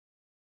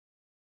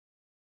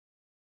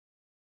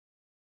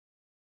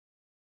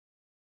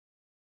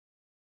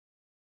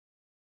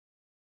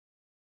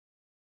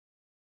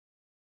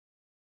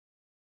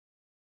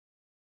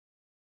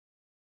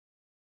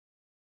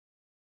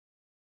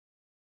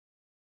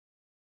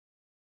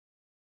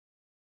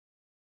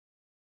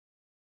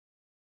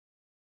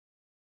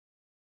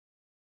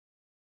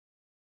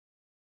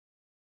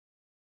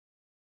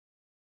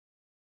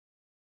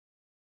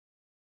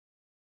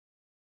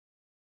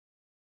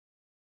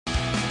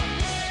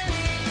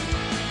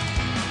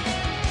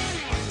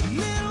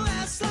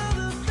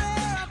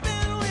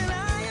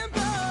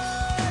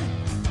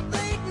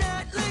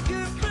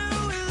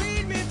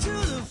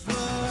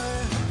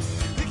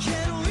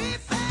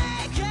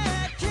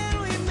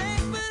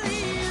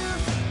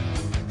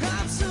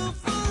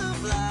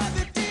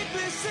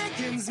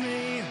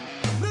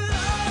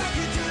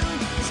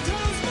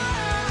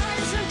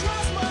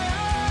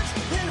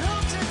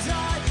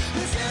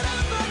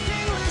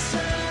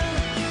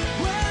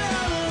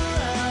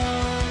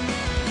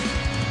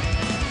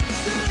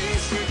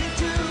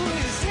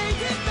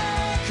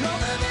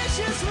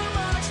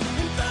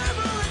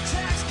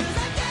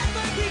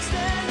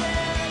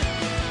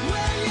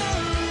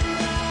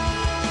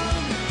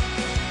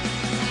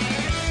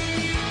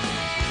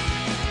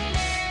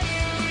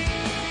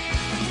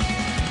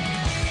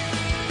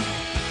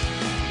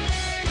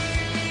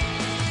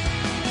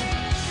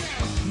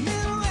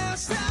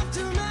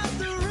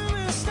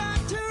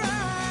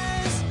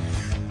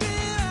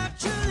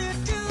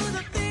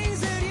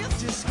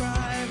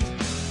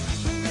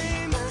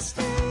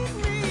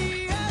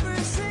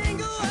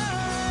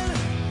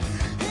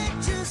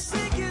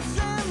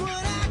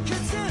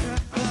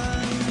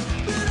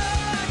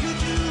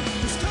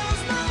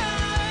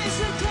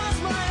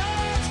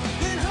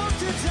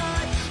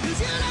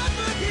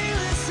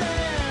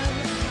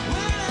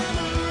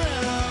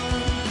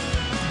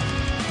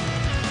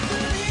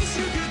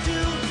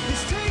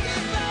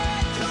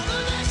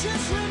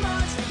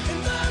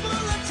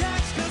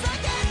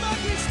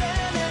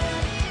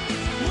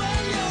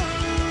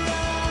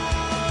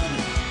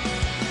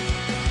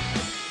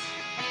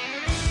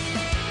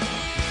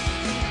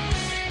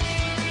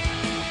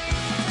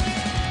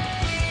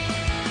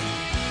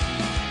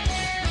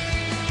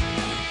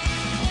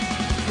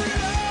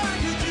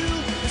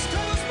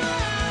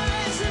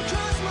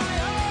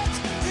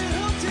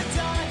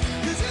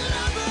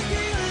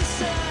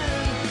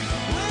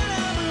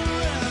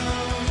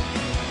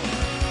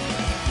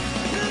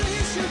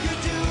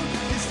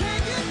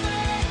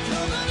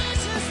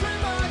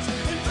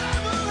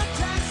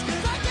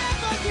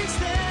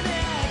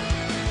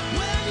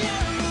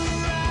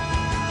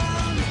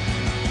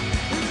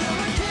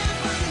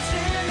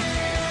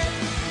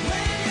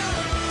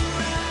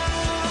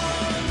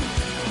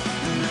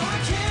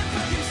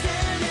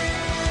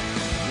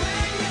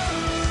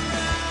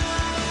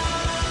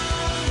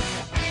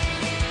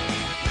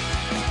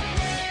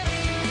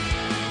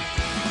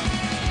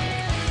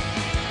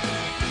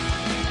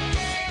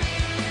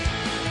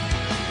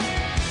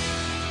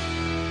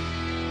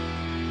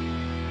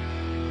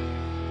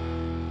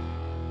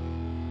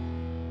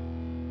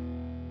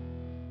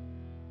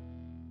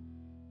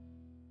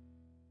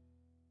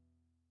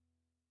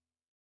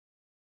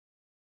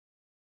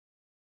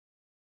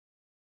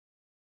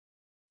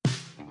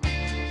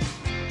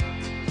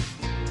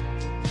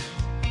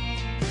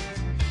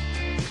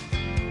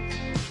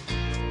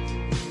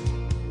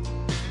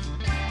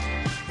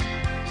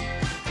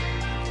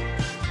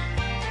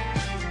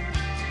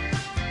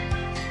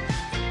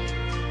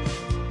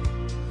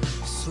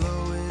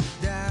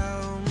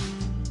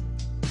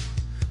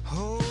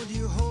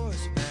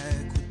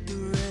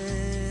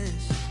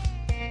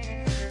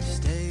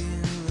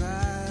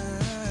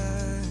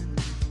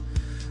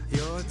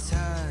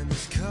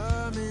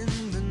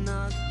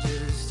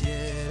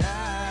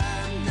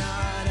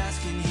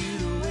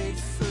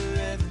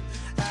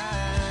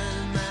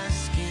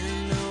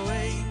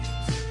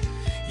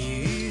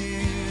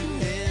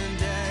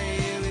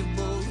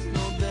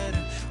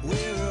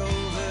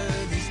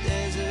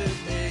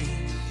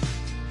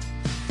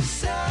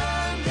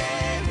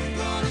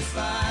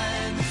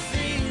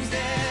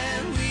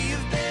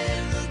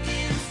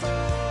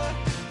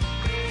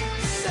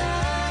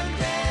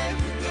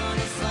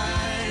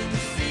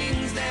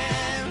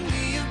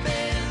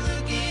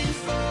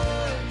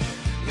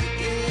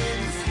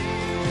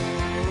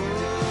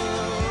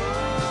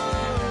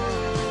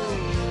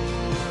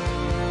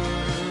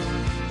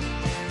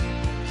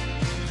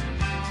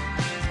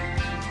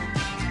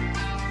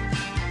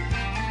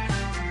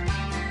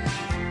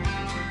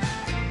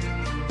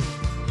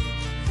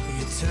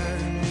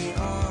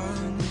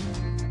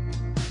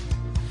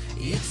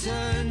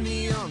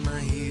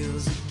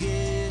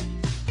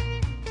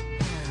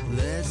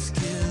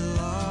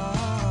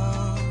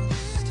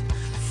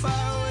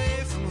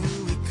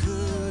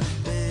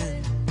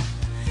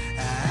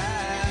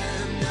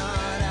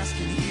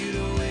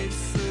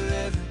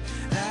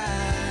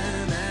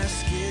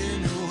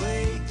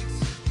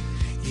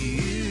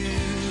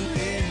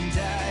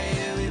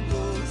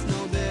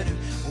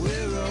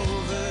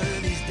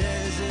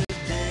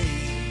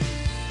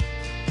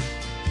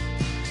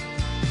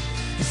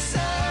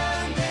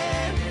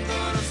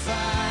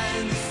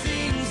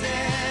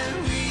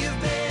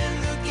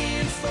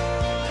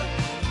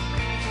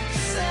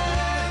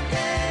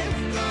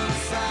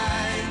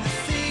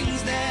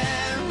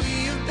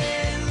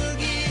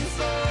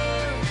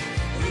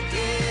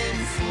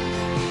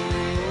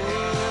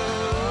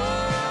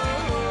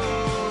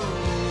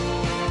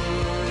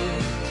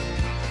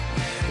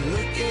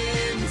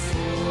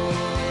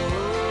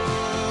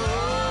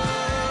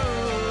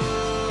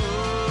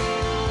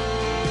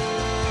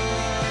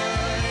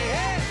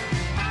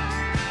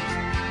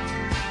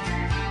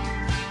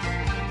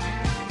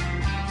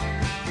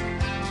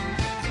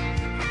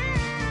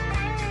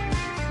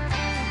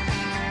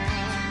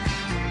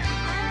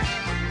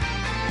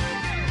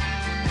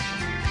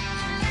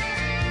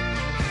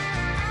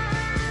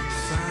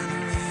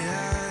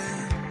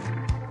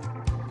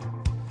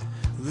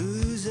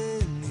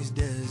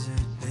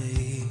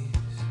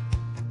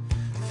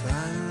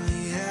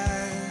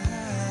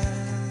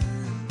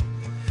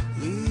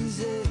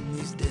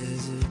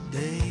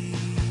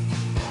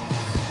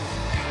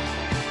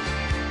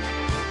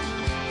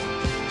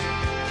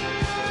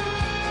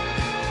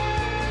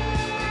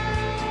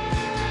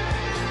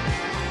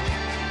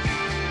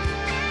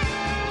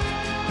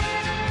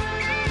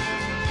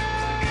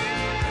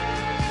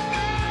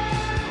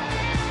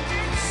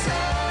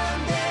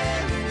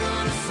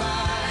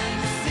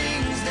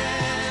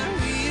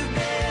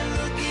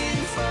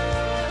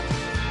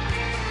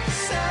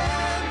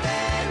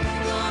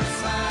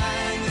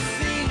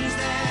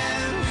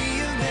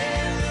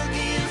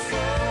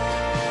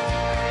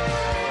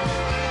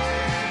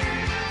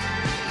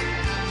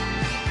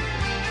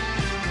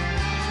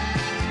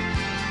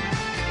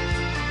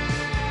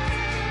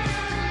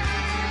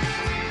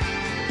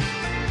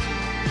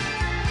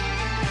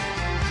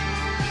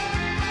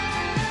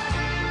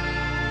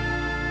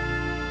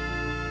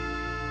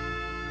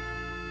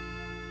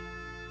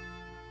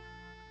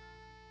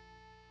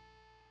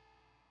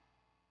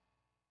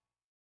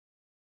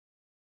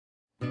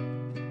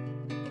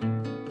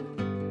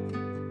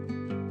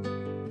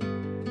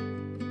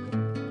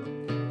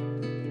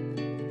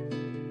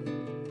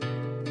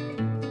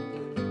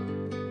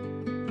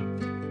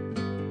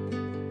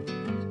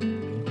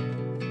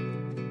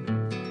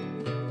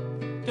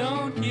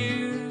Don't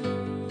you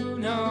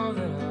know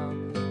that I'll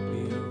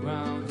be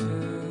around to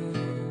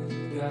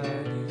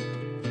guide you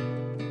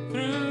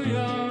through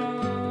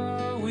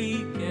your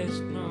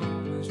weakest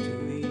moments, to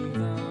leave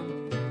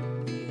them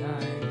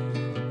behind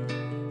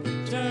you,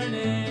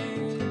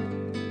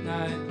 returning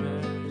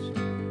nightmares,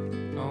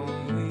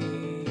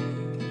 only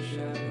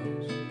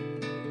shadows.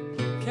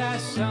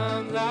 Cast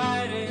some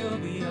light and you'll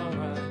be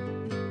alright.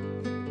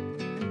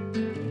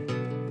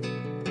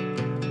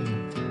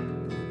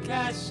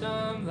 Cast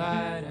some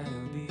light and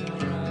you'll be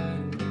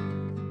alright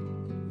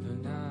for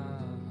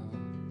now.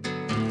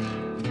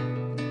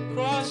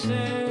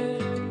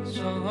 Crosses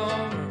all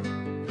over,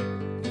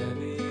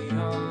 heavy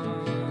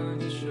on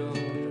your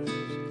shoulders.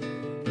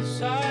 The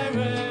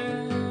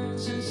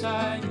sirens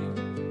inside you,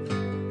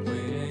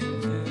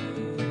 waiting to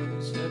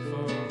step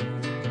forward.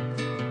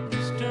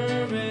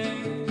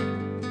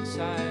 Disturbing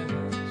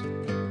silence,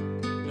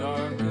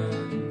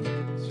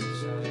 darkens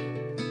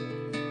inside.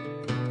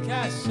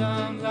 Cast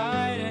some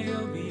light and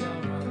you'll be alright.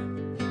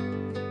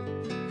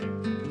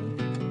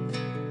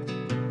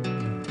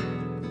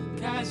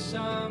 Cast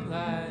some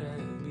light and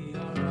you'll be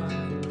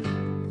alright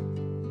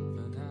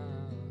for now.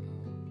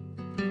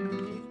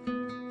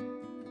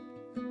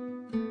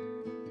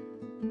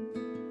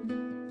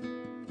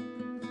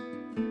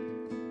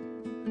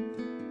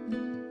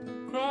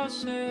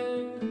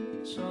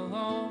 Crosses all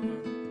over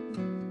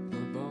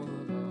the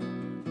boulevard.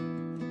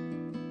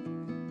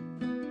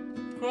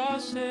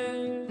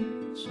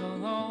 Crosses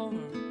all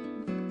over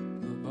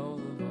the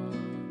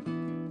boulevard.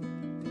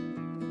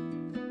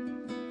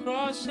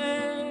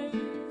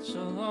 Crosses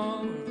all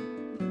over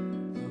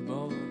the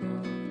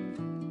boulevard.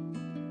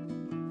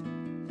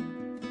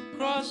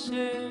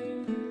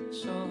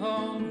 Crosses all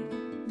over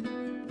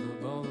the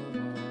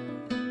boulevard.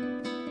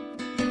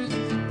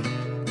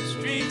 The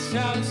streets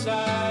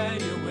outside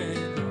your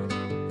window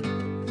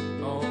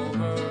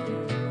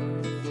overflowing.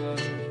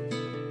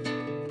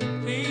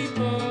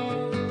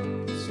 People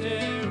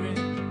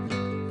staring,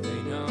 they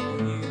know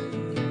you've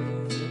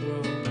been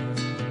broken.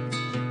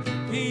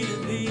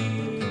 Repeatedly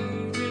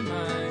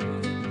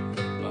reminded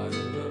by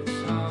the looks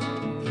on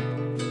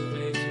their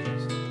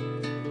faces.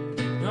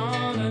 Know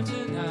that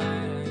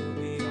tonight you'll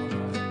be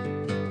alright.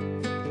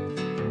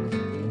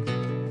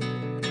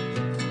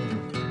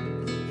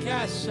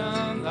 Cast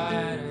some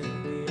light and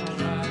you'll be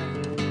alright.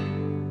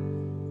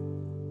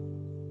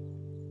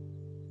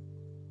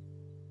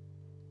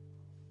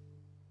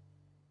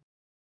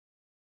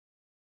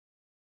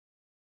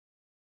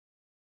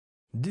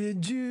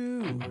 Did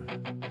you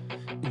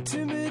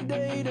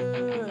intimidate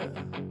her?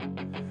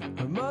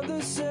 Her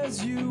mother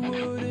says you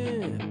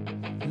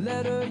wouldn't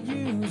let her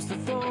use the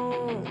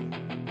phone.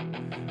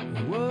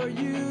 Were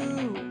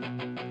you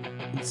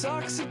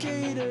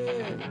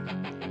intoxicated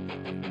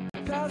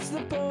past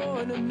the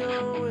point of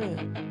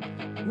knowing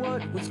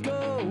what was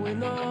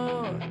going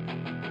on?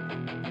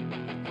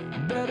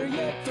 Better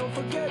yet, don't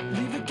forget,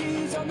 leave the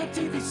keys on the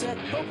TV set.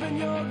 Hoping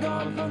you're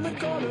gone from the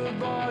corner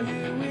bar.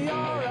 Here we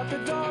are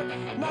after dark,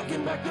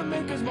 knocking back the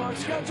maker's mark,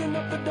 scratching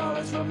up the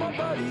dollars from my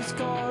buddy's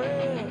car.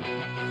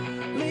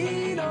 And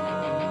lean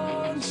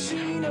on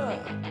Sheena,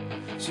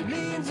 she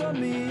leans on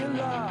me a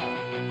lot.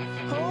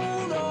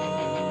 Hold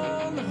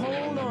on,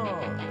 hold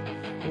on,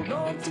 hold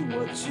on to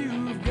what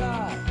you've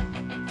got.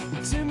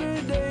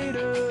 Intimidate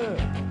her,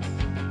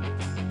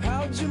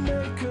 how'd you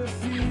make her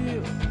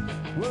feel?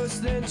 Worse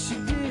than she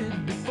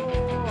did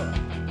before.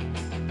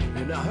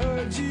 And I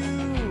heard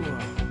you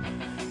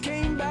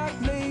came back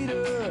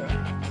later,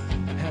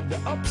 had the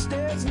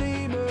upstairs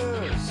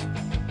neighbors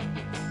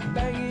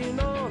banging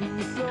on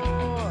the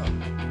floor.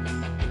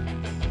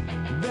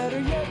 Better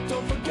yet,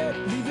 don't forget,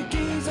 leave the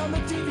keys on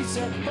the TV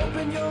set.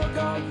 Hoping you're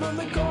gone from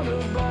the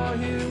corner bar.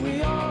 Here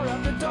we are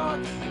after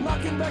dark,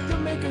 knocking back the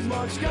maker's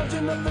mark,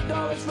 scratching up the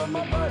dollars from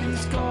my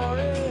buddy's car.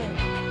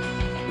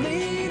 And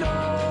lean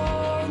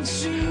on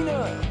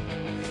Sheena,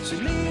 she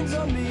leans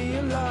on me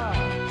a lot.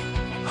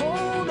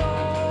 Hold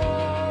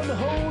on,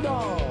 hold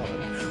on,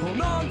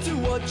 hold on to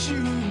what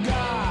you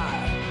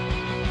got.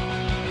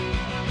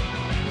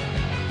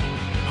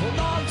 Hold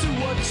on to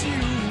what you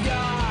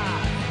got.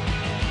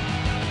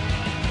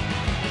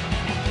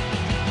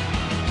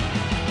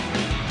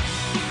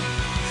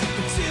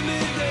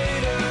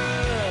 Intimidator,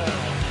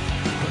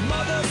 her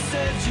mother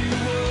said you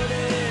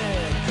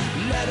wouldn't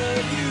let her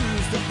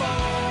use the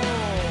phone.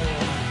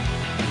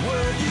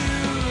 Were you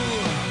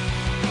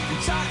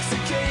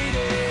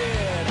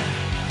intoxicated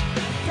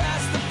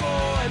past the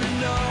point of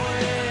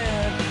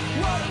knowing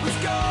what was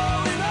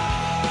going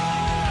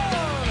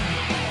on?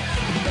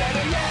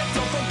 Better yet,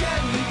 don't forget,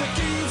 leave the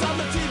keys on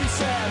the TV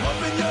set.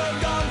 Hoping you're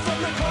gone from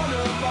the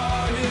corner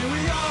bar. Here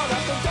we are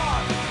after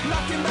dark,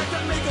 knocking back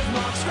the maker's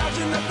mark,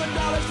 scratching up the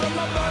dollars from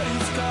my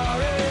buddy's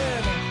car.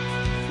 And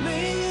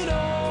lean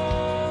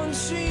on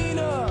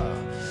Sheena,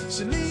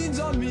 she leans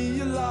on me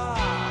a lot.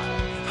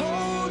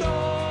 Hold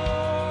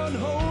on,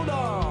 hold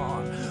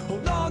on,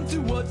 hold on to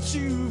what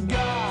you've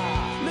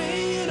got.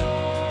 Lean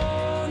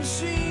on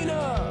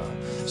Sheena,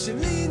 she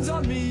leans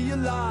on me a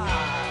lot.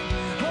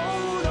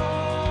 Hold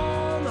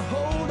on,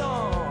 hold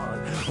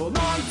on,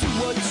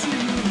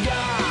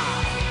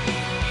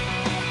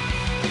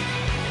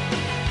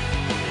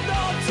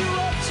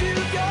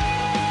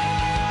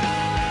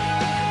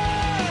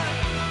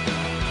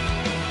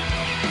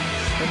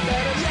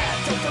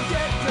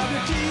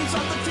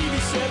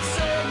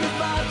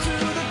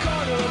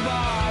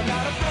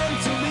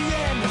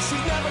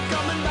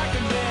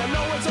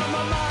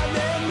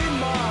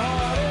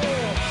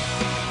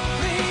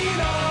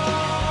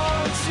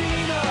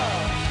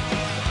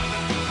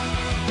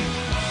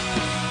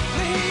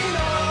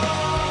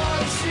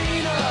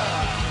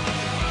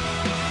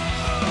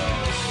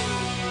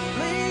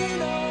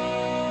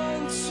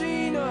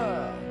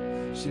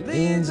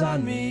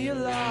 find me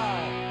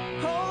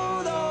alive.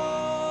 Hold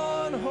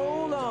on,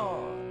 hold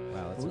on.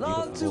 Wow, that's a Hold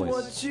on to beautiful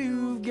voice. what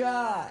you've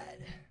got.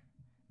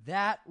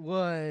 That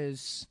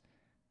was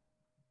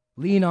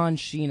Lean on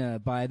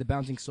Sheena by the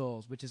Bouncing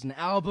Souls, which is an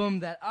album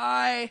that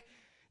I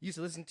used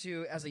to listen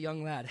to as a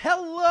young lad.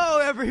 Hello,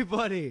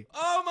 everybody.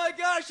 Oh my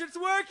gosh, it's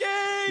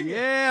working!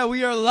 Yeah,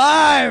 we are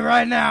live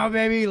right now,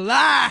 baby.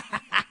 Live.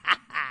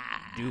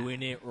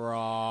 Doing it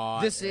raw.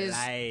 This is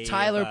live.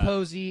 Tyler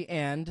Posey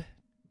and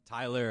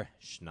Tyler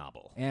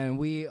Schnabel.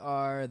 we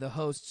are the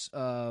hosts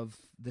of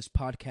this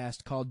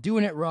podcast called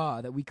Doing It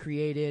Raw that we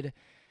created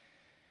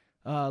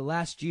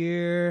last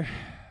year.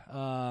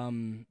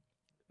 When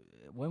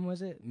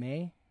was it?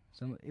 May?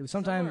 It was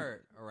sometime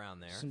Somewhere around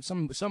there.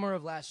 some summer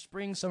of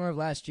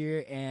last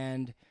year,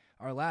 and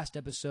our last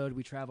episode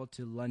we traveled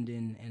to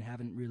London and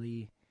haven't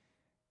really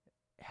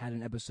had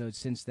an episode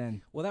since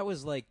then. Well, that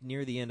was like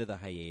near the end of the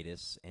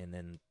hiatus, and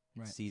then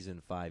Right.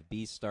 season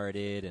 5B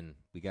started, and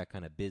we got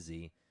kind of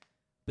busy.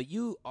 But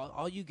you,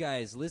 all you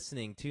guys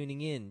listening,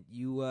 tuning in,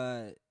 you,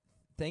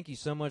 thank you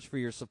so much for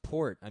your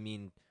support. I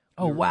mean,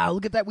 Oh wow,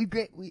 look at that! We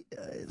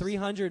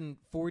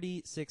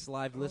 346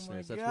 live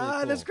listeners. my That's God, really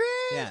cool. that's great!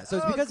 Yeah, so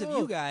it's Oh, because of cool.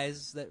 you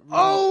guys that. Really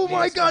Oh made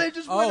my us God, come- it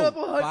just went up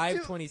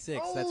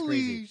 526. That's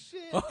crazy. Holy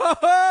shit!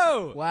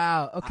 Oh!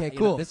 Wow. Okay, You know,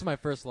 cool. this is my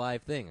first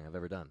live thing I've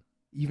ever done.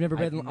 You've never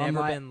I've been never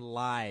on been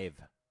live.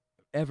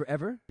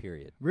 ever?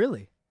 Period.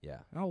 Really? Yeah.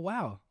 Oh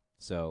wow.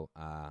 So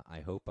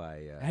I hope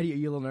I. Are you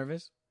a little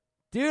nervous?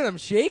 Dude, I'm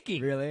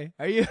shaking. Really?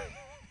 Are you?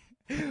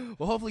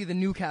 Well, hopefully the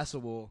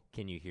Newcastle will.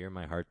 Can you hear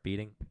my heart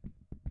beating?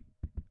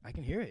 I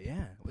can hear it.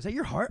 Yeah. Was that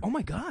your heart? Oh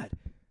my God.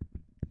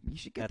 You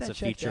should get That's that a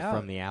checked feature out.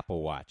 from the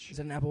Apple Watch. Is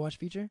that an Apple Watch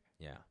feature?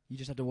 Yeah. You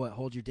just have to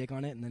hold your dick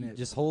on it and then it.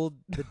 Just hold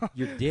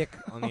your dick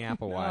on the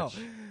Apple No. Watch.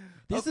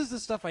 This is the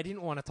stuff I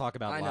didn't want to talk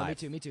about I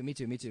live. know. Me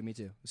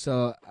too.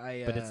 So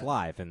I. But it's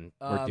live, and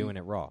we're doing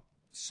it raw.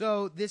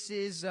 So this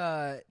is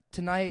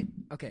tonight.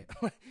 Okay,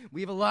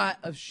 we have a lot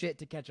of shit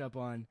to catch up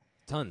on.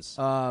 Tons.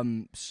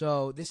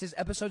 So this is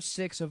episode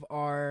 6 of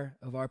our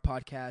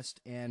podcast,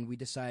 and we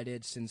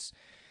decided since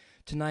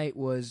tonight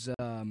was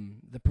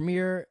the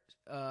premiere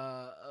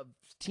of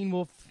Teen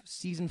Wolf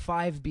season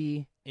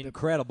 5B,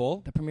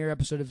 Incredible. the premiere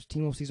episode of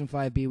Teen Wolf season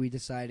 5B, we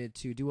decided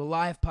to do a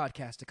live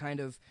podcast to kind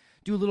of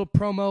do a little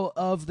promo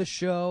of the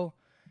show,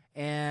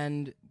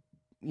 and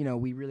you know,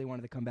 we really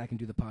wanted to come back and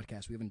do the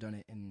podcast. We haven't done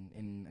it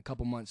in a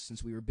couple months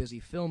since we were busy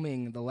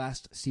filming the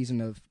last season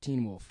of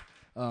Teen Wolf.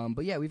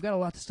 But yeah, we've got a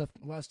lot of stuff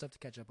to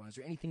catch up on. Is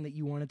there anything that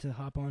you wanted to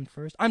hop on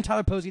first? I'm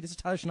Tyler Posey. This is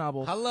Tyler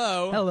Schnabel.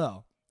 Hello.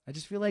 Hello. I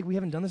just feel like we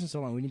haven't done this in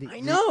so long. We need to. I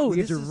know, We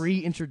have to this is-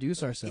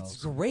 reintroduce ourselves.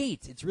 It's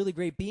great. It's really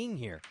great being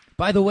here.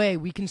 By the way,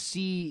 we can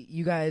see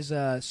you guys.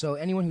 So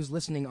anyone who's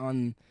listening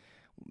on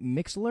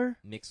Mixler,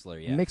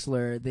 Mixler, yeah.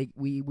 Mixler,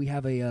 we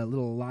have a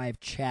little live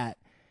chat,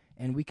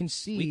 and we can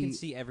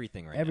see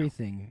everything right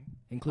everything,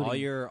 including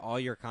all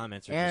your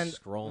comments are and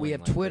just scrolling. we have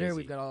like Twitter. crazy.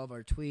 We've got all of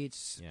our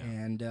tweets, Yeah.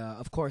 and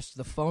of course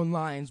the phone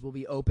lines will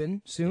be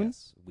open soon.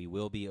 Yes, we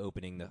will be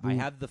opening the. I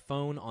have the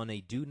phone on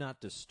a do not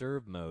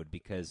disturb mode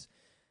because,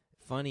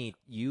 funny,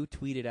 you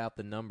tweeted out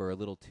the number a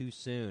little too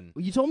soon.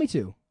 Well, you told me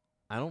to.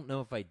 I don't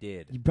know if I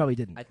did. You probably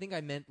didn't. I think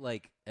I meant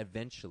like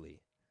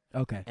eventually,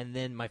 Okay. and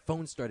then my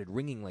phone started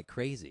ringing like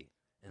crazy,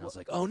 and I was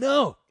like, "Oh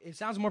no!" It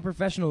sounds more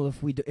professional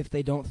if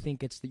they don't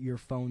think it's your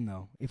phone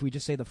though. If we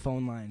just say the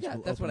phone lines. Yeah,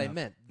 will that's what open I up.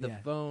 meant. The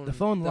Yeah. phone, The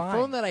phone line.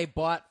 phone that I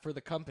bought for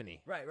the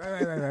company. Right.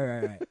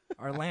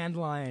 Our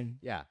landline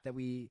Yeah, that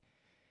we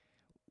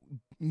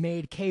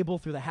made cable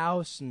through the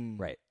house and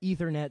Right.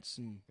 Ethernets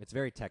and. it's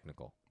very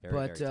technical. Very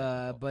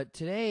technical. But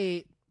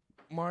today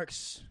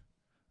marks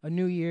a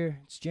new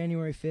year. It's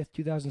January 5th,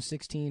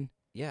 2016.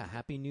 Yeah,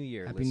 Happy New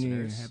Year, Happy listeners. New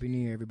Year. Happy New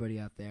Year, everybody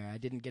out there. I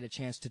didn't get a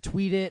chance to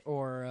tweet it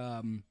or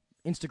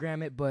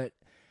Instagram it, but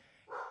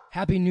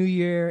Happy New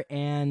Year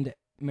and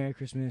Merry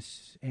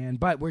Christmas.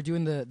 But we're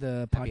doing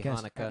the Happy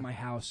podcast Hanukkah. at my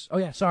house. Oh,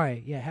 yeah,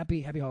 sorry. Yeah,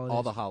 happy holidays.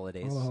 All the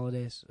holidays. All the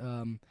holidays.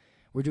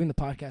 We're doing the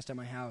podcast at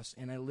my house,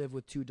 and I live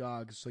with 2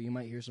 dogs, so you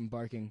might hear some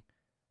barking.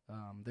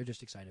 They're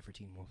just excited for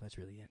Teen Wolf. That's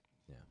really it.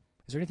 Yeah.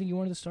 Is there anything you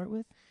wanted to start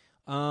with?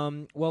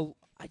 Well,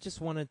 I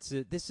just wanted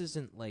to. This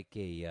isn't like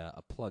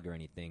a plug or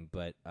anything,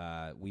 but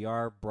we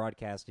are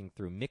broadcasting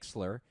through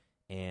Mixler,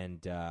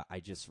 and I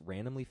just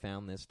randomly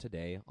found this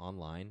today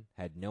online.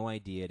 Had no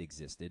idea it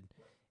existed,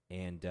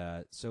 and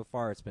so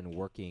far it's been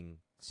working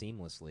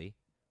seamlessly.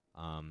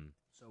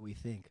 So we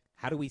think.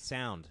 How do we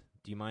sound?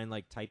 Do you mind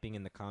like typing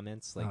in the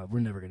comments like We're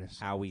never going to.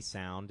 how we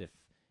sound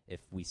if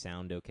we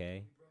sound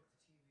okay?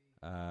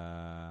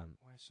 Why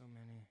so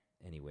many?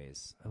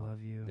 Anyways, I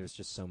love you. there's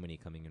just so many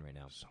coming in right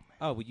now. so many.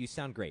 Oh, well, you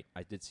sound great.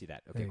 I did see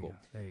that. Okay, There you cool. go.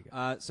 There you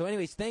go. So,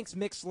 anyways, thanks,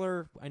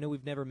 Mixler. I know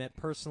we've never met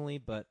personally,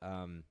 but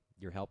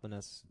you're helping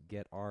us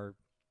get our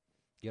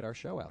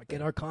show out. Get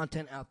there. our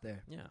content out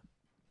there. Yeah.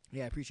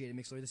 Yeah, I appreciate it,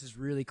 Mixler. This is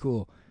really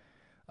cool.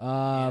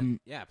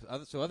 Yeah.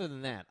 So other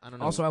than that, I don't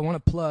know. Also, I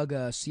want to plug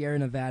Sierra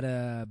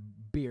Nevada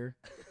beer.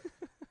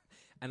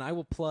 and I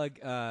will plug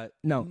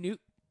No.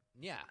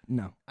 Yeah.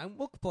 No.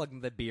 We'll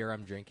plug the beer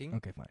I'm drinking.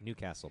 Okay, fine.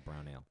 Newcastle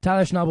Brown Ale.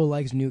 Tyler Schnabel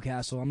likes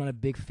Newcastle. I'm not a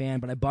big fan,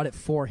 but I bought it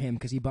for him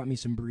because he bought me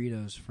some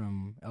burritos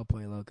from El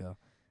Pollo Loco.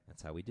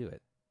 That's how we do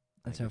it.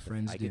 That's how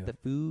friends I do. get the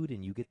food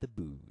and you get the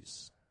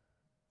booze.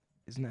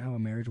 Isn't that how a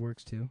marriage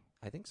works too?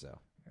 I think so.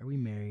 Are we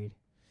married?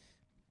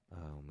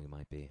 We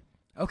might be.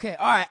 Okay,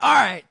 all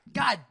right.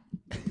 God.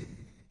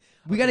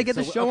 We got to get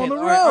the show on the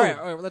road.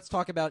 All right, let's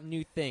talk about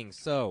new things.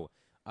 So,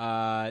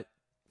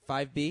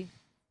 5B,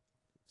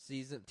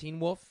 season Teen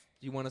Wolf.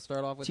 Do you want to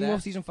start off with Teen that?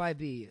 Wolf Season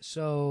 5B.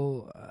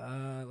 So,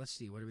 let's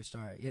see. Where do we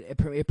start?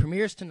 It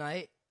premieres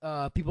tonight.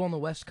 People on the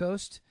West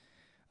Coast,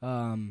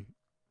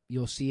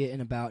 you'll see it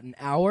in about an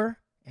hour.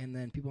 And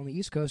then people on the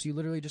East Coast, you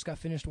literally just got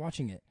finished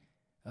watching it.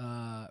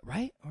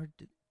 Right? Or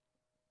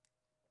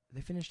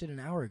they finished it an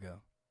hour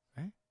ago,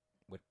 right?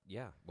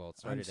 Yeah, well, it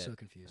started I'm so at...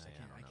 confused.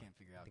 I can't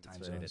figure out time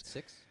started zones. at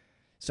 6?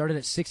 Started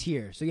at 6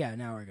 here. So, yeah, an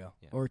hour ago.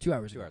 Yeah. Or 2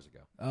 hours 2 ago. hours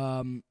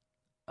ago.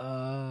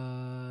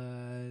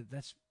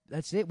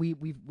 That's it. We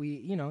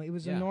it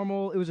was Yeah.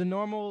 a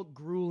normal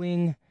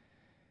grueling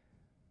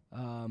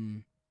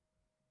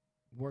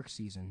work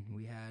season.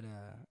 We had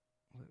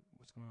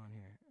what's going on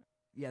here?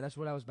 Yeah, that's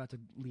what I was about to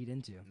lead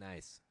into.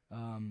 Nice.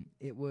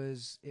 It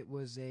was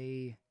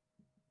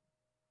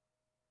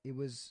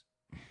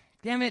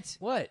damn it.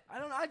 What? I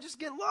don't know, I just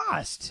get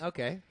lost.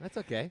 Okay, that's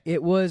okay.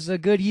 It was a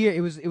good year.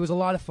 It was a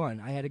lot of fun.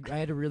 I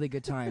had a really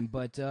good time,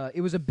 but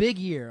it was a big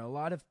year.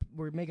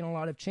 We're making a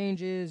lot of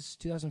changes.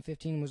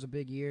 2015 was a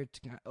big year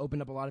to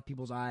open up a lot of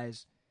people's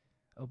eyes,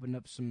 opened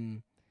up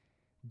some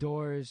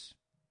doors.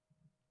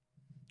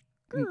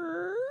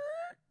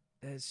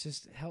 It's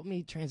just help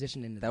me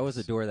transition into That was a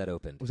this. door that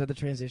opened. Was that the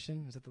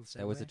transition? Was that the segue?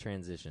 That was a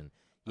transition.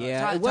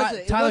 Yeah,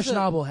 Tyler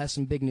Schnabel has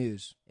some big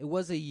news. It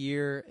was a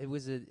year. It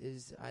was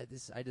I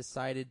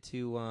decided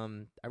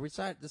to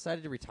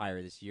decided to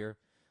retire this year.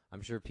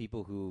 I'm sure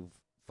people who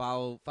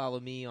follow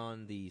me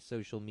on the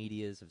social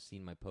medias have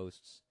seen my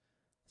posts.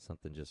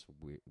 Something just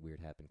weird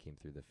happened, came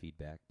through the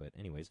feedback, but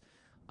anyways,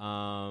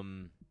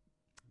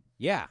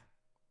 yeah.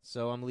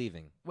 So I'm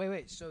leaving.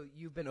 Wait. So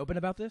you've been open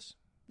about this?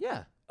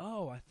 Yeah.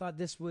 Oh, I thought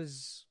this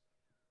was.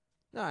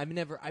 No, I've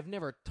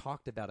never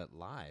talked about it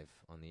live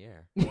on the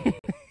air.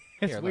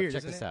 It's Here, look, weird. check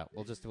isn't this it? out.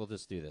 We'll just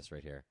do this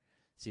right here.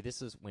 See,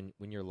 this is when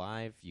you're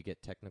live, you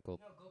get technical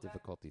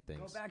difficulty things.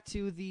 Go back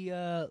to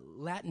the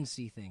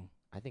latency thing.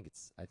 I think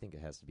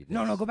it has to be this.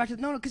 No, go back to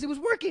because it was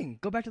working.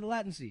 Go back to the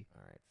latency.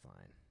 All right,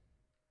 fine.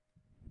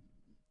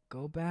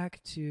 Go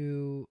back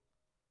to.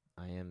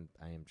 I am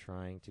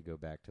trying to go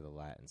back to the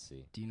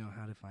latency. Do you know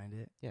how to find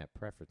it? Yeah,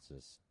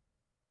 preferences.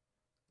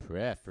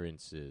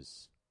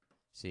 Preferences.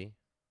 See?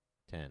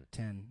 10.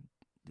 10.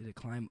 Did it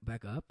climb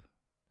back up,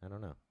 I don't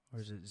know.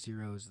 or is it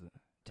 0? Is the I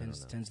don't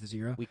 10's know. 10's the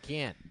 0? We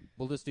can't.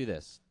 We'll just do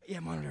this. Yeah,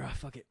 monitor off.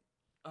 Fuck it.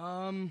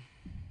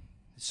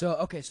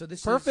 So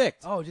this Perfect.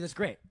 is. Oh, dude, that's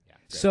great. Yeah.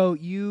 So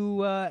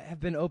you have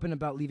been open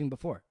about leaving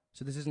before.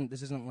 So this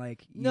isn't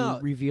like you No.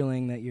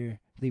 revealing that you're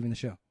leaving the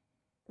show.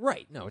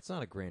 Right. No, it's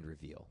not a grand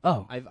reveal.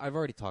 Oh. I've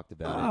already talked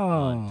about it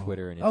on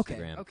Twitter and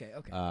Instagram. Okay.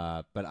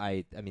 But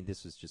I mean,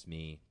 this was just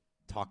me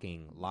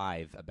talking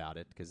live about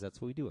it because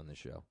that's what we do on this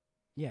show.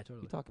 Yeah, We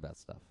totally. talk about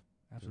stuff.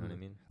 Absolutely. You know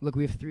what I mean? Look,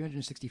 we have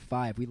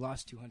 365. We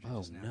lost 200 Oh,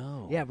 just now.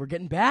 no. Yeah, we're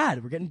getting bad.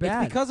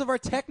 It's because of our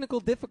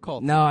technical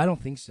difficulty. No, I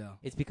don't think so.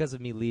 It's because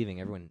of me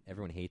leaving.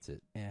 Everyone hates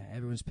it. Yeah,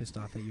 everyone's pissed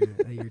off that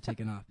you're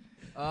taking off.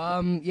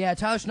 Yeah,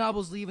 Tyler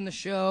Schnabel's leaving the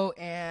show,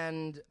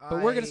 and But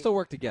we're going to still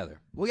work together.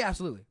 Well, yeah,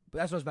 absolutely. But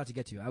that's what I was about to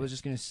get to. I was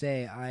just going to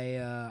say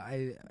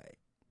I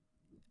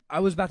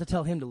was about to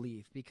tell him to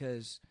leave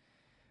because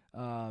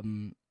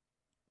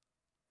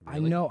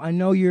Really? I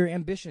know your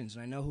ambitions,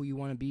 and I know who you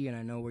want to be, and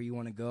I know where you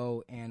want to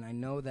go, and I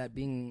know that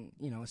being,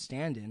 a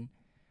stand-in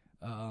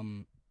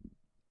isn't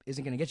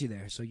going to get you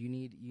there. So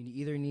you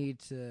either need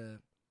to.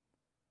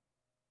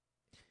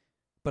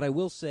 But I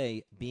will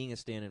say, being a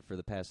stand-in for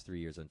the past 3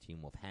 years on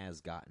Teen Wolf has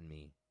gotten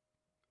me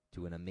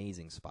to an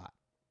amazing spot,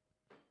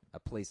 a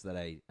place that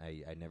I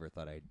never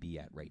thought I'd be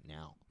at right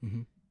now,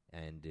 Mm-hmm.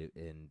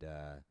 and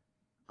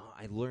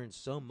I learned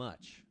so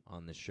much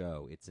on the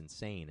show. It's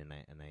insane, and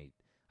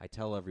I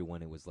tell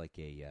everyone it was like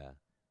a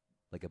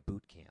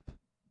boot camp.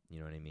 You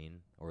know what I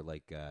mean? Or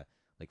like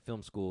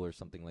film school or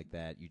something like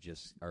that. You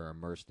just are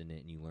immersed in it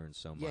and you learn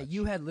so much. Yeah,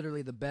 you had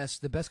literally the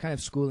best kind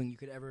of schooling you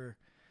could ever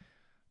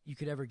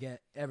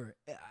get ever.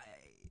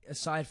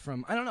 Aside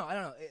from I don't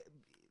know.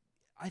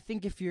 I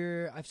think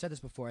I've said this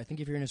before. I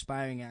think if you're an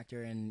aspiring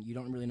actor and you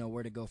don't really know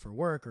where to go for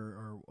work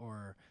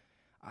or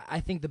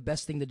I think the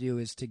best thing to do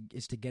is to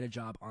get a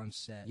job on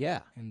set.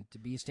 Yeah. And to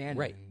be a stand-in.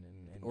 Right.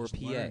 And Or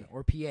just PA. learn.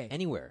 Or PA.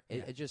 Anywhere.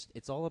 Yeah.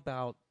 It's all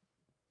about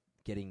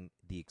getting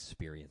the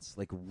experience,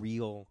 like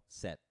real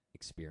set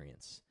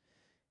experience.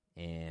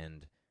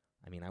 And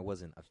I mean, I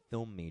wasn't a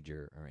film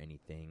major or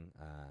anything,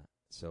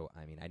 so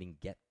I mean, I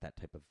didn't get that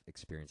type of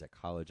experience at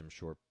college. I'm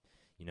sure,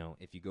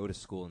 if you go to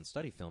school and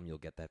study film, you'll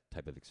get that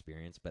type of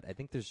experience. But I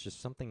think there's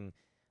just something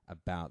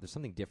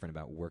different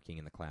about working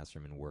in the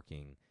classroom and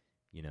working,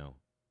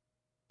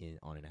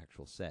 on an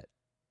actual set,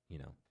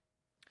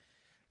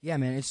 Yeah,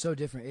 man, it's so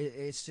different.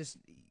 It's just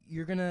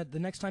the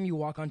next time you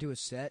walk onto a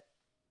set,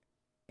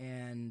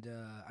 and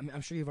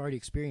I'm sure you've already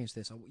experienced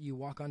this. You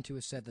walk onto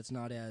a set that's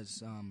not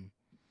as,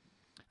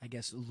 I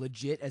guess,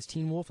 legit as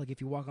Teen Wolf. Like if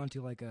you walk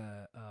onto like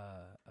a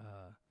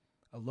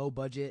low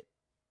budget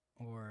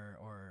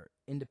or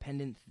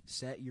independent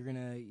set, you're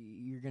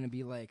gonna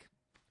be like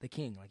the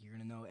king. Like you're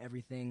gonna know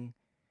everything.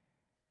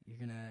 You're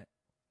gonna.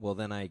 Well,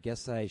 then I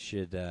guess I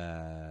should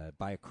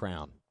buy a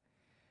crown.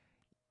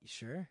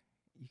 Sure.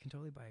 You can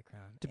totally buy a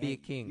crown. To be a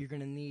king. You're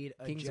going to need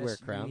a Kings wear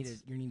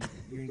crowns.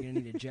 You're going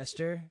to need a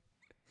jester.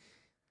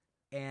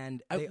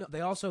 And they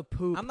also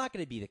poop. I'm not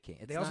going to be the king.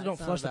 They also don't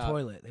flush the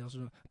toilet. They also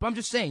don't. But I'm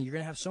just saying, you're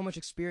going to have so much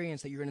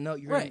experience that you're going to know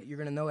you're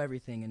going to know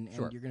everything and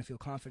you're going to feel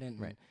confident.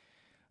 Right.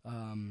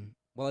 And,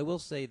 well, I will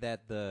say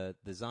that the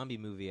zombie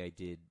movie I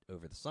did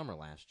over the summer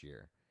last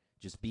year,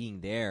 just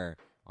being there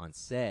on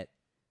set,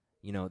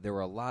 there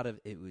were a lot of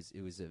it was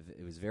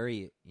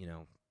very,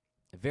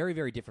 very,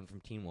 very different from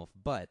Teen Wolf,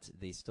 but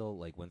they still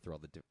went through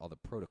all the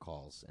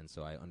protocols, and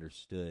so I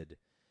understood,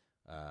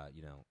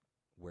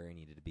 where I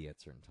needed to be at a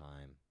certain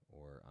time,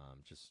 or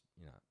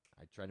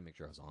I tried to make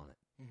sure I was on it.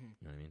 mm-hmm. You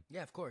know what I mean?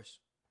 Yeah, of course.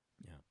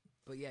 Yeah.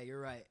 But yeah,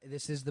 you're right.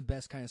 This is the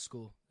best kind of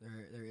school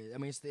there is. I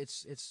mean,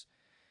 it's.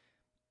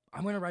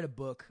 I'm going to write a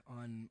book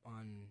on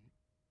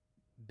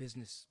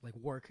business, like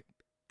work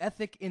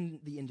ethic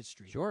in the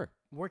industry. Sure.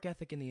 Work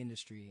ethic in the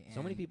industry.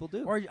 So many people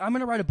do. Or I'm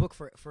going to write a book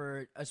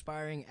for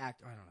aspiring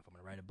actors. I don't know if I'm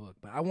going to write a book,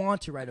 but I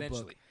want to write a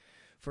book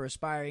for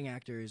aspiring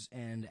actors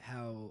and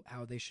how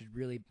they should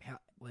really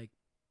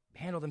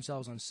handle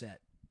themselves on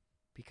set,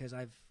 because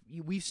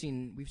we've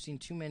seen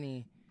too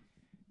many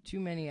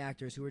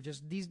actors who are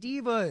just these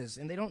divas,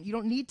 and you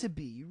don't need to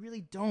be. You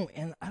really don't.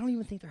 And I don't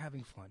even think they're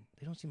having fun.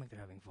 They don't seem like they're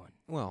having fun.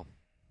 Well,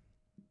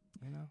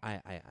 I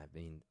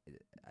mean,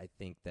 I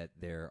think that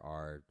there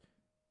are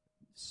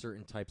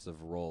certain types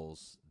of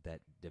roles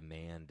that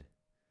demand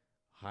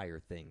higher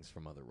things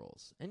from other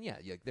roles. And yeah,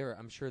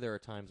 I'm sure there are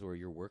times where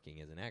you're working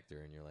as an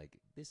actor and you're like,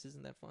 this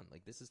isn't that fun.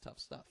 Like, this is tough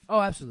stuff. Oh,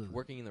 absolutely.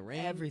 Working in the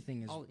rain.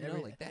 Everything is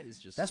that is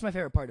just. That's my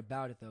favorite part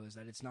about it, though, is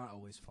that it's not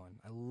always fun.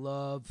 I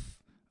love.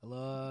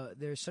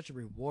 There's such a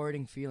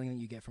rewarding feeling that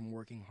you get from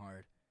working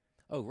hard.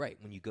 Oh, right.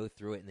 When you go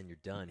through it and then you're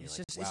done. It's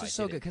you're just wow,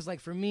 so good, because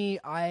for me,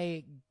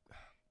 I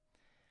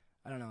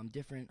don't know. I'm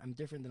different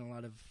than a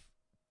lot of.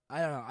 I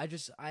don't know.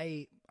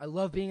 I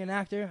love being an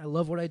actor. I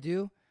love what I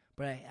do,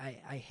 but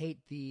I hate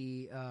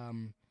the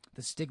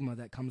stigma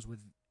that comes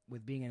with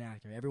being an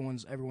actor.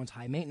 Everyone's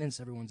high maintenance.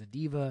 Everyone's a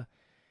diva,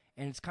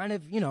 and it's kind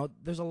of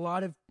there's a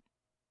lot of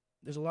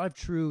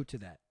true to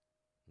that.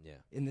 Yeah.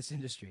 In this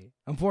industry,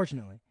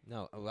 unfortunately.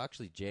 No, well,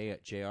 actually,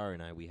 JR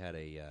and I, we had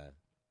a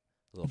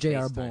little JR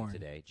FaceTime Bourne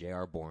today.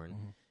 JR Bourne.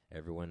 Mm-hmm.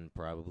 Everyone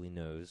probably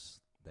knows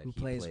that who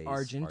he plays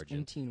Argent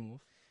in Teen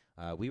Wolf.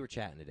 We were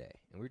chatting today,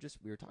 and we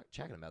were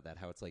chatting about that.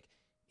 How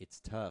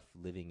it's tough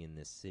living in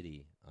this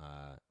city,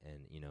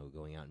 and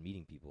going out and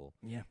meeting people.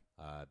 Yeah.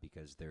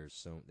 Because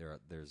there's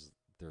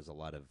a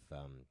lot of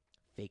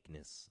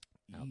fakeness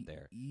out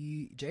there.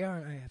 JR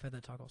and I have had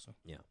that talk also.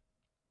 Yeah,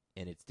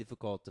 and it's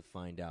difficult to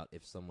find out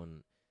if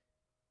someone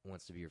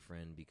wants to be your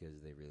friend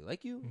because they really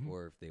like you, mm-hmm.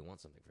 or if they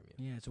want something from you.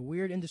 Yeah, it's a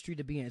weird industry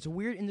to be in. It's a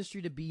weird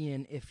industry to be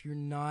in if you're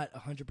not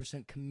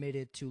 100%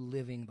 committed to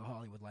living the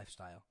Hollywood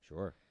lifestyle.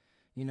 Sure.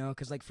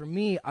 Because for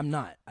me, I'm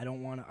not. I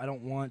don't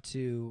want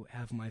to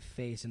have my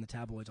face in the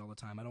tabloids all the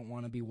time. I don't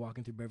want to be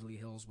walking through Beverly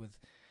Hills with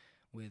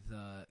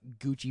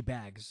Gucci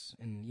bags,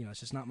 and it's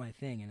just not my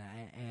thing.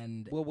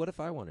 And well, what if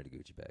I wanted a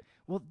Gucci bag?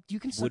 Well, you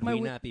can. Would we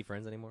not be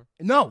friends anymore?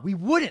 No, we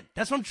wouldn't.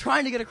 That's what I'm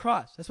trying to get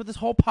across. That's what this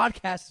whole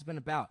podcast has been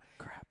about.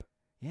 Crap.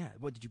 Yeah.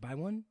 What, did you buy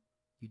one?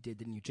 You did,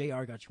 didn't you?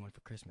 JR got you one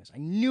for Christmas. I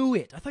knew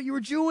it. I thought you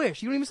were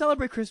Jewish. You don't even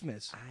celebrate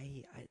Christmas.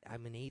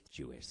 I'm an eighth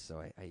Jewish, so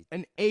I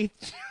an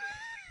eighth.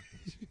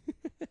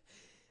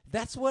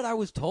 That's what I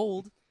was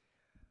told.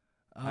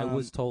 I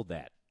was told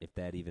that, if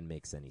that even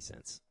makes any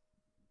sense.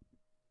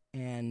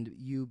 And do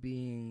you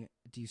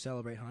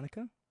celebrate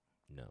Hanukkah?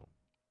 No.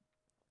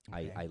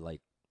 Okay. I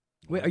like.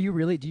 Wait, are you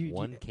really?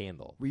 One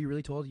candle. Were you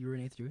really told you were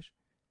an eighth Jewish?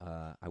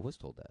 I was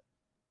told that.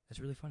 That's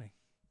really funny.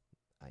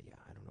 Yeah,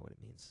 I don't know what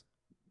it means.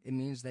 It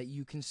means that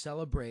you can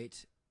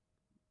celebrate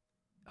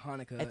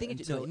Hanukkah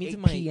until it means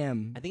 8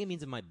 p.m. I think it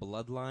means in my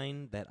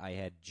bloodline that I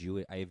have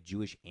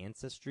Jewish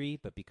ancestry,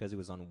 but because it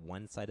was on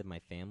one side of my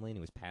family and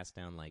it was passed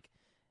down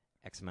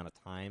X amount of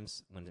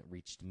times, when it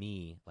reached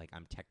me,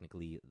 I'm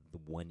technically the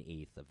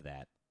 1/8 of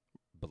that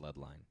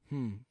bloodline.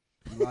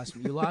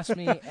 You lost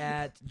me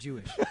at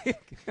Jewish.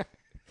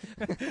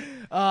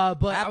 But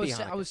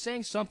I was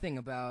saying something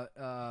about.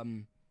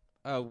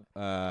 One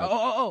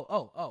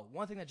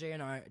thing that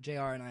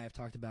JR and I have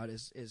talked about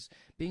is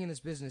being in this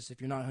business.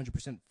 If you're not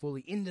 100%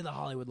 fully into the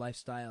Hollywood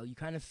lifestyle, you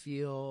kind of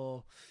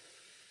feel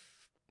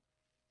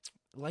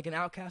like an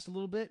outcast a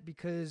little bit,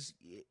 because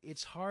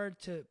it's hard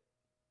to.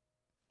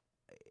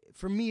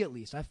 For me, at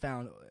least, I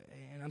found,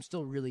 and I'm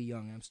still really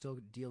young, and I'm still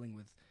dealing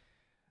with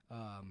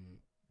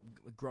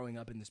growing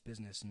up in this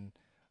business, and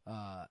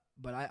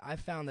but I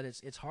found that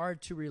it's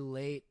hard to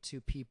relate to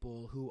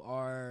people who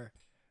are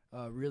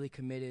really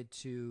committed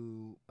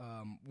to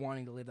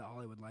wanting to live that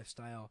Hollywood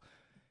lifestyle.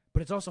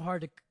 But it's also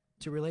hard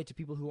to relate to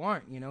people who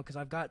aren't, because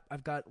I've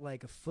got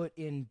like a foot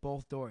in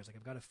both doors. Like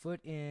I've got a foot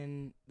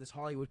in this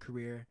Hollywood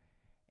career,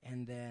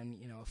 and then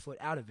a foot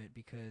out of it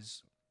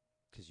because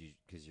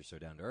you're so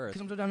down to earth.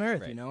 Because I'm so down to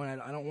earth, right.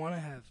 and I don't want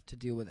to have to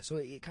deal with it. So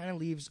it kind of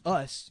leaves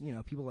us,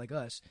 people like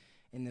us,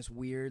 in this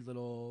weird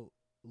little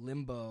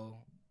limbo,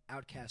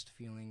 outcast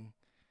feeling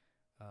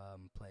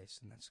place,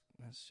 and that's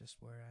just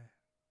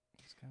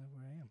that's kind of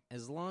where I am.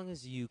 As long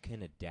as you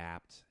can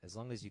adapt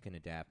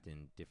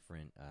in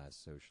different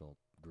social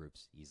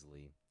groups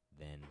easily,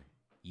 then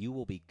you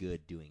will be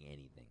good doing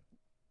anything.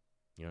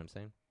 You know what I'm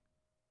saying?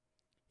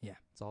 Yeah.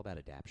 It's all about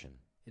adaptation.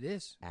 It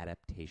is.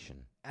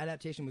 Adaptation.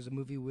 Adaptation was a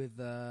movie with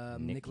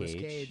Nicolas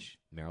Cage.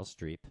 Meryl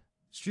Streep.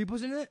 Streep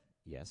was in it?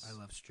 Yes. I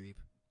love Streep.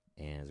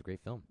 And it's a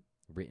great film.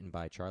 Written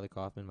by Charlie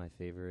Kaufman, my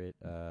favorite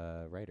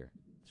screenwriter.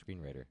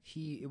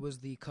 It was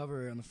the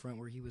cover on the front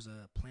where he was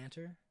a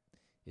planter.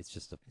 It's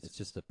just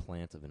a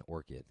plant of an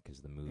orchid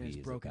because the movie is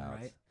broken, about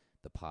right?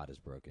 The pot is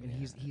broken. And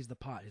yeah. he's the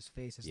pot. His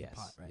face is the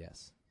pot, right?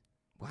 Yes.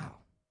 Wow.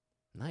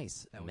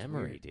 Nice That was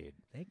memory, weird. dude.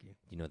 Thank you.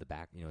 You know what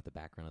the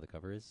background of the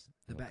cover is?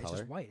 The back it's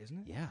just white, isn't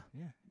it? Yeah.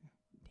 Yeah.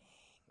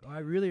 Oh, I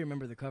really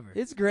remember the cover.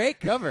 It's great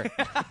cover.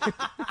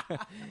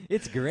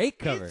 It's great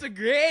cover. It's a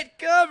great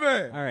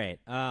cover. All right.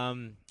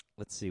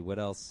 Let's see what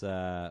else.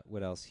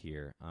 What else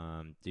here?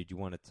 Did you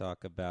want to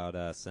talk about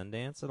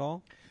Sundance at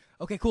all?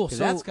 Okay, cool. So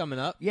that's coming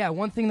up. Yeah,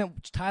 one thing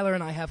that Tyler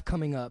and I have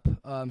coming up.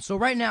 So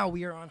right now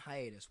we are on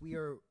hiatus.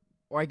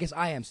 Or I guess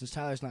I am, since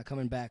Tyler's not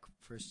coming back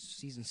for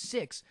season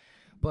 6.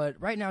 But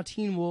right now,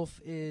 Teen Wolf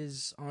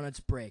is on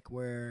its break.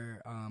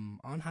 We're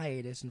on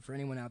hiatus, and for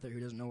anyone out there who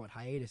doesn't know what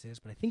hiatus is,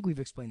 but I think we've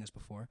explained this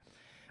before,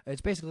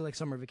 it's basically like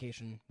summer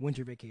vacation,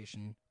 winter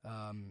vacation.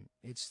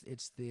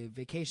 It's the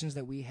vacations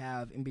that we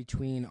have in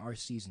between our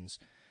seasons,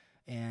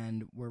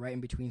 and we're right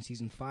in between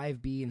season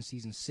 5B and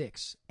season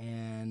 6.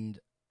 And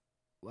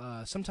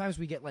sometimes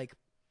we get like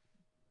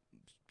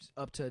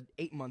up to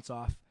 8 months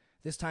off.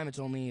 This time it's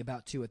only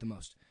about 2 at the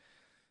most.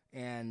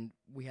 And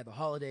we had the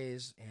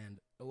holidays and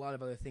a lot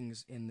of other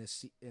things in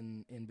this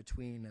in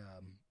between.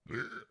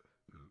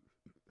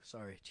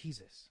 Sorry,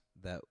 Jesus.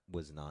 That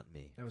was not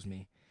me. That was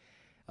me.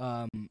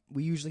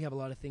 We usually have a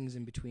lot of things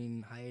in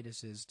between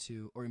hiatuses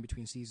or in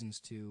between seasons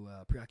to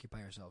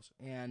preoccupy ourselves.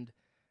 And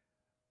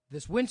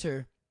this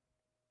winter,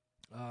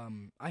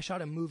 I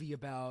shot a movie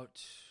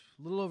about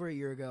a little over a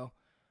year and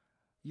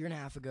a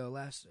half ago.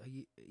 God,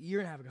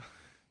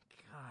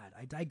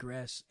 I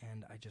digress,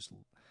 and I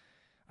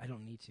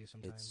don't need to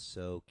sometimes. It's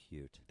so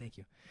cute. Thank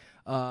you.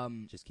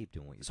 Just keep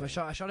doing what you're doing.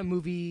 So I shot a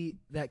movie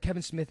that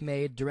Kevin Smith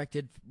made,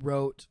 directed,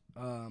 wrote,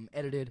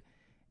 edited,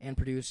 and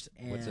produced.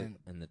 And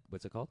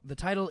what's it called? The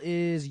title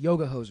is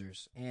Yoga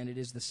Hosers, and it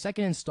is the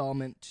second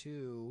installment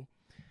to.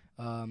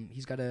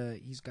 He's got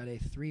a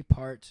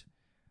 3-part.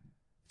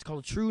 It's called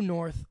a True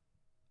North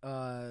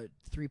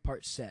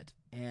 3-part set,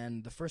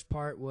 and the first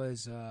part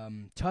was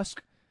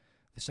Tusk.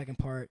 The second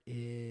part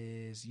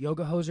is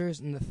Yoga Hosers,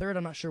 and the third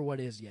I'm not sure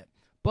what is yet,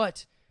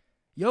 but.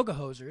 Yoga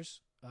Hosers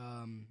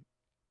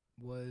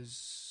was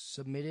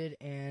submitted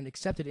and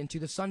accepted into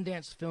the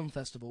Sundance Film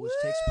Festival, which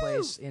takes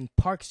place in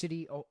Park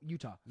City,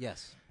 Utah.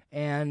 Yes.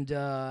 And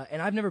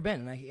I've never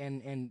been.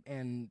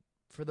 And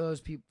for those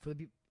people,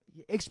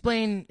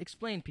 explain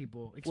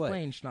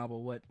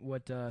Schnabel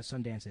what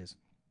Sundance is.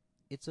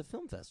 It's a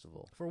film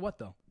festival. For what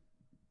though?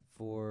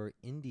 For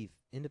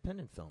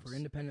independent films. For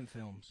independent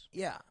films.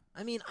 Yeah.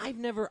 I mean, I've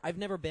never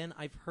been.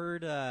 I've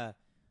heard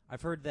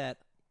that.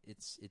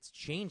 It's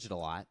changed a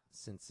lot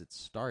since it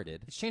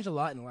started. It's changed a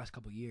lot in the last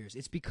couple of years.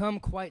 It's become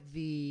quite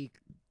the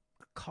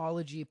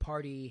college-y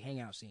party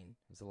hangout scene.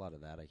 There's a lot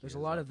of that, I hear. There's a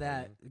lot of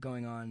that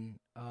going on.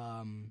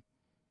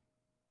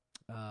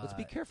 Let's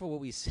be careful what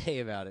we say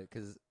about it,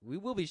 because we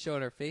will be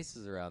showing our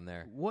faces around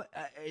there. What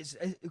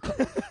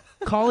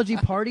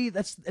college-y party?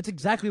 That's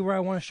exactly where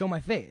I want to show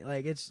my face.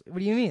 Like, what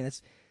do you mean?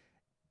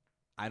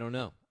 I don't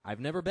know.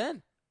 I've never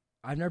been.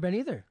 I've never been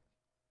either.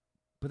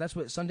 But that's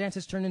what Sundance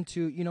has turned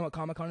into. You know what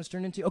Comic-Con has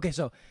turned into? Okay,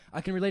 so I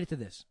can relate it to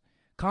this.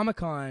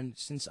 Comic-Con,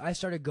 since I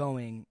started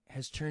going,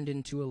 has turned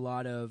into a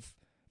lot of,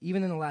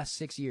 even in the last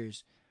 6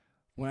 years,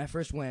 when I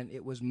first went,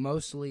 it was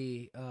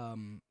mostly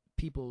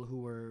people who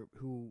were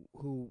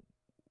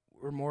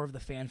more of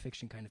the fan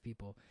fiction kind of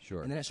people.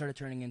 Sure. And then it started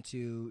turning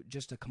into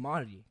just a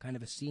commodity, kind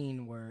of a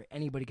scene where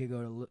anybody could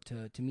go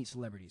to meet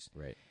celebrities.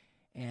 Right.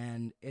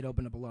 And it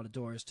opened up a lot of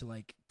doors to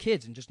like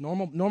kids and just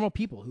normal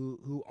people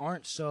who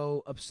aren't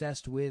so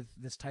obsessed with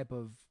this type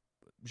of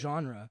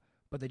genre,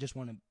 but they just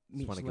want to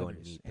meet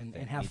celebrities and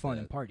have fun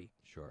and party.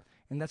 Sure.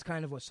 And that's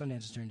kind of what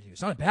Sundance has turned into.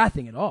 It's not a bad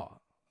thing at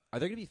all. Are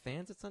there going to be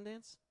fans at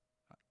Sundance?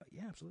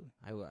 Yeah, absolutely.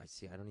 I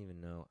see. I don't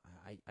even know.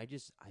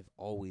 I've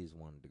always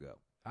wanted to go.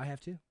 I have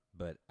too.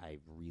 But I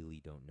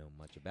really don't know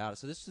much about it.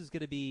 So this is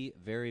going to be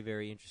very,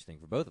 very interesting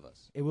for both of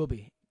us. It will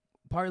be.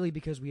 Partly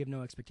because we have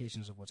no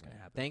expectations of what's going to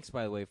happen. Thanks,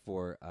 by the way,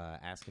 for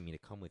asking me to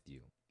come with you.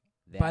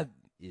 That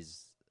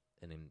is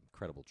an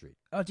incredible treat.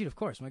 Oh, dude, of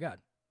course. My God.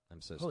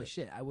 I'm so Holy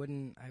stoked. shit! I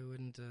wouldn't. I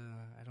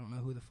don't know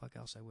who the fuck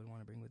else I would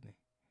want to bring with me.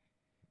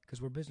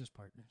 Because we're business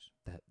partners.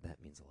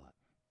 That means a lot.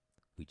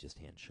 We just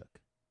handshook.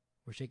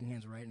 We're shaking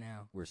hands right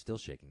now. We're still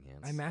shaking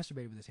hands. I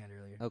masturbated with this hand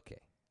earlier. Okay.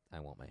 I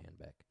want my hand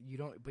back. You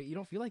don't, but you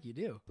don't feel like you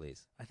do.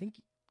 Please. I think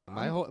Am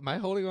I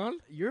holding on?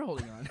 you're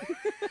holding on.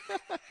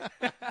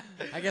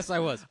 I guess I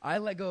was. I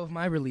let go of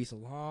my release a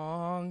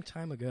long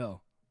time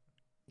ago.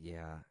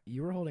 Yeah.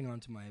 You were holding on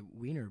to my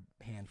wiener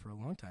hand for a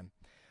long time.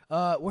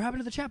 What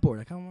happened to the chat board?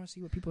 I kind of want to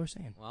see what people are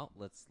saying. Well,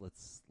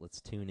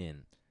 let's tune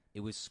in. It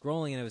was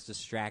scrolling and it was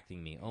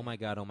distracting me. Oh my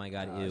god!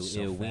 Ew,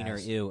 so ew, wiener,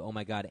 fast. ew. Oh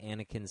my god,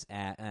 Anakin's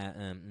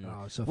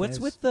Oh, so What's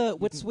fast. with the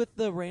You with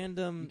the You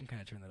random? can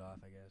kind of turn that off,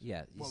 I guess.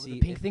 Yeah, you Well, see. the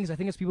pink things. I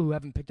think it's people who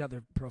haven't picked out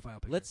their profile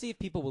picture. Let's see if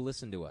people will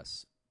listen to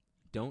us.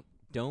 Don't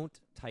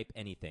type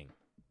anything,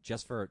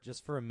 just for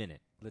a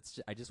minute.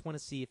 I just want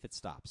to see if it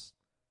stops,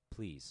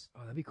 please.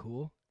 Oh, that'd be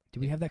cool. Do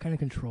we have that kind of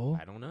control?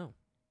 I don't know.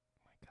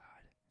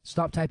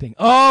 Stop typing.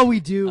 Oh, we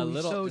do. A We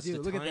little, so just do.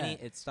 a Look tiny. at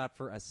that. It stopped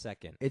for a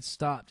second. It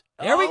stopped.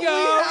 There we Oh,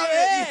 go. have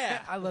it.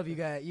 Yeah. I love you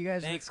guys. You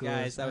guys. are Thanks, the guys.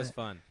 coolest. That was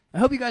fun. I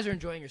hope you guys are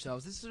enjoying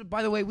yourselves. This is,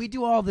 by the way, we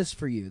do all this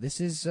for you. This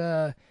is.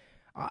 I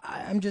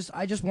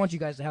just want you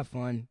guys to have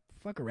fun.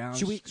 Fuck around.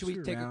 Should we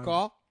screw take around. a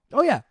call?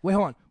 Oh yeah. Wait,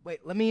 hold on.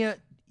 Wait, let me. I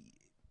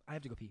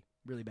have to go pee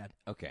really bad.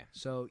 Okay.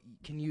 So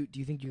can you? Do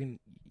you think you can?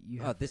 You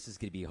Oh, have, this is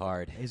gonna be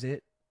hard. is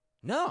it?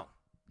 No,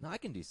 I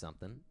can do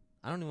something.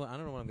 I don't know what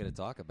I'm gonna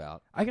talk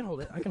about. I can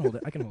hold it. I can hold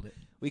it. I can hold it.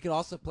 We could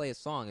also play a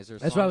song. Is there?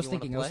 That's song what I was you wanna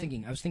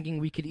thinking. play? I was thinking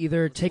we could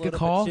either Let's take a load up a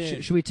call.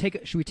 tune. Should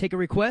we take a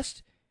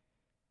request?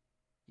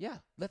 Yeah,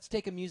 let's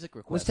take a music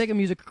request. Let's take a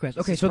music request.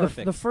 This Okay, is so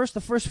perfect.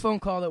 the first phone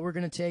call that we're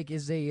gonna take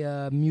is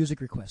a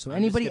music request. So I'm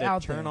anybody just gonna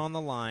out turn there? on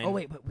the line. Oh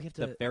wait, but we have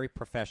to. the very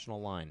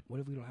professional line. What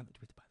if we don't have to? Do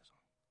we have to buy the song?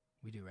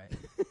 We do, right?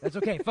 That's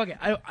okay. Fuck it.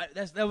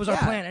 That was our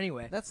Yeah. plan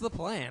anyway. That's the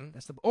plan.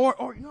 That's the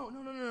or no.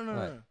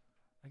 What?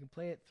 I can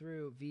play it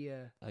through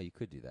via. Oh, you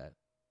could do that.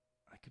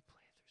 I could play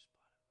it through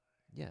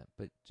Spotify. Yeah,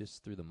 but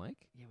just through the mic?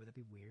 Yeah, would that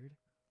be weird?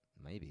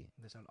 Maybe.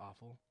 Would that sound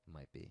awful?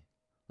 Might be.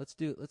 Let's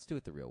do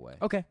it the real way.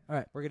 Okay, all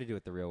right. We're gonna do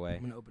it the real way.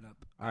 I'm gonna open up.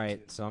 All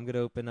right, so I'm gonna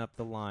open up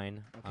the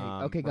line. Okay,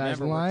 okay, guys,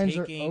 remember, lines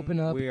are open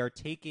up. We are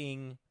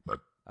taking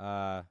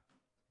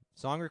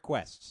song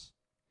requests.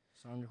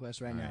 Song request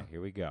right All now. right,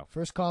 here we go.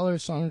 First caller,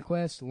 song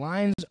request.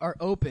 Lines are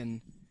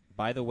open.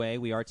 By the way,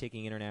 we are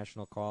taking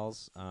international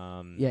calls.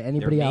 Yeah,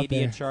 anybody there may out be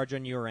a there. charge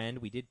on your end.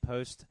 We did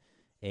post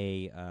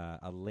a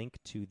link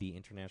to the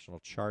international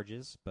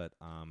charges, but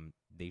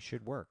they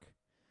should work.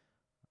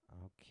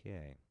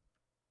 Okay.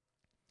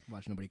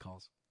 Watch nobody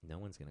calls. No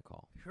one's gonna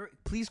call. Hurry,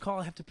 please call.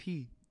 I have to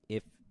pee.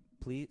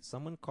 Please,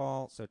 someone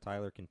call so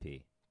Tyler can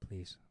pee.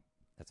 Please.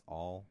 That's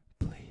all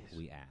Please.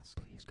 we ask.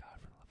 Please, God,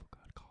 for the love of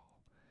God,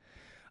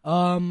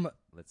 call.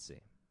 Let's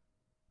see.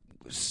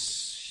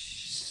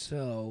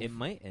 So It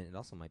might, and it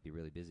also might be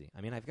really busy.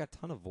 I mean, I've got a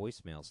ton of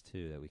voicemails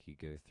too that we could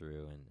go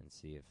through and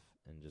see if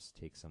and just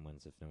take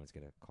someone's if no one's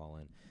gonna call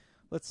in.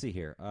 Let's see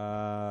here.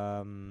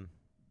 yeah,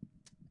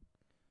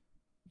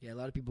 a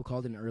lot of people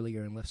called in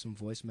earlier and left some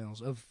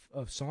voicemails of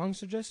song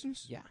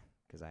suggestions. Yeah,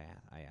 because I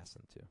asked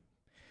them to.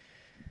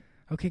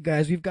 Okay,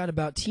 guys, we've got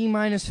about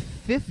T-minus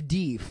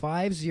 50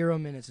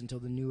 minutes until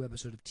the new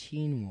episode of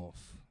Teen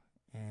Wolf.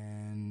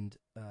 And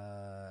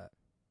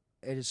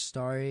it is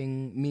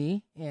starring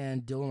me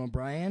and Dylan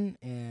O'Brien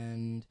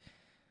and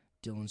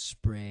Dylan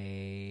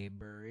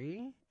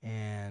Sprayberry.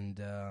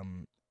 And,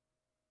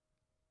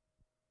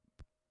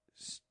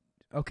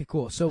 okay,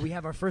 cool. So we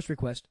have our first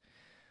request.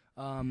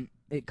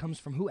 It comes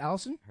from who,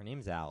 Allison? Her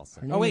name's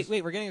Allison. Her name Oh, wait,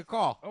 is- we're getting a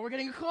call. Oh, we're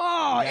getting a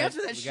call. We gotta-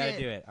 Answer that we shit. gotta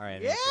do it. All right.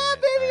 I'm Yeah, answering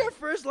it. baby, All our right.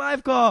 first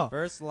live call.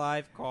 First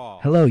live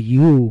call. Hello,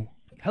 you.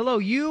 Hello,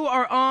 you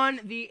are on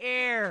the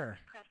air.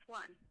 Press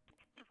 1.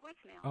 The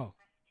voicemail. Oh,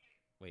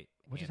 Wait.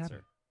 What just answer.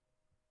 happened?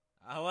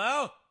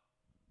 Hello.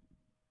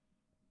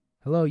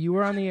 hello, you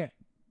are on the air.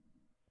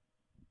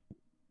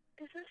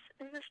 Is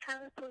this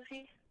Tyler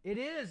Posey? It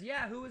is,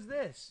 yeah. Who is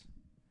this?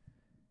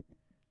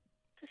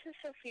 This is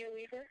Sophia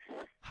Weaver.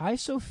 Hi,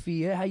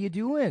 Sophia. How you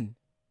doing?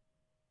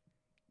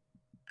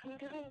 I'm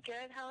doing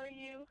good. How are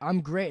you?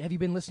 I'm great. Have you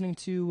been listening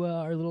to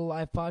our little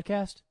live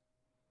podcast?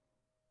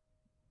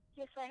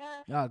 Yes, I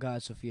have. Oh,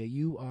 God, Sophia,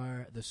 you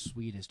are the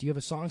sweetest. Do you have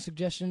a song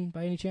suggestion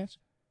by any chance?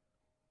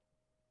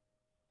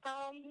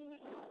 Probably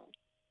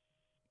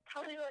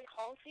like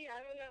Halsey.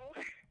 I don't know.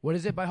 What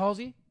is it by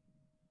Halsey?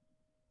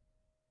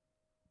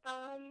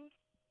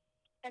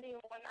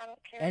 Anyone. I don't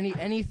care.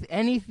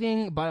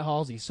 Anything by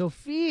Halsey.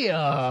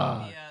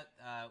 Sophia.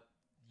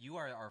 You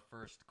are our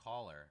first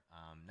caller.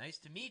 Nice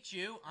to meet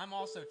you. I'm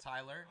also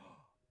Tyler.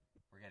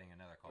 We're getting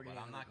another call, but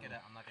I'm not gonna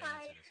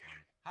Hi. answer this one.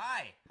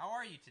 Hi. How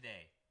are you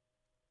today?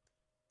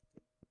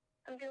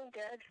 I'm doing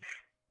good.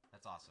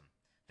 That's awesome.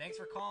 Thanks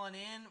for calling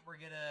in. We're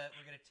gonna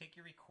take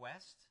your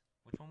request.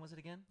 Which one was it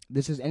again?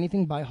 This is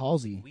anything by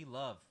Halsey. We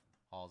love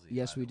Halsey.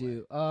 Yes, by we the way.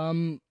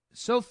 do.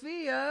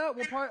 Sophia,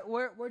 what part?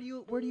 Where do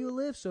you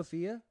live,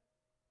 Sophia?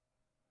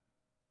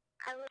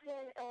 I live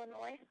in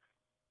Illinois.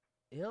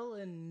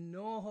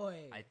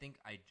 Illinois. I think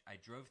I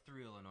drove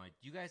through Illinois.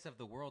 You guys have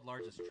the world's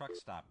largest truck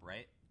stop,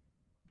 right?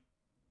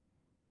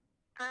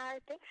 I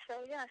think so,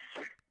 yes.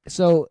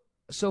 So,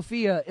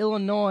 Sophia,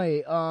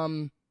 Illinois,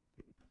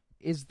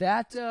 is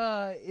that,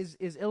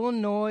 is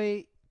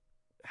Illinois,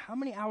 how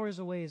many hours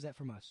away is that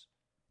from us?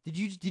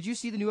 Did you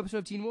see the new episode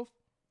of Teen Wolf?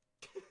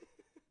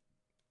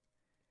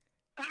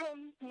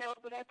 No,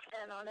 but I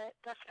plan on it,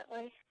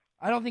 definitely.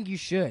 I don't think you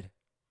should.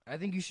 I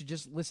think you should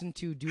just listen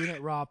to Doing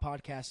It Raw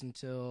podcast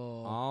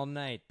until... All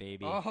night,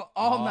 baby.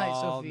 All night,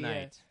 Sophia.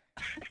 Night.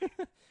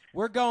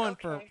 We're going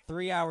for Okay.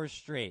 3 hours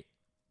straight.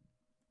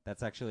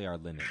 That's actually our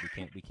limit.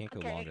 We can't go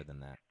Okay. longer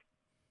than that.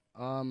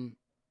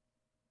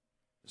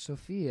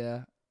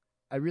 Sophia,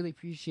 I really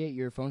appreciate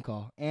your phone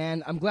call,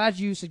 and I'm glad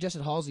you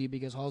suggested Halsey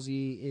because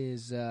Halsey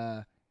is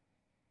a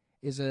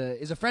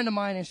friend of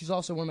mine, and she's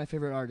also one of my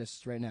favorite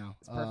artists right now.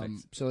 It's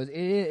perfect. So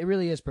it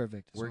really is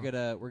perfect. We're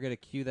So- gonna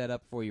cue that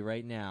up for you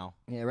right now.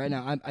 yeah, right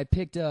now I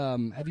picked.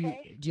 Do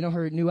you know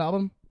her new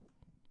album?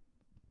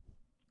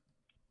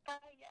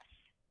 Yes.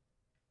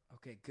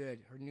 Okay, good.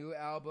 Her new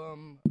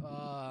album,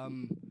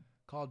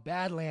 called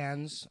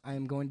Badlands. I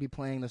am going to be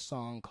playing the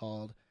song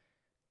called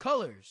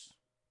Colors.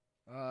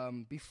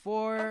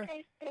 Before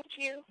Okay, thank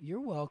you. you're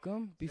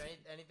welcome.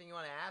 Anything you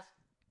want to ask?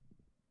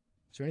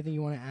 Is there anything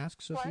you want to ask,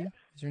 Sophia? What?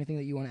 Is there anything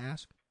that you want to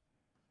ask?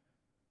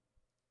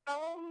 I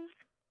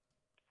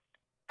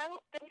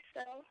don't think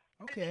so.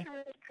 Okay. I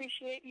really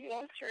appreciate you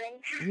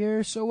answering.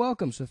 You're so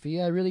welcome,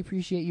 Sophia. I really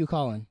appreciate you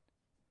calling.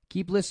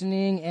 Keep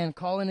listening and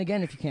call in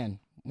again if you can.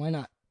 Why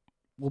not?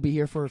 We'll be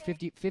here for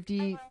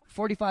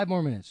 45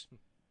 more minutes.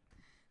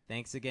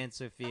 Thanks again,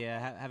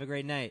 Sophia. Have a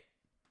great night.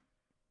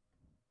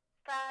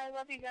 Bye,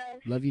 love you guys.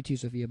 Love you too,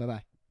 Sophia.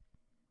 Bye-bye.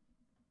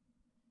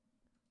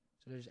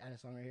 So did I just add a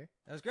song right here?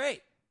 That was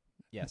great.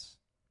 Yes.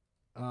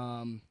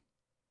 That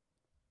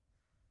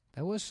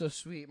was so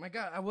sweet. My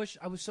God, I was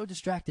so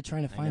distracted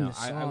trying to find know. this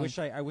song.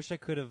 I wish I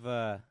could have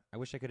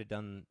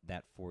done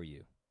that for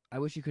you. I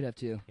wish you could have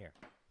too. Here,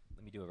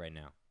 let me do it right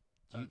now.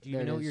 Do you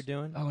There it know what is. you're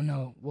doing? Oh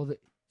no. Well,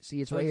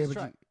 see, it's Well, right here, let's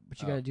but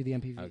try. you got to do the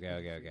MPV.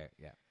 Okay.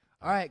 Yeah.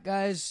 All right,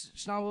 guys.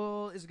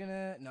 Schnabel is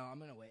gonna. No, I'm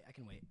gonna wait. I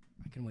can wait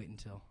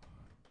until.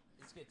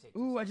 It's gonna take.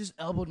 Ooh, I just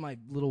elbowed my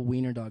little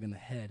wiener dog in the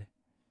head.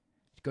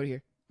 Go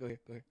here. Go here.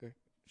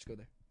 Just go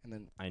there, and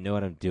then I know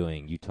what I'm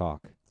doing. You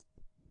talk.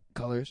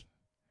 colors.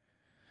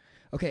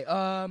 Okay.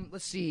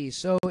 Let's see.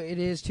 So it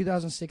is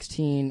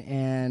 2016,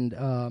 and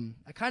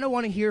I kind of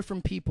want to hear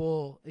from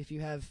people. If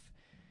you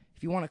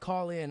want to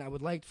call in, I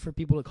would like for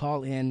people to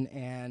call in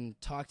and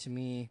talk to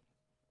me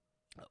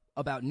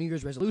about New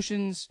Year's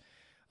resolutions,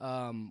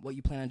 what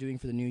you plan on doing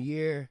for the new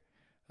year.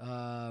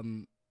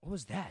 What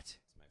was that? It's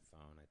my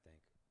phone, I think.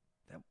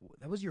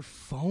 That was your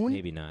phone?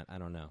 Maybe not. I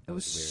don't know. That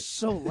was weird.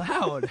 so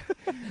loud.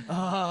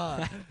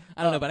 I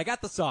don't know, but I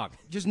got the song.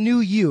 Just new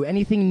you,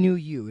 anything new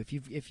you. If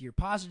you're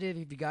positive,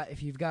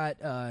 if you've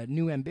got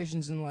new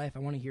ambitions in life, I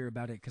want to hear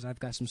about it because I've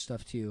got some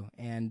stuff too.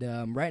 And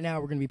right now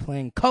we're gonna be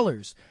playing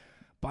 "Colors"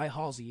 by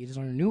Halsey. It is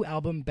on her new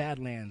album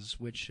Badlands,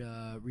 which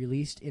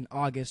released in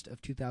August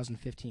of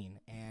 2015,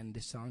 and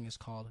this song is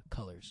called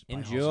 "Colors." by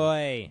Halsey.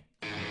 Enjoy.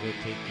 Go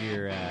take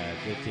your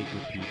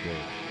pee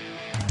break.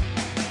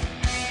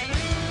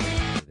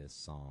 This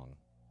song.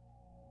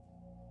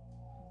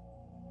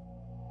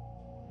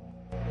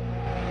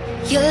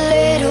 Your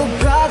little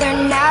brother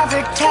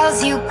never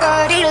tells you,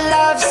 but he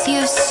loves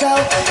you so.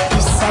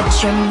 You said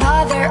your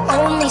mother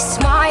only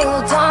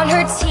smiled on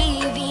her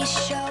TV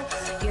show.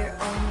 You're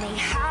only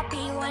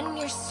happy when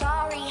your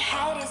sorry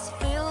head is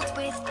filled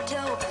with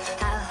dope.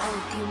 I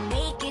hope you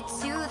make it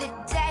to the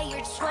day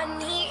you're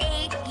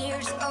 28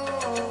 years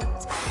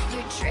old.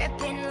 You're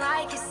dripping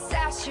like a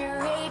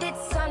saturated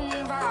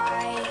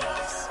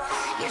sunrise.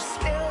 You're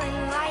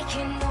spilling like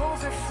an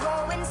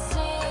overflowing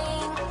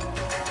sink.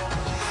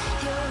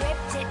 You're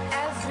ripped at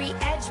every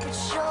edge, but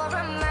you're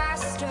a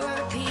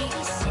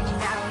masterpiece. And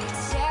now you're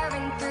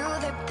tearing through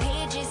the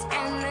pages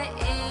and the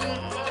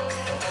ink.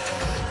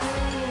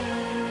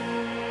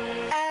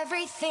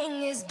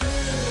 Everything is blue.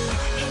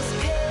 His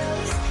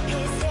pills,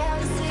 his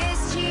hands, his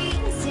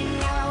jeans. And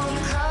now I'm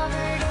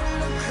covered in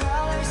the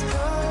colors,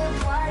 pull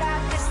apart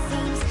at the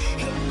seams.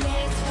 It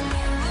makes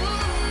me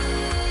move.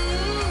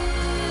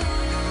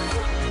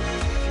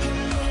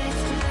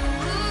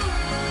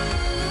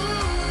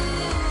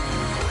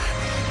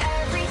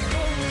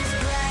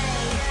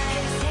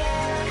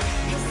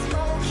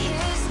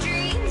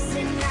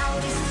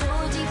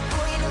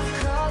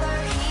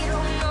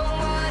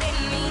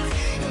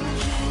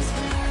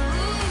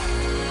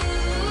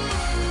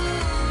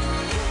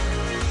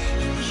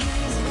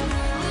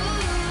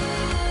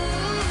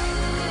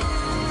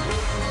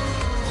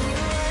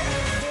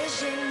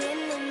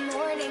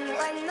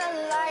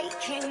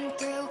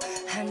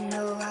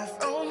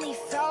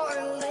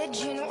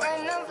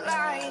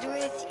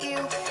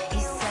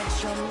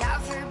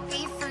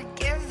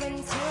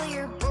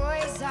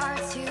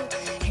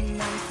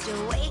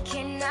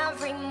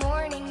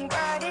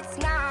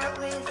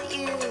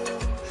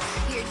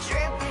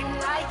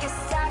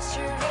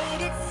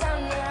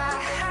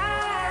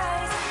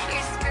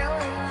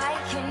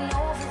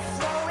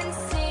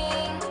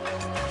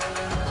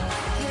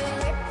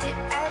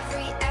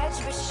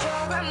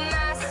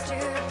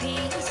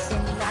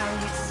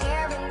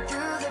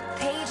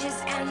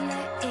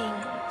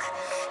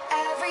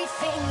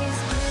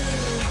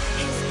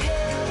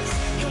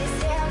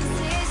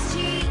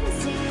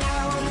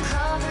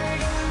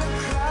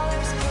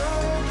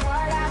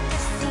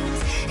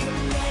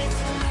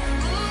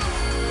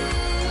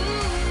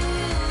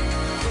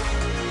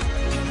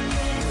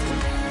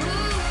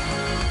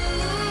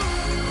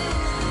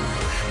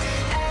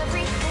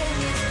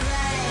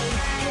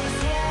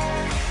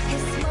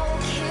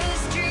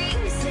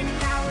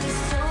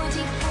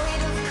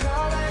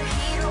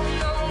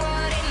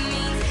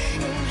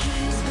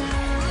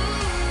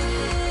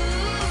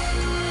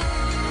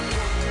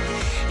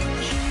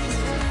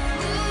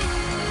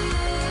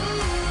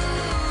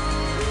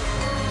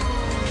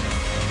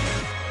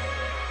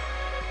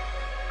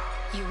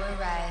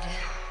 red.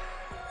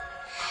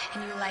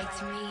 And you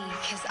liked me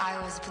cause I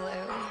was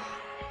blue.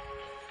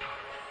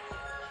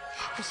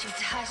 But you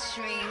touched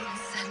me,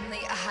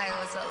 suddenly I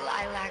was a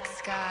lilac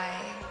sky.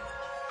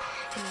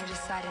 And you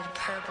decided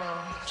purple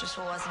just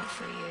wasn't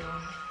for you.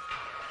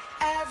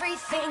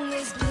 Everything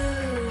is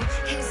blue,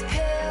 his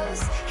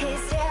pills,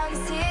 his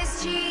hands,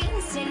 his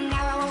jeans. And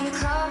now I'm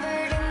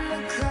covered in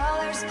the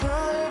colors,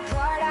 pull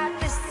apart at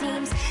the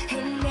seams.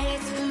 And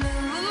it's blue,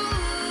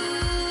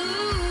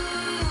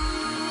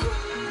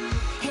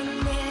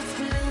 and it's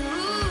blue.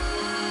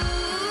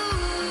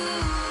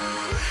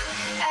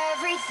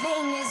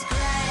 Everything is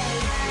gray,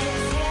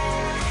 his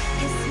hair,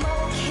 his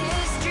smoke,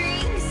 his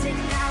dreams. And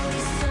now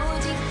he's so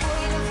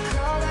devoid of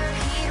color,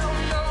 he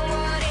don't know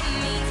what it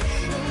means.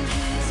 And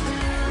he's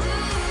blue,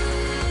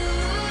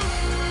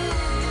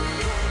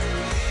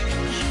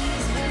 and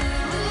he's blue.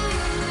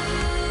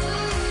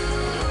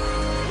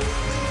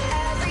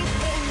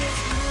 Everything is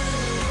blue.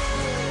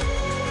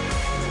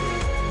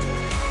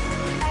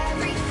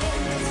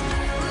 Everything is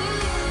blue.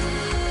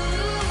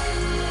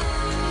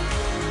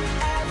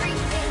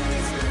 Everything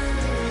is blue.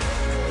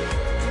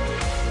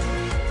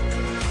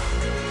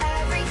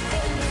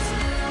 Everything is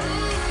blue.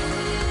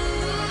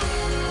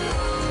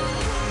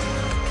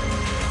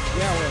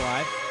 Yeah, we're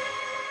live.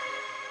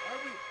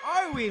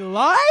 Are we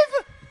live?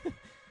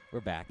 We're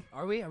back.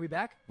 Are we? Are we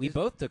back? We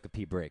both took a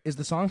pee break. Is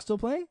the song still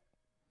playing?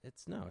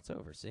 It's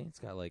over. See, it's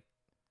got like.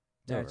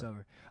 It's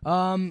over.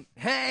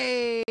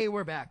 Hey,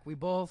 we're back. We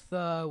both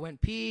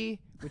went pee,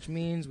 which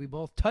means we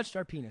both touched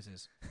our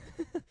penises.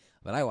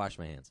 But I washed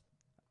my hands.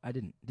 I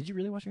didn't. Did you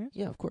really wash your hands?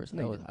 Yeah, of course.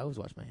 No, you I always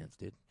wash my hands,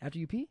 dude. After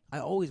you pee? I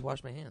always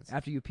wash my hands.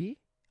 After you pee?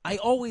 I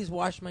always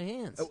wash my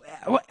hands.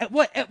 What?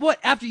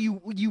 After you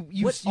What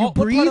breathe? what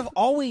part of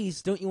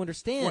always don't you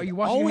understand? What, are you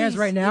washing your hands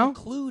right now?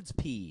 Includes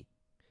pee.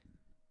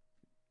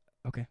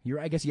 Okay,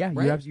 I guess yeah.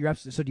 Right? You're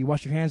so do you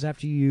wash your hands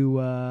after you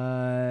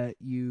I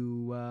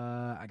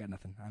got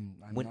nothing. I'm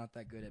not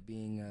that good at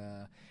being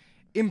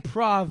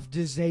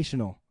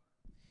improvisational.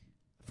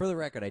 For the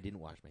record, I didn't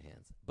wash my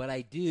hands, but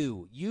I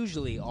do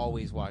usually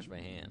always wash my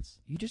hands.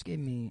 You just gave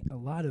me a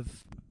lot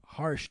of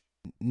harsh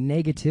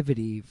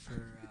negativity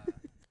for.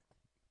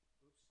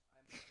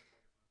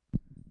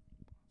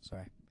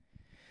 Sorry.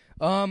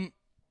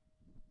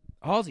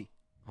 Halsey.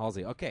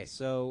 Okay,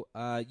 so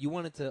you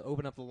wanted to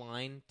open up the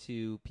line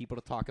to people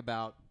to talk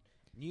about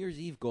New Year's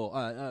Eve goal.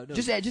 No,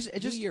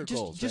 New Year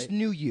goals, right?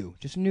 new you.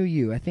 Just new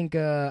you. I think.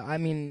 I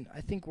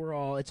think we're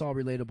all. It's all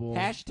relatable.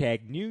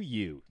 Hashtag new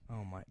you.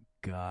 Oh my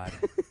God.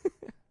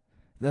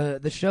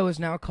 The show is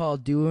now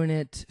called Doing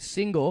It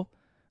Single.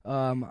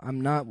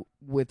 I'm not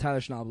with Tyler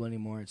Schnabel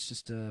anymore. It's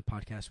just a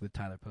podcast with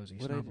Tyler Posey.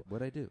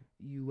 What'd I do?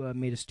 You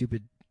made a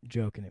stupid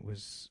joke and it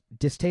was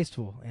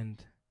distasteful.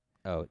 And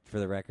Oh, for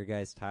the record,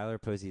 guys, Tyler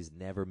Posey's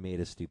never made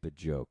a stupid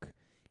joke.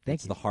 Thank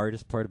That's you. the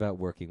hardest part about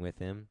working with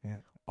him. Yeah.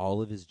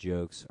 All of his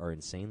jokes are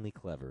insanely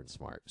clever and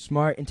smart.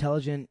 Smart,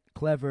 intelligent,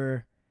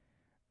 clever.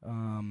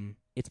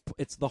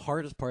 It's the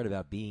hardest part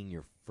about being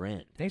your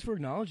friend. Thanks for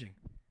acknowledging.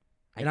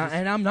 I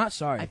And I'm not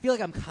sorry. I feel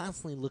like I'm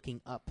constantly looking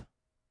up.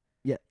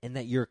 Yeah. And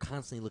that you're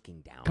constantly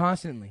looking down.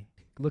 Constantly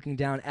looking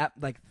down at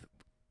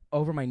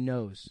over my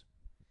nose.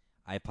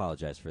 I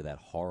apologize for that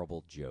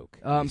horrible joke.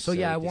 So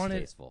yeah,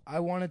 distasteful.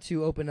 I wanted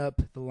to open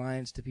up the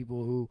lines to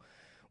people who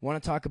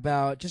want to talk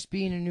about just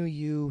being a new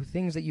you,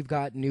 things that you've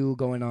got new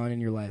going on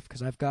in your life.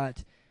 Because I've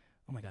got,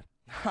 oh my God,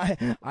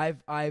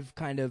 I've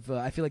kind of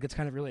I feel like it's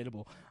kind of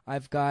relatable.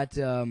 I've got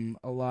a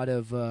lot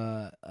of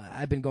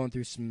I've been going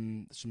through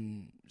some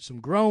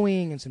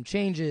growing and some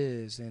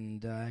changes,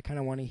 and I kind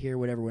of want to hear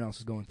what everyone else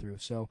is going through.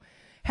 So,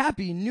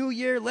 Happy New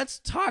Year! Let's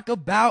talk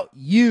about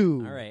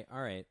you. All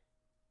right.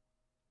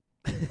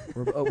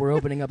 We're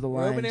opening up the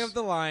lines. We're opening up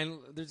the line.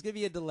 There's gonna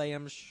be a delay,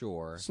 I'm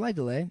sure. Slight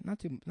delay, not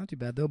too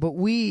bad though. But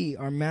we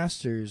are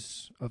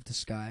masters of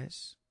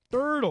disguise.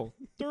 Turtle.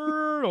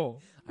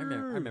 I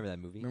remember that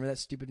movie. Remember that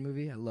stupid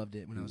movie? I loved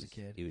it when I was a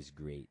kid. It was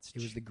great.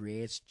 It was the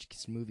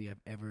greatest movie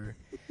I've ever.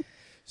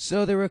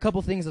 So there were a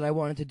couple things that I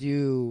wanted to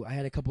do. I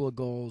had a couple of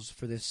goals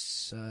for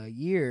this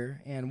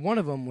year, and one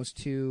of them was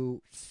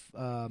to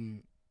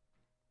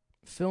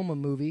film a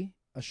movie,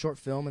 a short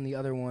film, and the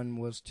other one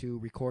was to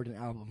record an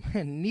album.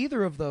 And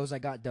neither of those I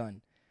got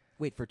done.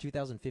 Wait, for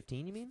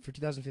 2015, you mean? For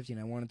 2015,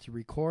 I wanted to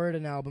record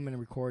an album and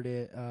record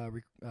it,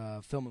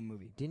 film a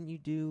movie. Didn't you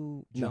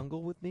do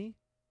Jungle with me?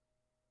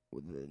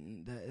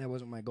 That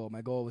wasn't my goal.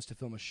 My goal was to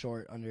film a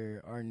short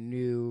under our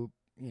new,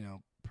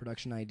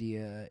 production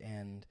idea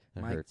and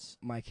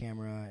my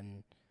camera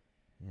and.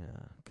 Yeah,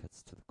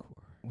 cuts to the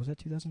core. Was that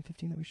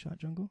 2015 that we shot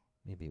Jungle?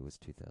 Maybe it was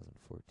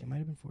 2014. It might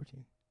have been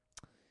 14.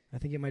 I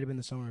think it might have been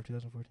the summer of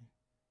 2014.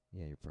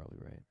 Yeah, you're probably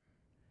right.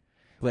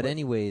 But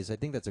anyways, I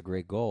think that's a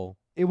great goal.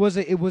 It was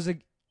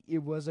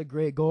a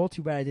great goal.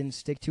 Too bad I didn't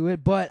stick to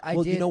it. But I did.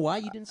 Well, you know why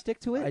you didn't stick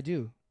to it? I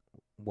do.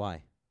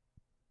 Why?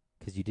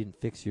 Because you didn't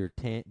fix your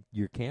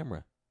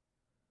camera.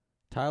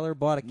 Tyler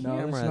bought a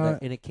camera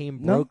and it came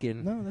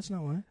broken. No, that's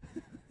not why.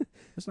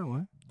 That's not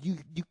why.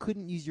 You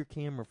couldn't use your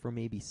camera for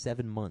maybe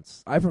 7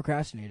 months. I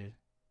procrastinated.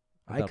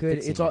 I about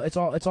could. fixing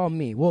It's all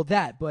me. Well,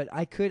 but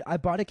I could. I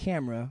bought a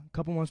camera a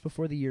couple months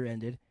before the year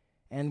ended,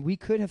 and we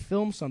could have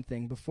filmed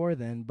something before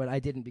then, but I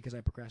didn't because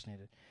I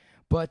procrastinated.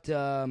 But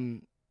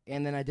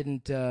and then I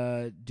didn't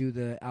do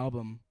the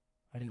album.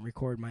 I didn't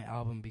record my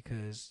album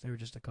because there were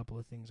just a couple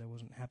of things I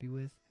wasn't happy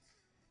with.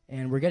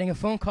 And we're getting a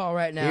phone call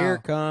right now. Here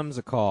comes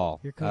a call.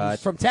 Here comes-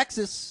 it's from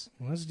Texas.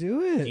 Let's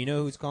do it. Do you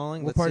know who's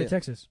calling? What Let's part see of it.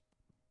 Texas?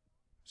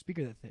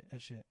 Speaker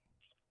that shit.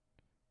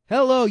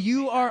 Hello,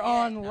 you are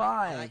on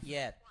live. Not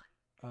yet.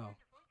 Oh,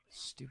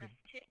 stupid.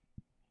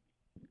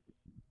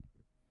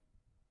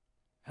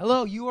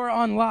 Hello, you are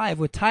on live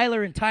with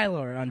Tyler and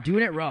Tyler on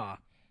Doing It Raw.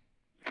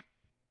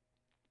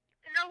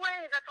 No way,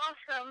 that's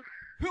awesome.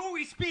 Who are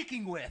we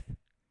speaking with?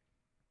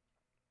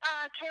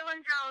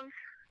 Kaylin Jones.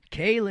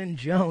 Kaylin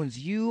Jones,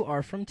 you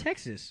are from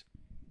Texas.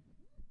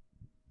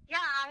 Yeah,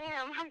 I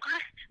am. I'm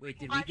glad. Wait,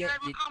 did glad we get? you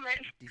have a Did, comment.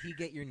 did he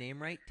get your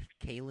name right?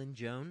 Kaylin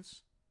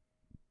Jones.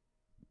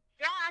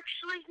 Yeah,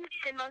 actually, he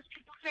did. Most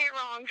people say it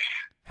wrong.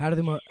 How do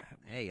they?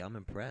 Hey, I'm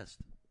impressed.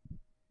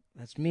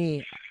 That's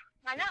me.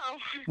 I know.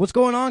 What's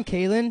going on,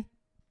 Kaylin?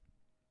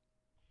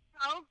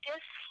 Oh,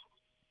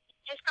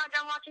 just got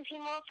done watching Teen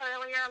Wolf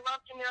earlier. I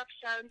loved the new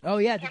episode. Oh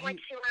yeah, Can't wait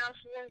to see what else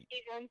is in the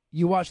season.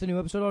 you watched the new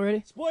episode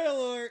already? Spoiler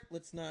alert!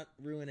 Let's not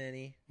ruin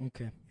any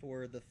Okay.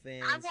 for the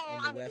fans I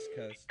won't. on the West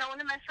Coast. Don't want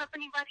to mess up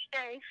anybody's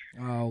day.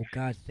 Oh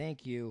God,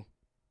 thank you.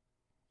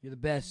 You're the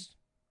best.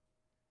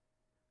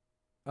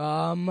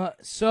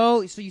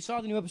 So you saw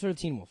the new episode of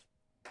Teen Wolf,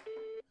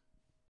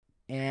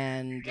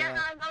 and Yeah,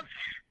 I love.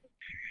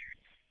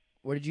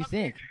 what did you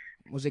think?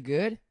 Was it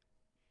good?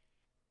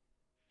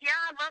 Yeah,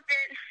 I loved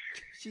it.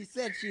 She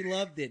said she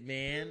loved it,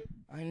 man.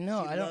 I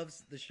know. She I don't.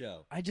 loves the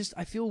show. I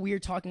feel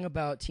weird talking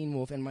about Teen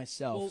Wolf and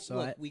myself. Well, so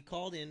look, we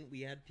called in. We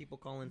had people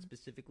call in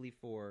specifically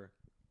for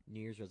New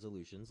Year's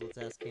resolutions. Let's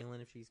ask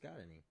Kaylin if she's got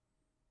any.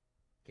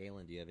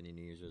 Kaylin, do you have any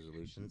New Year's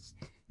resolutions?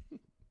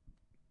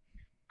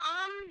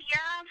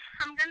 Yeah,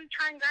 I'm gonna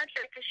try and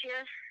graduate this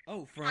year.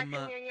 Oh, My from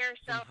senior year,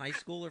 so high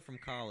school or from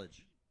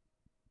college?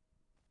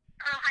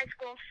 high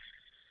school.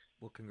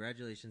 Well,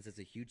 congratulations. That's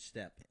a huge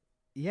step.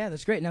 yeah,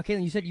 that's great. Now,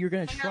 Caitlin, you said you're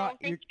gonna I know, try.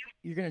 thank you.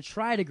 You're gonna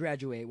try to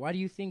graduate. Why do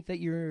you think that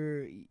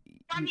you're?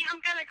 I mean,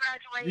 I'm gonna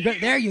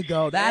graduate. There you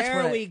go. That's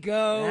there what we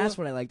go. That's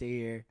what I like to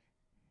hear.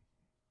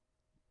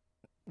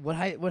 What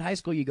high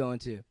school you going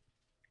to?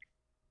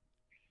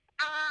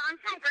 I'm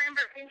from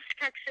Granbury,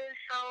 Texas,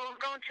 so I'm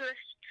going to a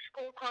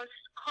school called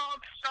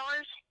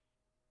Stars.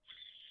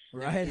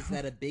 Right. Is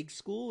that a big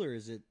school, or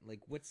is it like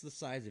what's the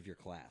size of your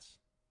class?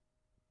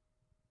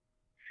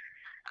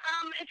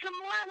 It's a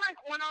more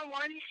like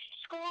one-on-one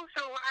school,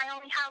 so I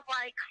only have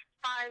like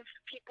 5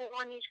 people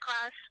in each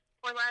class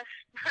or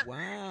less.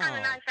 Wow. Kind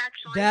of nice,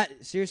 actually.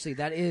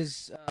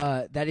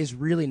 That is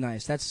really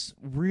nice. That's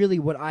really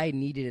what I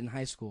needed in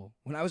high school.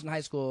 When I was in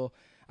high school,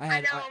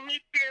 I know, me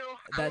too.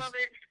 I that's- love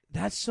it.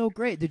 That's so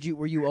great. Did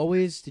you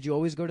always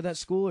go to that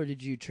school, or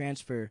did you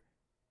transfer?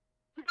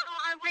 No,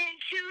 I went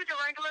to the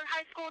regular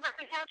high school that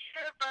we have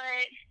here, but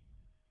I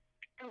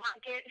didn't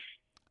like it.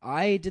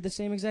 I did the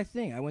same exact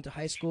thing. I went to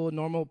high school,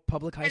 normal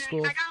public high And school.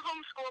 I got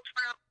homeschooled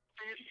for a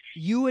bit.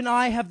 You and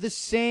I have the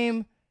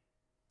same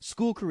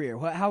school career.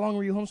 How long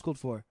were you homeschooled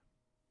for?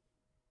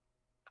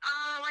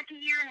 Like a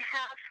year and a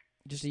half.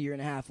 Just a year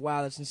and a half.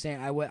 Wow, that's insane.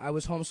 I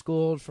was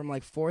homeschooled from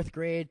like 4th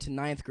grade to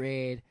 9th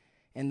grade,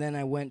 and then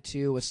I went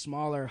to a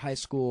smaller high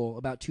school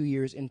about 2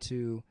 years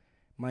into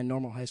my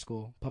normal high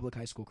school, public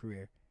high school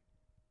career.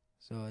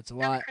 So it's a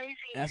lot. That's crazy.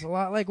 That's a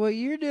lot like what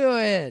you're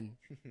doing.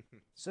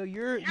 So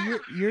your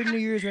New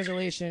Year's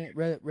resolution,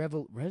 what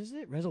is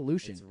it?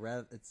 Resolution.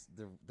 It's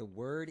the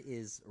word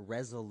is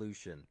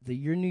resolution.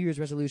 Your New Year's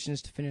resolution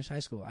is to finish high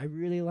school. I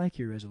really like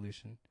your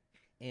resolution.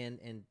 And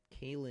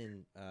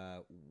Kaylin,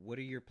 what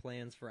are your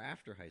plans for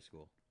after high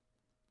school?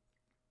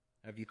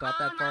 Have you thought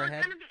that far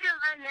ahead? I'm going to be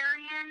a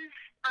veterinarian,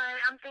 but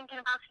I'm thinking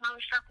about some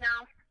other stuff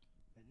now.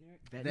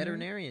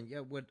 Veterinarian. Yeah.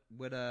 What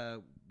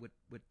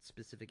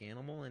specific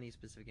animal? Any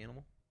specific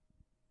animal?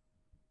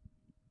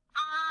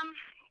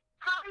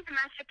 Probably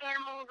domestic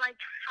animals like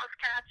house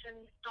cats and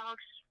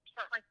dogs,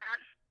 stuff like that.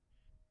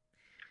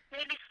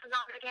 Maybe some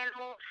exotic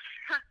animals.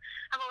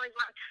 I've always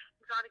liked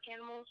exotic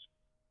animals.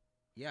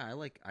 Yeah,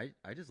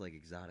 I just like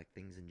exotic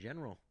things in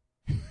general.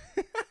 I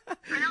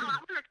know,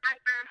 I'm a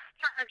tiger.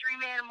 A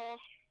dream animal.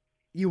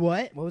 You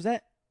what? What was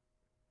that?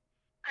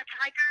 A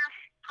tiger,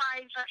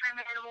 probably a dream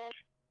animal.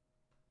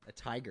 A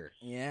tiger.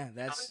 Yeah,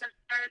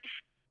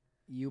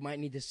 you might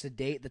need to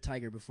sedate the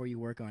tiger before you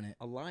work on it.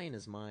 A lion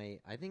is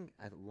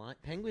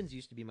penguins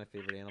used to be my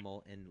favorite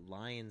animal, and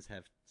lions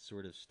have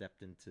sort of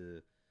stepped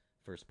into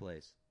first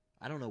place.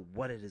 I don't know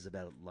what it is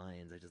about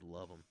lions. I just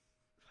love them.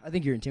 I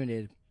think you're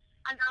intimidated.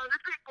 I know, they're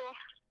pretty cool.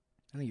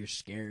 I think you're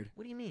scared.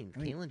 What do you mean?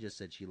 Kaylin just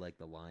said she liked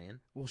the lion.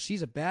 Well,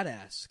 she's a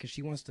badass because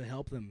she wants to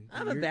help them.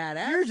 I'm a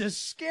badass. You're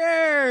just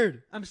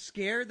scared. I'm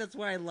scared. That's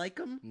why I like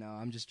him. No,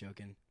 I'm just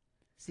joking.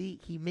 See,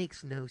 he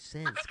makes no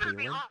sense, I think it would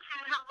be Kaylin. awesome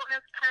to have one as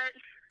a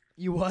pet.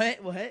 You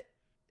what? What?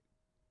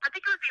 I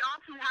think it would be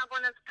awesome to have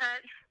one as a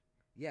pet.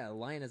 Yeah, a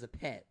lion as a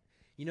pet.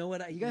 You know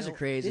what? You guys are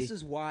crazy. This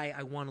is why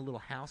I want a little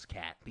house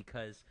cat,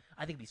 because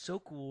I think it'd be so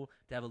cool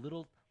to have a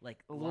little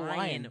little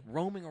lion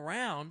roaming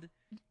around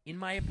in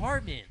my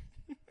apartment,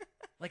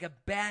 like a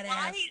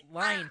badass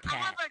lion I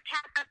cat. have a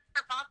cat that's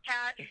a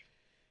bobcat.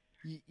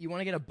 You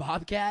want to get a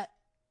bobcat?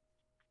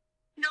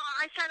 No,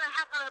 I said I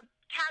have a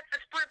cat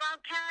that's part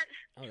bobcat.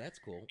 Oh, that's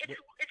cool.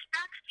 Its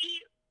back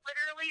feet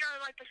literally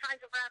are like the size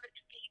of rabbit's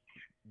feet.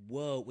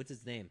 Whoa, what's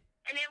its name?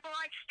 And it will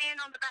like stand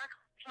on the back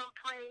and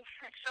play.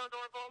 It's so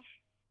adorable.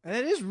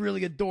 That is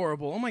really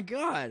adorable. Oh my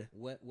god.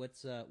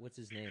 What's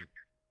his name?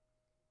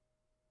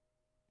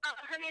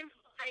 Her name's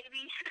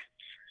Baby.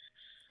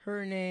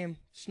 Her name,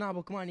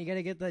 Schnabel. Come on, you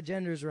gotta get the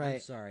genders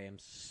right. I'm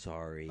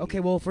sorry. Okay,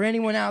 well, for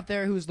anyone out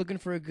there who's looking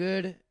for a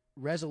good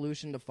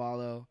resolution to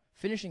follow,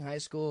 finishing high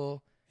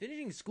school.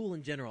 Finishing school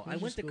in general. I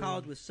went to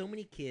college with so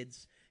many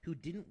kids who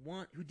didn't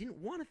want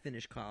to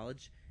finish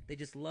college. They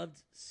just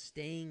loved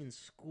staying in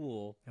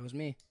school. That was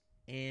me.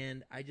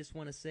 And I just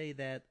want to say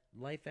that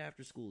life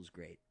after school is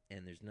great,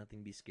 and there's nothing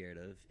to be scared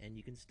of, and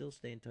you can still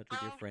stay in touch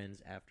with your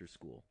friends after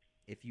school.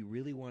 If you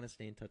really want to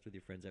stay in touch with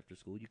your friends after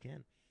school, you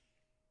can.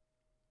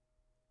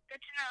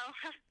 Good to know.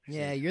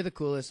 Yeah, you're the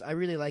coolest. I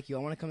really like you. I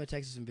want to come to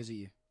Texas and visit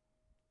you.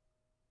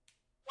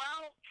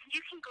 Well,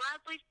 you can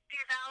gladly do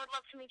that. I would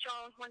love to meet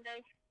y'all one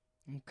day.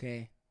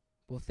 Okay.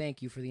 Well,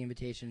 thank you for the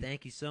invitation.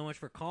 Thank you so much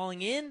for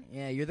calling in.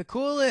 Yeah, you're the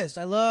coolest.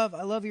 I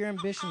love your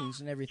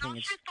ambitions and everything. Don't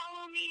you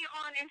follow me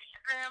on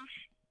Instagram?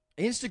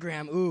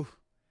 Instagram. Ooh.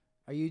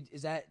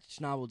 Is that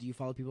Schnabel? Do you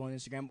follow people on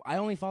Instagram? I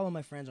only follow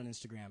my friends on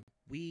Instagram.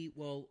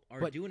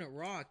 Our Doing It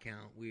Raw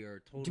account, we are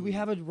totally... Do we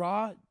have a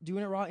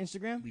Doing It Raw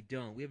Instagram? We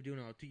don't. We have Doing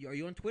It Raw. Are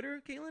you on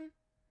Twitter, Caitlin?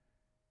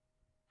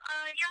 Yeah,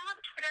 I'm on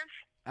Twitter.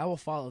 I will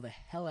follow the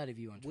hell out of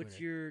you on Twitter. What's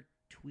your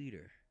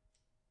tweeter?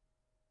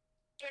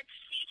 It's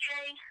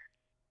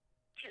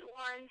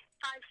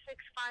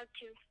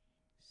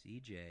CJ215652.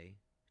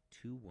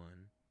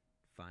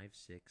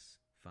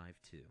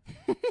 CJ215652.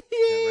 Is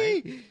that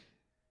right?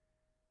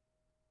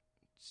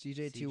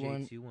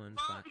 CJ21.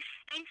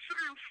 Thanks for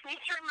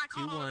answering my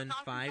call.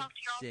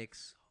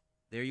 2156.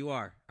 There you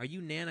are. Are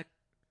you Nana?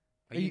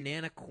 Are you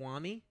Nana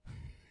Kwame?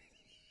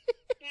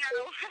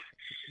 No.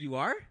 You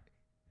are?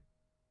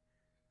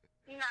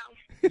 No.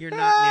 You're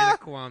not Nana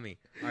Kwame.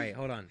 All right,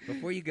 hold on.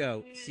 Before you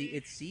go, it's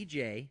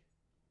CJ.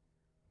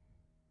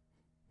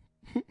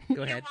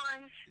 Go ahead.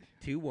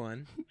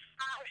 21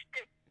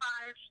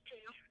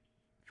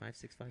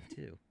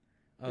 5652.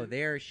 Oh,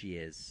 there she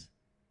is.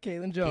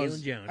 Caitlin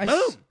Jones.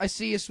 Boom! I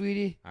see you,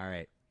 sweetie. All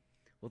right.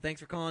 Well, thanks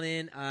for calling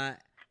in.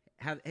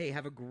 Have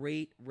a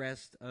great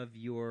rest of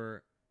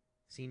your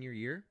senior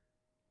year.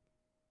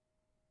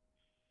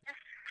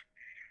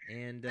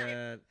 And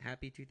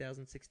happy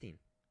 2016.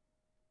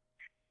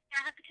 Yeah,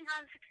 happy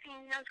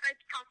 2016. That was great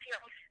to talk to you.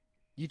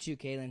 You too,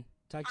 Caitlin.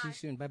 Talk to you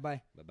soon.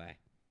 Bye-bye. Bye-bye.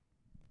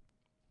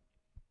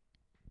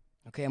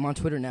 Okay, I'm on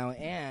Twitter now,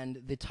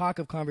 and the talk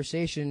of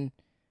conversation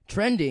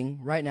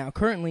trending right now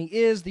currently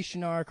is the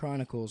Shannara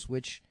Chronicles,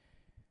 which,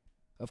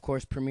 of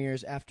course,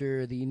 premieres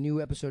after the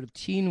new episode of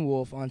Teen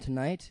Wolf on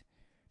tonight.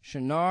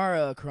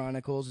 Shannara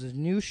Chronicles is a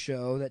new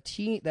show that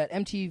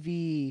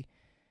MTV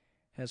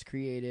has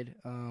created.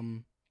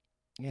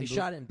 They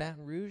shot it in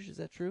Baton Rouge, is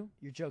that true?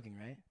 You're joking,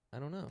 right? I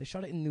don't know. They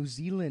shot it in New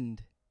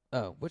Zealand.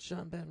 Oh, what's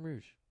shot in Baton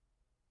Rouge?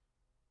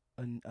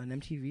 An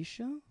MTV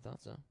show?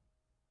 Thought so.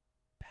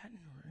 Baton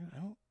Rouge?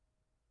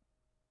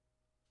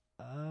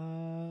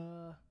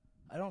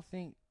 I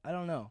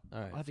don't know. All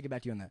right. I'll have to get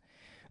back to you on that.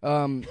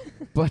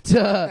 But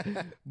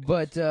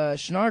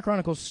Shannara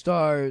Chronicles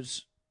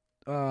stars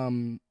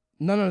none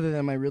other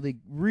than my really,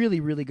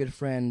 really, really good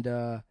friend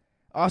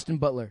Austin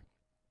Butler.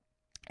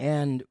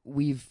 And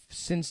we've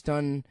since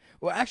done...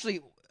 Well,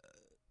 actually,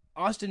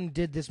 Austin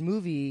did this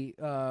movie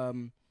that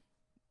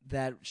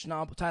Tyler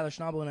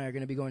Schnabel and I are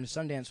going to be going to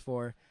Sundance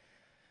for.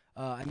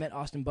 I met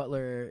Austin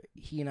Butler.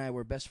 He and I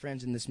were best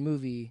friends in this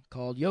movie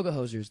called Yoga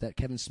Hosers that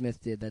Kevin Smith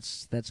did.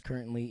 That's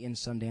currently in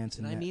Sundance.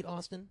 Did I meet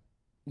Austin?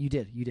 You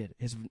did.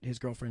 His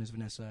girlfriend is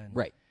Vanessa. And,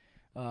 right.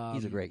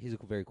 He's a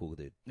very cool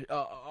dude.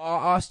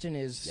 Austin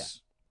is. Yeah.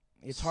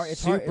 It's hard.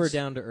 It's super hard,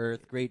 down to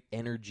earth. Great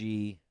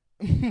energy.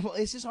 Well,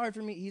 it's just hard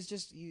for me. He's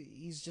just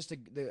a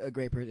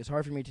great person. It's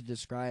hard for me to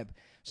describe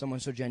someone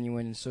so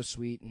genuine and so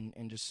sweet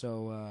and just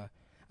so.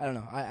 I don't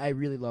know. I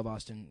really love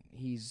Austin.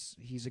 He's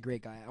a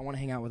great guy. I want to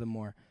hang out with him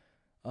more.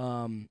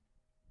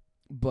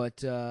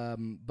 But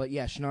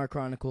yeah, Shannara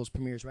Chronicles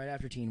premieres right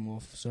after Teen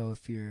Wolf. So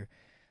if you're,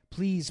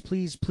 please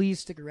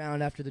stick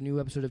around after the new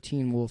episode of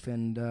Teen Wolf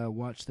and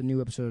watch the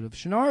new episode of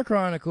Shannara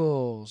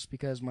Chronicles,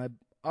 because my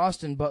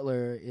Austin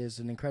Butler is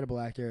an incredible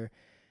actor,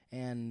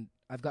 and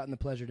I've gotten the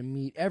pleasure to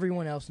meet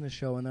everyone else in the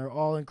show, and they're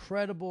all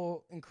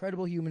incredible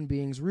human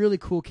beings, really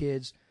cool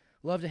kids,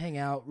 love to hang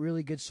out,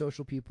 really good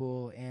social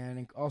people,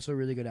 and also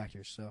really good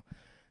actors. So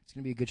it's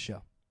gonna be a good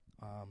show.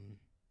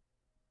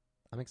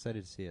 I'm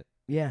excited to see it.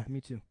 Yeah,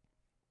 me too.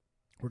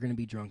 We're going to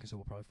be drunk, so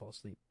we'll probably fall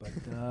asleep. But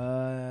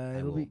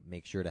it'll be...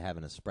 make sure to have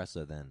an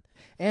espresso then.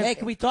 And, hey,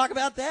 can we talk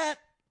about that?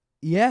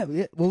 Yeah.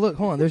 Well, look,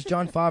 hold on. There's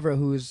John Favreau,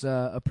 who's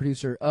a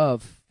producer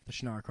of The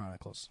Shannara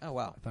Chronicles. Oh,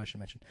 wow. I thought I should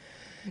mention.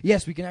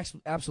 Yes, we can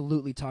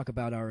absolutely talk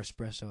about our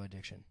espresso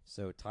addiction.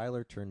 So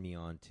Tyler turned me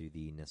on to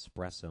the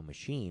Nespresso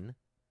machine.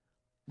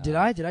 Did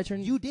I? Did I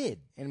turn You did.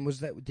 And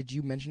did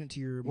you mention it to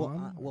your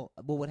mom? Well,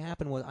 what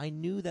happened was I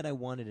knew that I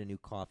wanted a new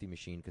coffee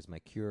machine because my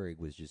Keurig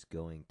was just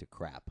going to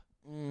crap.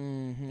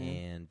 Mm-hmm.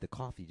 And the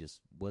coffee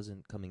just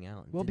wasn't coming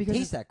out. Well, It because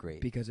didn't taste that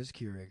great. Because it's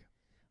Keurig.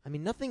 I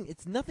mean,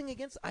 it's nothing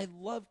against. I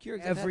love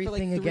Keurigs.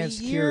 Everything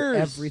against Keurig.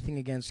 Everything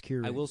against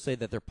Keurig. I will say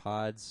that their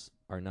pods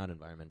are not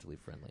environmentally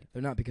friendly.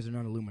 They're not because they're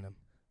not aluminum.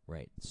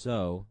 Right.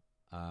 So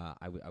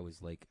I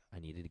was like, I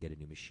needed to get a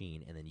new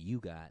machine, and then you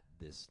got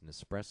this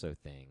Nespresso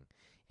thing,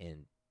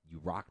 and you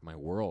rocked my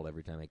world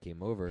every time I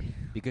came over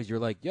because you're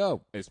like,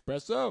 yo,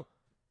 espresso?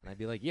 And I'd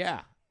be like,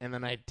 yeah. And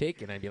then I'd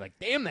take it and I'd be like,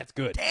 damn, that's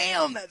good.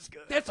 Damn, that's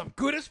good. That's some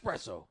good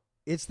espresso.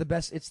 It's the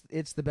best.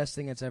 It's the best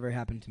thing that's ever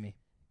happened to me.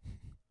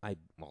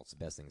 It's the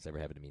best thing that's ever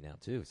happened to me now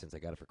too, since I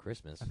got it for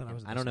Christmas.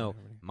 I don't know,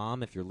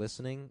 Mom, if you're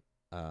listening.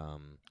 I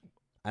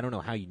don't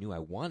know how you knew I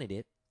wanted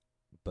it,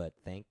 but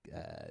it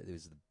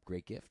was a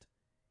great gift.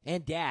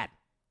 And Dad,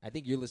 I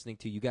think you're listening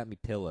too. You got me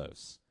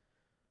pillows,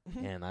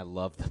 and I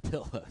love the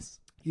pillows.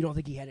 You don't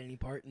think he had any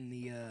part in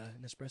the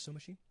Nespresso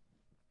machine?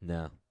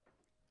 No.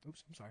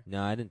 Oops, I'm sorry.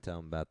 No, I didn't tell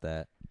him about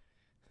that.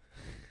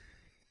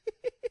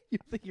 You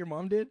don't think your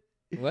mom did?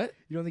 What?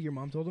 You don't think your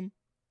mom told him?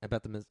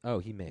 About the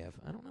he may have.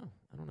 I don't know.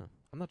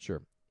 I'm not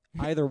sure.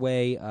 Either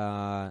way,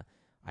 I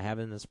have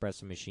an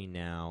espresso machine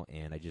now,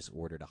 and I just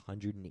ordered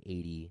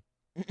 180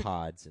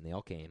 pods, and they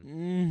all came,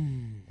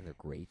 and they're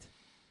great.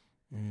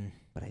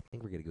 But I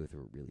think we're going to go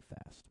through it really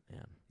fast,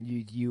 man.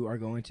 You are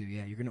going to,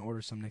 yeah. You're going to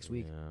order some next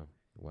week. Yeah.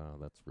 Wow,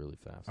 that's really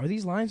fast. Are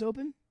these lines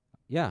open?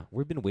 Yeah,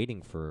 we've been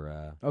waiting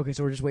for... Okay,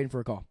 so we're just waiting for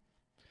a call.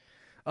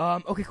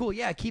 Okay, cool.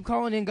 Yeah, keep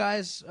calling in,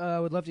 guys.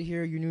 Would love to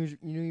hear your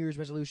New Year's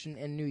resolution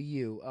and new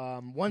you.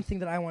 One thing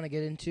that I want to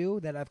get into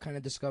that I've kind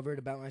of discovered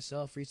about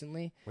myself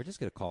recently. We're just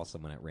going to call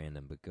someone at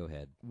random, but go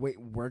ahead. Wait,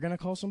 we're going to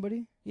call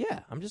somebody? Yeah,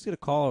 I'm just going to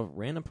call a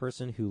random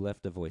person who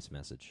left a voice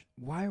message.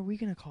 Why are we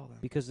going to call them?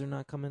 Because they're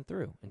not coming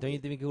through. And don't you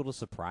think we could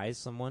surprise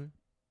someone?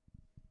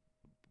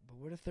 But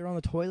what if they're on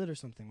the toilet or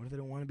something? What if they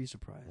don't want to be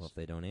surprised? Well, if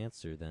they don't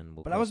answer, then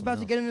we'll But call I was about to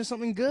someone get into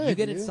something good. You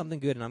get into something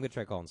good, and I'm going to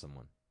try calling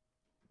someone.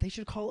 They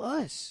should call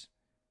us.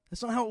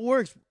 That's not how it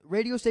works.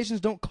 Radio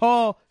stations don't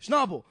call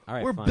Schnabel. All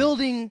right, We're fine.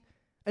 building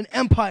an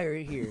empire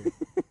here.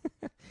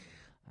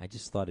 I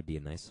just thought it'd be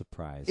a nice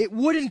surprise. It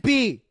wouldn't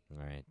be.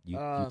 All right, you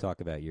talk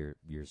about your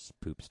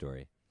poop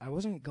story. I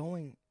wasn't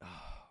going.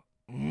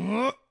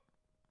 Oh,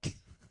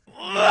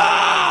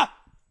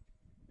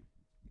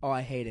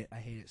 I hate it. I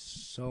hate it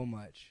so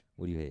much.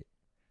 What do you hate?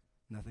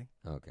 Nothing.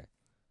 Okay.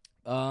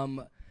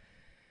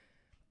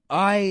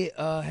 I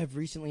have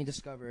recently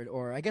discovered,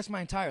 or I guess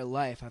my entire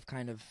life, I've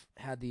kind of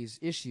had these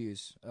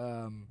issues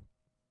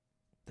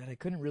that I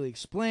couldn't really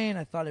explain.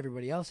 I thought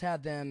everybody else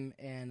had them,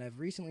 and I've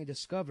recently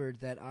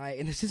discovered that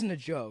and this isn't a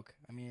joke.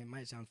 I mean, it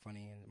might sound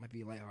funny and it might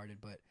be lighthearted,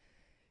 but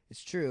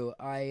it's true.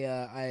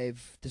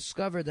 I've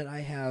discovered that I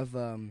have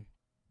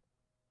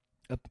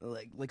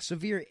like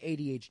severe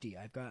ADHD.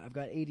 I've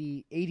got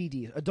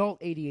ADD, adult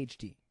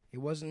ADHD. It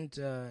wasn't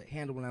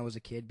handled when I was a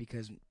kid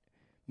because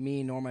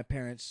me nor my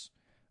parents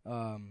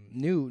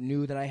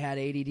knew that I had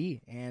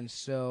ADD, and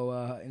so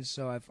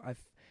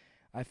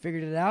I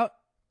figured it out.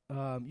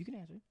 You can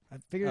answer. I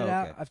figured it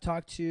out. I've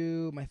talked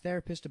to my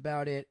therapist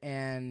about it,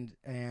 and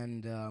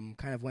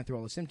kind of went through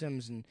all the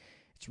symptoms, and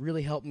it's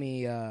really helped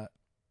me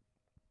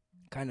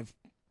kind of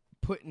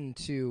put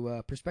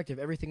into perspective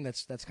everything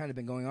that's kind of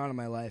been going on in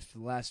my life for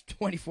the last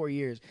 24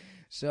 years.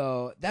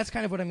 So that's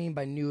kind of what I mean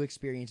by new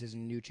experiences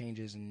and new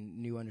changes and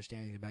new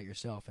understandings about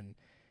yourself and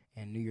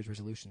New Year's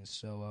resolutions.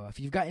 So if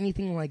you've got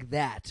anything like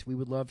that, we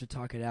would love to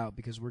talk it out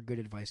because we're good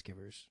advice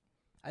givers.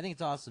 I think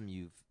it's awesome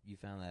you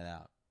found that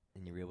out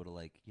and you were able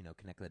to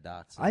connect the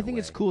dots. I think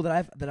it's cool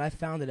that I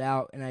found it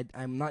out, and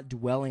I'm not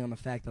dwelling on the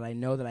fact that I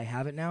know that I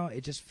have it now.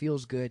 It just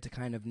feels good to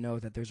kind of know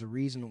that there's a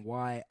reason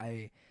why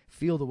I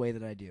feel the way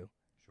that I do.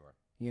 Sure.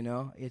 You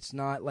know, it's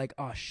not like,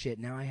 oh shit,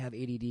 now I have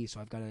ADD, so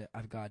I've got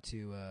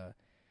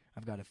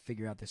to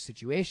figure out this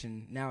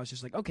situation. Now it's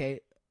just like,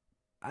 okay,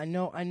 I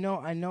know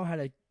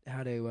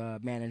how to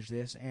manage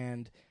this,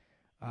 and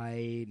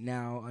I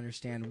now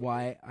understand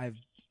why I've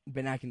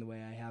been acting the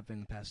way I have been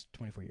the past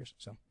 24 years.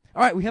 So,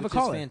 all right, we have a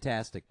caller. Which is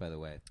fantastic, by the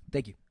way.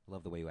 Thank you.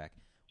 Love the way you act.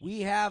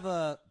 We have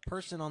a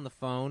person on the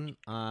phone.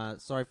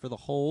 Sorry for the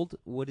hold.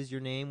 What is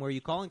your name? Where are you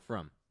calling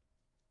from?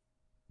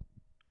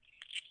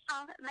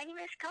 My name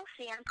is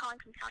Kelsey. I'm calling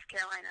from South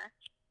Carolina.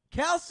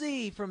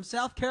 Kelsey from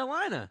South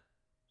Carolina.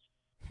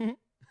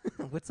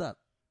 What's up?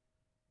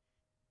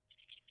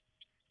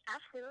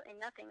 Absolutely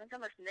nothing. It's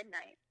almost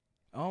midnight.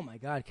 Oh my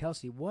God,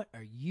 Kelsey, what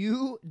are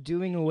you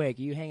doing awake?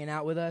 Are you hanging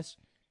out with us?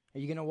 Are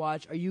you going to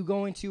watch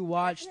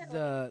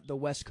the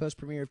West Coast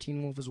premiere of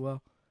Teen Wolf as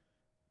well?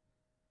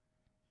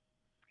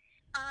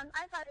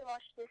 I've already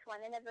watched this one,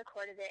 and I've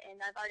recorded it,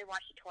 and I've already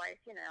watched it twice,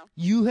 you know.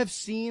 You have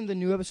seen the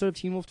new episode of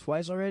Teen Wolf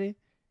twice already?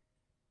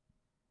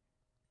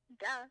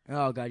 Duh.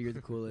 Oh God, you're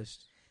the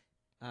coolest.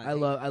 I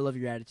love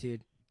your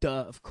attitude.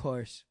 Duh, of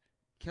course.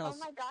 Kels, Oh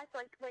my gosh,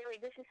 like, wait,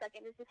 just a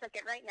second.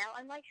 Right now,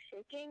 I'm, like,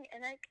 shaking,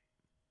 and, like,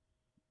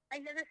 I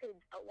never said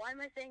duh. Why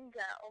am I saying duh?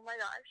 Oh my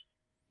gosh.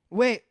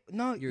 Wait,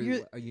 no,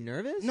 are you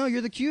nervous? No,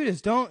 you're the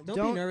cutest. Don't be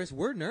nervous.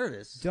 We're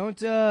nervous. Don't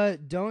go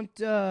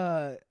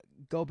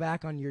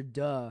back on your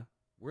duh.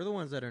 We're the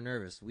ones that are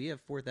nervous. We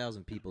have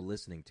 4,000 people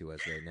listening to us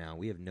right now.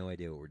 We have no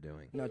idea what we're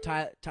doing. No,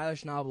 Tyler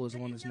Schnabel is the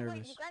one that's Wait,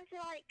 nervous. you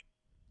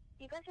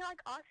guys are,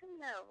 like, awesome,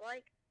 though.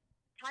 Like,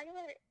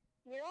 Tyler,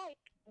 you're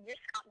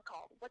Scott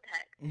McCall. What the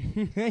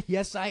heck?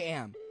 Yes, I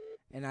am.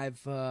 And I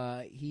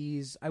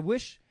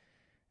wish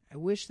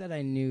that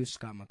I knew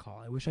Scott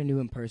McCall. I wish I knew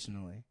him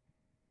personally.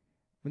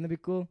 Wouldn't that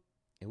be cool?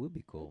 It would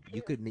be cool.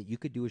 You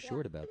could do a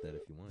short about that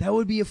if you want. That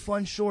would be a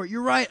fun short.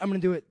 You're right. I'm gonna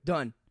do it.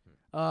 Done.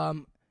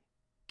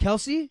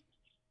 Kelsey,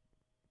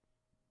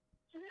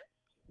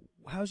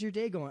 how's your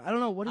day going? I don't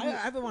know. I want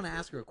to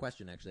ask her a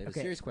question. Actually, I have a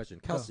serious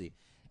question. Kelsey,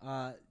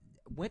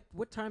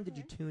 what time did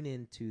you tune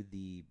in to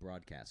the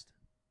broadcast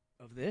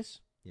of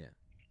this? Yeah.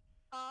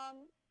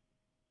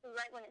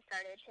 Right when it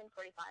started,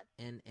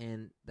 10:45.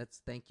 And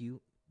thank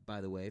you, by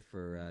the way,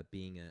 for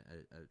being a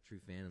true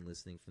fan and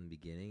listening from the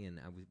beginning. And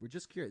we're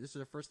just curious. This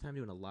is our first time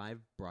doing a live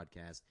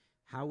broadcast.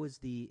 How was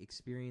the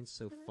experience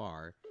so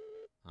far?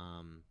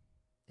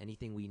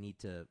 Anything we need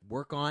to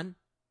work on?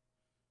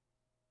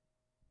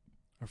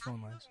 Our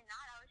phone lines. Absolutely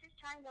not. I was just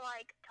trying to,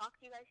 like, talk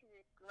to you guys.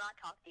 Not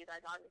talk to you guys,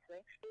 obviously.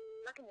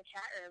 Look in the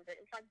chat room, but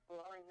it's, like,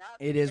 blowing up.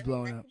 It is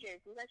blowing up.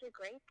 You guys are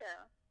great,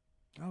 though.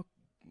 Oh,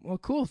 well,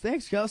 cool.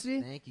 Thanks,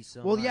 Kelsey. Thank you so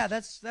much. Well, yeah,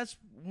 that's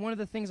one of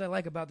the things I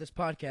like about this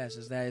podcast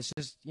is that it's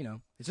just,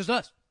 it's just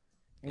us.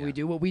 And we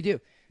do what we do.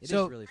 It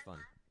so, is really fun.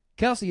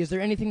 Kelsey, is there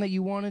anything that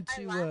you wanted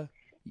to...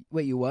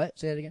 wait, you what?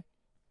 Say that again.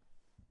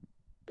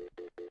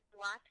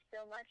 Laughed so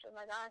much. Oh,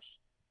 my gosh.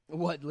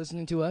 What,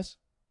 listening to us?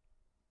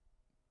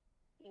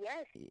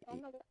 Yes. Oh,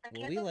 my God. I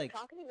Well, can't we stop like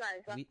talking to you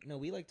guys.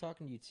 we like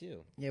talking to you,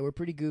 too. Yeah, we're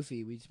pretty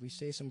goofy. We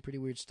say some pretty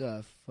weird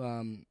stuff.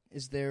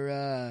 Is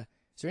there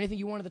anything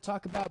you wanted to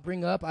talk about,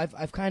 bring up?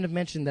 I've kind of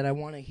mentioned that I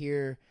want to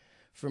hear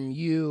from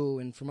you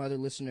and from other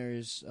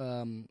listeners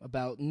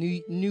about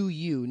New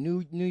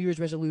Year's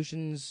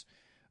resolutions,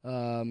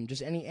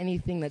 just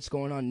anything that's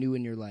going on new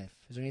in your life.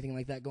 Is there anything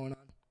like that going on?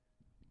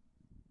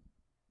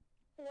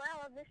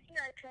 Well, this year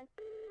I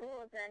transferred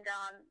schools, and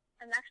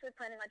I'm actually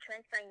planning on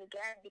transferring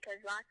again because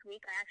last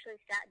week I actually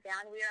sat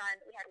down. We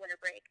had winter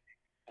break,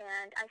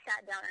 and I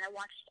sat down and I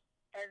watched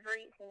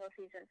every single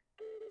season,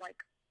 like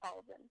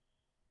all of them.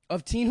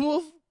 Of Teen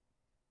Wolf?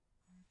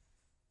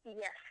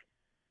 Yes.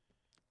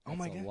 Oh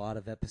my God. A lot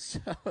of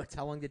episodes.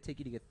 How long did it take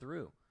you to get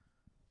through?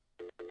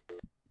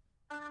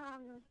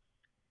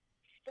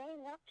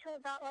 Staying up till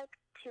about like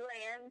 2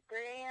 a.m., 3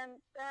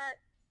 a.m.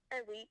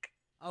 A week.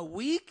 A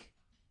week?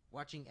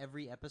 Watching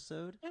every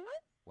episode? Mm-hmm.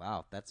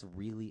 Wow, that's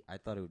really... I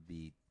thought it would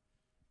be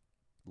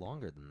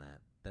longer than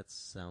that. That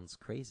sounds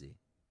crazy.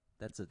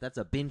 That's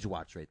a binge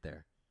watch right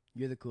there.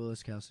 You're the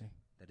coolest, Kelsey.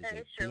 That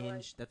is true.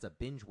 Binge. That's a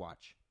binge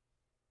watch.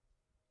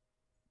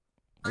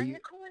 Are you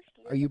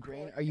Oh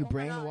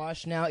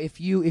brainwashed now?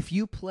 If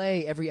you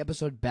play every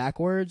episode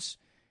backwards,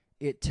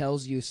 it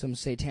tells you some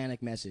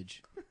satanic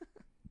message.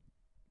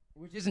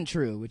 Which isn't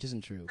true.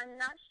 I'm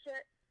not sure.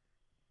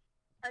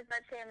 I was about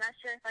to say, I'm not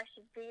sure if I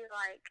should be,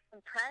 like,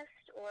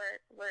 impressed or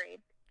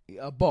worried.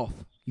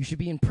 Both. You should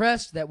be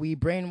impressed that we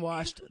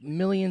brainwashed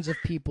millions of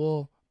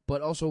people,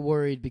 but also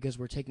worried because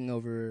we're taking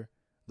over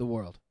the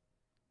world.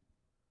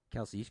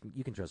 Kelsey,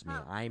 you can trust me.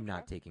 Oh, I'm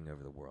not taking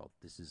over the world.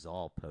 This is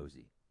all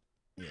Posey.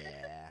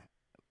 Yeah.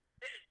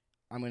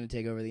 I'm going to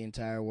take over the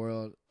entire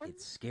world.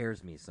 It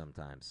scares me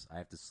sometimes. I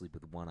have to sleep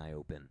with one eye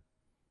open.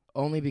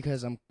 Only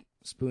because I'm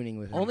spooning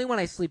with him. Only when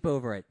I sleep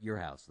over at your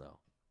house, though.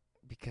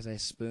 Because I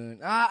spoon.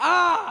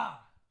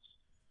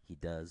 He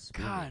does.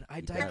 Spoon God, me. I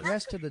He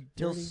digress does. to the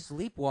He'll dirty.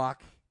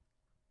 sleepwalk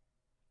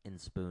and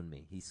spoon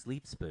me. He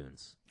sleep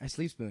spoons. I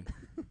sleep spoon.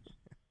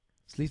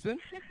 Sleep spoon?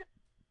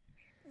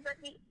 But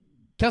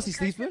Kelsey,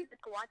 sleep spoon?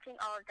 watching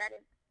all of that is...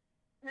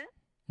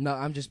 No,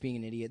 I'm just being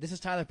an idiot. This is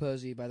Tyler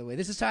Posey, by the way.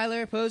 This is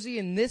Tyler Posey,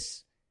 and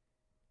this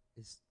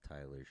is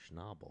Tyler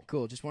Schnabel.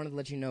 Cool. Just wanted to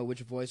let you know which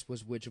voice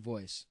was which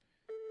voice.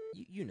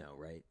 You know,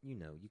 right? You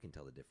know, you can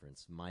tell the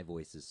difference. My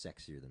voice is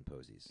sexier than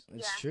Posey's.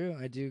 It's true.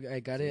 I do.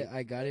 I got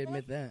to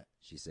admit that.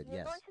 She said Your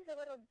yes. voice is a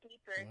little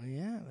deeper. Well,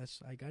 yeah,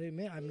 I got to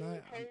admit, I'm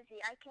not. Posey,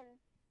 I can...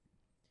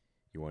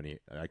 You want to?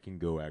 I can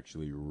go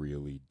actually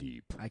really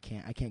deep. I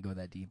can't go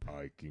that deep.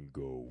 I can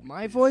go.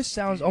 My voice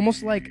sounds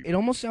almost like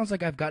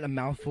I've got a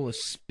mouthful of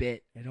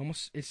spit.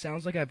 It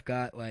sounds like I've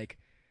got like.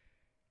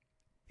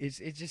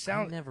 It just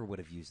sounds. I never would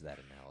have used that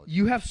analogy.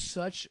 You have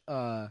such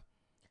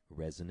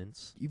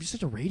resonance. You have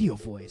such a radio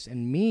voice,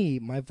 and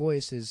my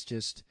voice is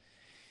just.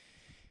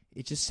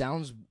 It just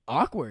sounds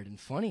awkward and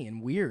funny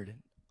and weird,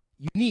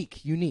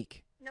 unique.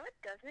 No, it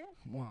doesn't.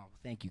 Wow,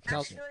 thank you,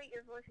 Kelsey. Actually,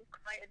 your voice is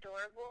quite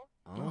adorable.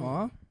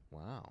 Aw.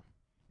 Wow.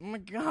 Oh my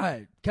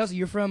God, Kelsey,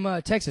 you're from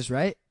Texas,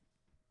 right?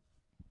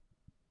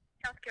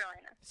 South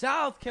Carolina.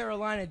 South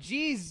Carolina.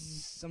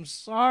 Jeez, I'm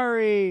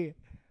sorry.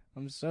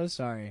 I'm so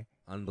sorry.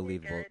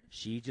 Unbelievable. Good.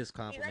 She just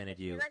complimented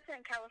you. You guys are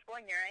in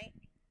California, right?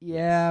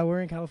 Yeah,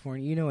 we're in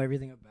California. You know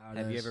everything about us.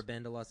 Have you ever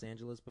been to Los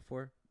Angeles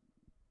before?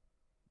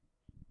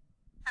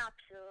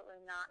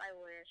 Absolutely not. I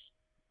wish.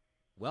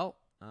 Well,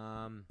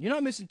 You're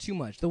not missing too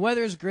much. The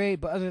weather is great,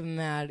 but other than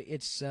that,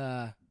 it's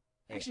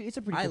actually it's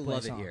a pretty I cool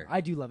place. love it here.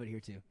 I do love it here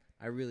too.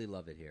 I really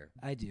love it here.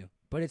 I do,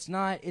 but it's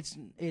not. It's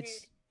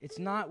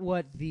not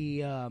what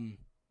the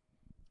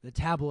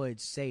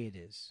tabloids say it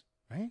is,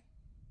 right?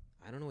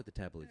 I don't know what the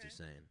tabloids are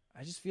saying.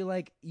 I just feel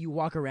like you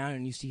walk around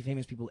and you see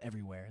famous people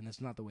everywhere, and that's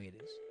not the way it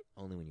is.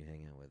 Only when you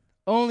hang out with.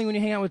 Only when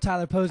you hang out with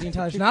Tyler Posey and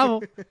Tyler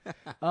Schnabel.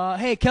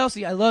 Hey,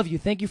 Kelsey, I love you.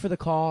 Thank you for the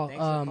call.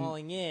 Thanks for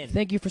calling in.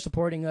 Thank you for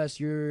supporting us.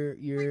 You're.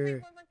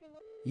 Wait.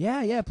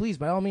 Yeah, please,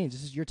 by all means.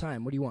 This is your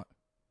time. What do you want?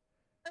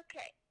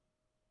 Okay.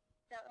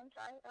 No, I'm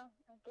sorry. Oh,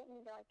 I didn't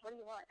mean to, like, what do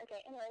you want?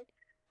 Okay, anyways.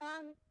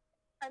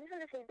 I just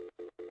want to say,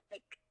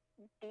 like,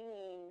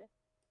 being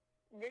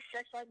this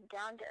such, like,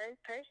 down-to-earth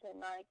person,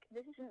 like,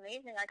 this is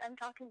amazing. Like, I'm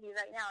talking to you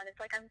right now, and it's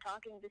like I'm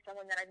talking to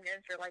someone that I've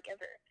known for, like,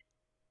 ever.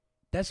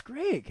 That's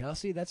great,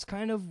 Kelsey. That's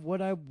kind of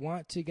what I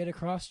want to get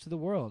across to the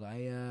world.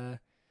 Thank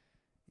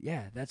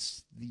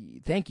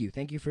you.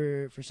 Thank you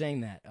for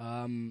saying that.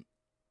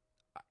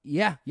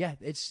 Yeah,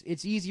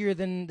 it's easier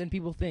than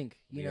people think.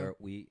 We are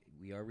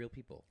real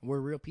people. We're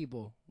real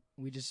people.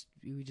 We just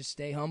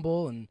stay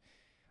humble, and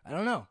I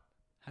don't know.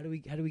 How do we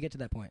get to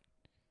that point?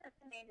 That's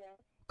amazing.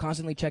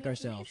 Constantly check You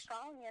ourselves. should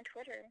follow me on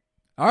Twitter.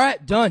 All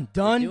right, done.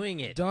 We're doing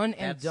it. Done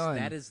and That's- done.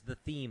 That is the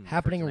theme.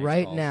 Happening for tonight's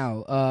right calls.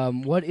 now.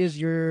 What is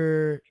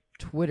your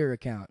Twitter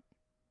account?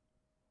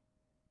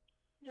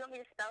 Do you want me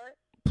to spell it?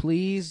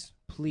 Please.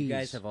 You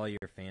guys have all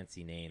your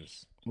fancy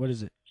names. What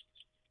is it?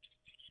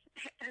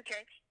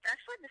 Okay.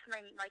 Actually, this is my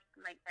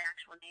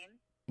actual name.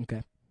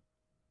 Okay.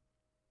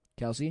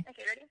 Kelsey?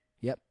 Okay, ready?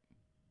 Yep.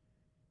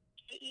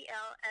 Kelsie.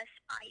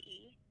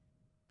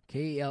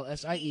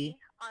 Kelsie.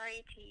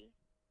 R-A-T.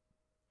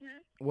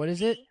 What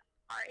is it?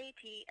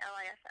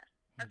 R-A-T-L-I-S-S.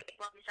 Okay,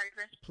 well, you started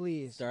first.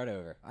 Please. Start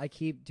over. I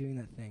keep doing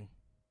that thing.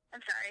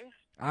 I'm sorry.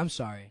 I'm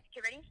sorry.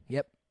 Okay, ready?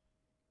 Yep.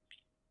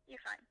 You're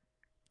fine.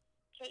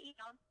 Kelsie.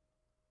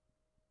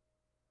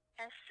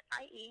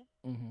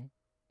 Mm-hmm.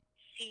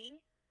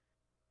 C-R-A-T-L-I-S-S.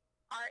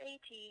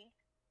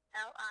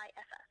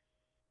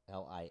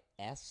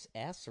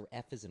 L-I-S-S or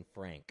F is in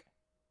Frank?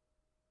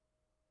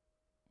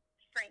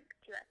 Frank,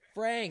 2S.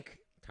 Frank!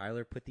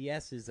 Tyler put the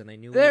S's and I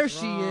knew There it was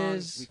she wrong.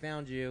 is. We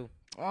found you.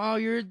 Oh,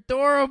 you're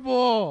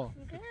adorable.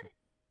 You did?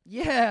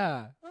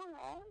 Yeah. Oh,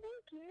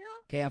 thank you.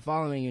 Okay, I'm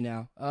following you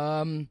now.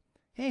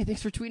 Hey,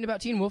 thanks for tweeting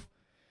about Teen Wolf.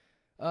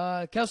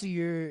 Kelsey,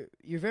 you're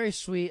very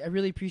sweet. I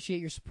really appreciate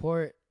your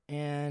support.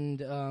 And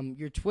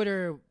your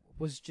Twitter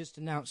was just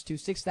announced to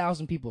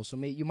 6,000 people, so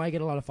you might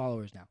get a lot of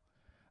followers now.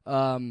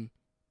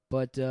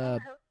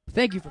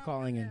 Thank you for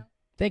calling in.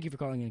 Thank you for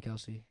calling in,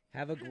 Kelsey.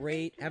 Have a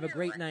great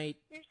night.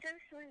 You're so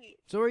sweet.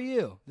 So are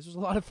you. This was a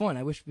lot of fun.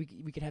 I wish we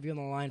could have you on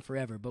the line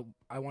forever, but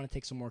I want to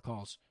take some more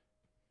calls.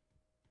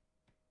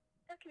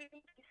 Okay,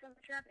 thank you so much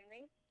for having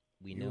me.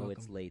 We You're know welcome.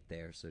 it's late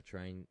there, so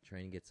try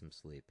and get some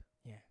sleep.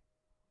 Yeah.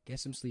 Get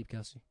some sleep,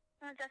 Kelsey.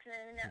 Oh,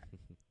 definitely not.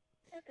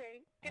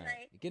 Okay, good All night.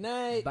 right. Good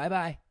night.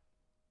 Bye-bye.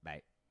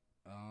 Bye.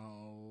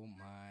 Oh,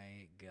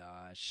 my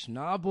gosh.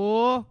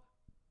 Schnabel.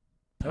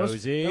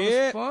 Posey. That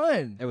was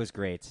fun. It was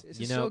great. This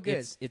you is know, so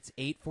good. it's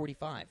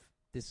 8:45.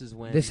 This is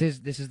when This is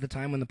the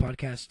time when the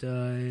podcast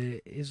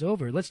is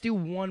over. Let's do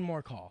one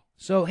more call.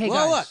 So, hey, Whoa,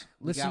 guys. look.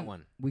 We Listen, got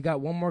one. We got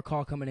one more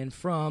call coming in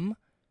from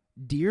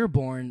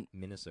Dearborn,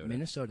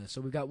 Minnesota. So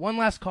we've got one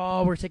last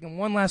call. We're taking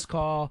one last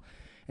call,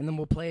 and then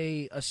we'll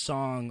play a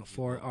song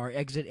for our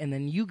exit, and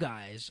then you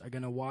guys are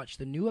going to watch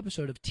the new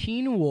episode of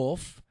Teen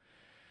Wolf,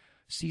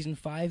 Season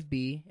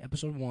 5B,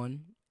 Episode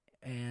 1,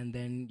 and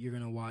then you're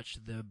going to watch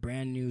the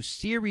brand new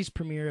series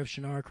premiere of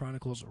Shannara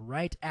Chronicles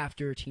right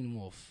after Teen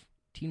Wolf.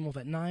 Teen Wolf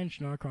at 9,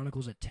 Shannara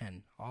Chronicles at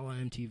 10, all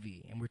on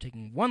MTV. And we're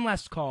taking one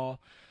last call.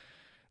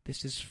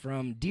 This is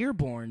from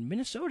Dearborn,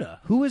 Minnesota.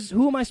 Who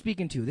am I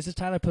speaking to? This is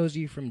Tyler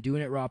Posey from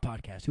Doing It Raw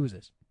podcast. Who is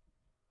this?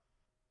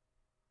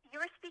 You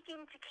were speaking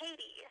to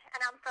Katie,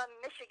 and I'm from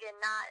Michigan,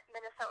 not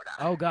Minnesota.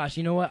 Oh gosh,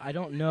 you know what? I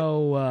don't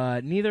know.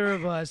 Neither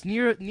of us,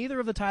 neither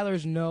of the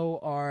Tylers know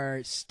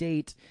our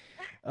state.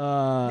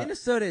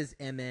 Minnesota is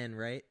MN,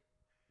 right?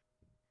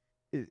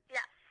 Yes.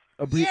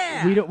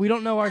 Yeah! We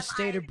don't know our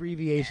state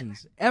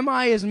abbreviations.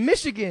 MI is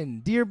Michigan,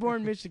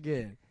 Dearborn,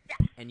 Michigan.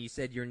 And you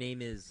said your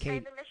name is I live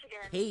in Michigan.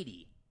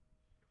 Katie.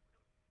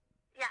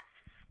 Yes.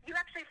 You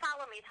actually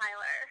follow me,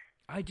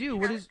 Tyler. I do.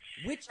 What is?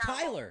 Which No.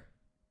 Tyler?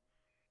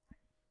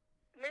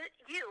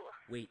 You.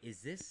 Wait,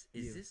 is this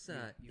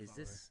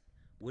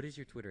what is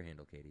your Twitter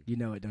handle, Katie? You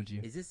know it, don't you?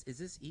 Is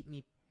this Eat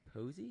Me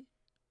Posey?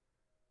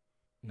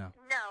 No.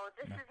 No,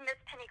 this is Miss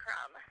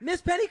Pennycrumb.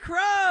 Miss Penny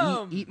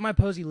Crumb! Eat My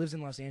Posey lives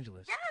in Los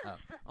Angeles. Yes.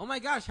 Oh my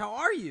gosh, how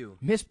are you?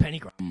 Miss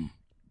Pennycrumb.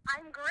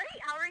 I'm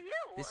great. How are you?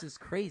 This is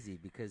crazy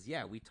because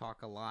we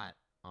talk a lot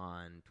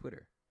on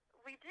Twitter.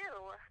 We do.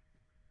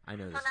 I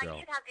know So this now girl. you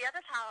should have the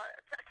other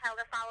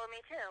Tyler follow me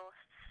too,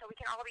 so we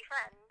can all be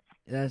friends.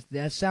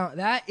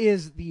 That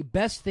is the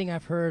best thing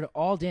I've heard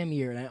all damn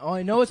year, and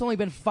I know it's only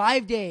been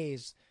 5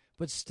 days,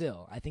 but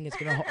still, I think it's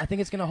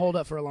gonna hold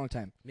up for a long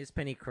time. Miss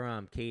Penny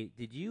Crumb, Kate,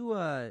 did you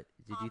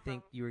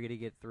think you were gonna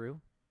get through?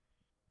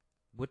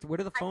 What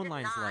are the phone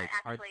lines not, like?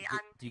 actually.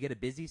 Do you get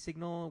a busy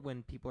signal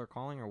when people are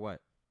calling, or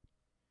what?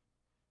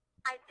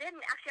 I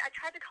didn't. Actually, I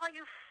tried to call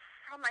you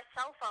from my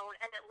cell phone,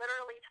 and it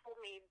literally told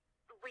me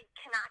we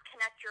cannot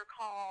connect your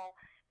call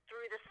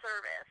through the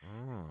service.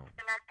 Oh.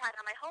 And I tried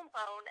on my home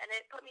phone, and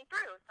it put me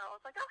through. So I was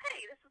like, oh,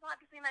 hey, this is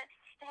obviously meant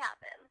to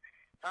happen.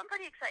 So I'm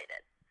pretty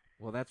excited.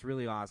 Well, that's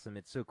really awesome.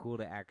 It's so cool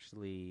to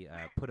actually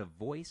put a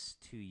voice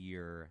to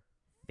your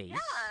face,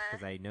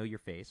 because I know your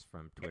face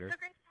from Twitter. It's so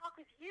great to talk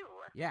with you.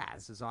 Yeah,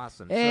 this is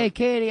awesome. Hey,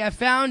 Katie, I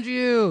found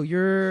you.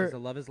 She's a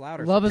Love is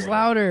Louder. Love is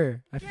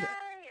supporter. louder. Yay!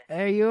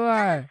 There you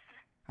are.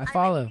 I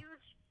follow.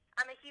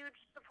 I'm a huge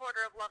supporter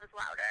of Love is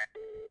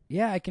Louder.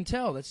 Yeah, I can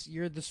tell.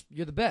 You're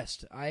the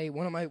best.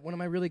 One of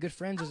my really good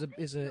friends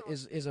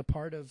is a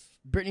part of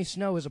Brittany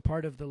Snow is a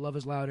part of the Love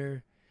is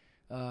Louder.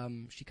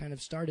 She kind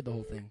of started the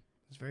whole thing.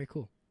 It's very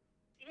cool.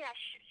 Yeah,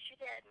 she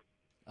did.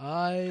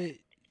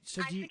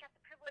 So I do actually you? got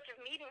the privilege of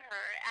meeting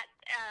her at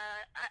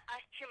a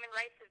human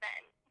rights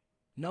event.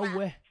 No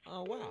way.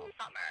 Oh, wow.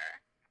 Summer.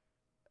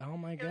 Oh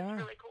my It was god.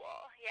 really cool.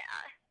 Yeah.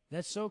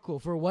 That's so cool.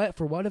 For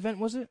what event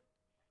was it?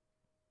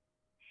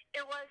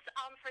 It was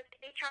for the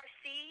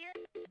HRC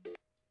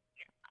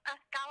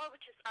gala,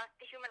 which is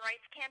the Human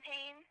Rights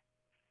Campaign.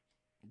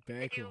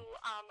 Very They do cool.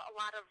 a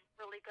lot of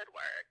really good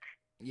work.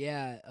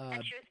 Yeah.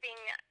 And she was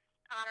being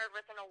honored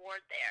with an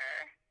award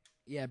there.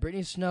 Yeah.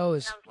 Brittany Snow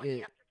is. And I was lucky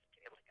enough to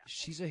be able to go.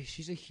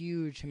 She's a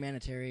huge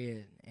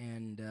humanitarian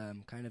and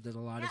kind of does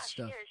a lot of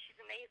stuff. Yeah, she is. She's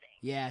amazing.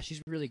 Yeah,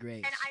 she's really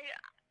great. And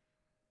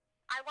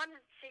I wanted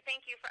to say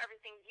thank you for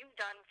everything you've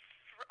done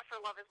for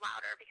Love is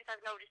Louder, because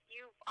I've noticed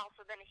you've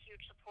also been a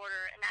huge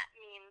supporter, and that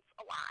means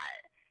a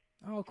lot.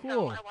 Oh,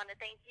 cool. So I want to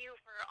thank you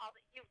for all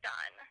that you've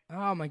done.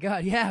 Oh my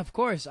god, yeah, of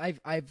course.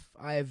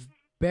 I've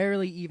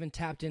barely even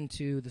tapped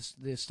into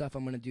the stuff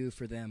I'm gonna do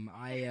for them.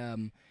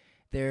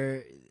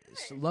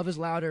 Love is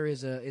Louder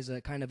is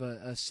a kind of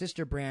a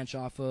sister branch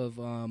off of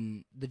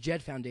the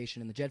Jed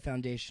Foundation, and the Jed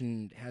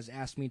Foundation has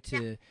asked me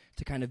to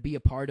kind of be a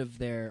part of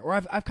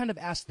I've kind of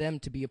asked them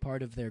to be a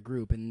part of their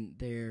group, and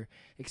they're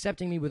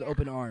accepting me with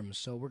open arms.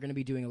 So we're gonna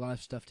be doing a lot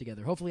of stuff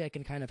together. Hopefully, I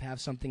can kind of have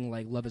something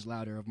like Love is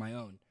Louder of my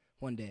own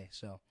one day.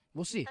 So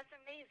we'll see. That's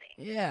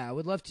amazing. Yeah, I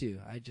would love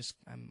to. I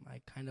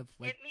kind of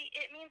like. It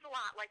means a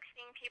lot. Like,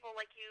 seeing people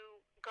like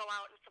you go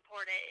out and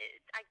support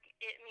it.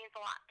 It means a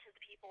lot to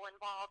the people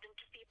involved and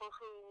to people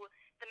who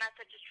the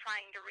message is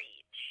trying to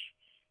reach.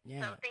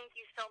 Yeah. So thank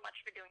you so much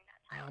for doing that,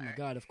 Tyler. Oh my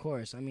god, of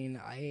course. I mean,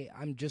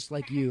 I'm just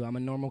like you. I'm a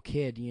normal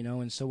kid,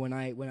 and so when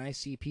I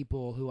see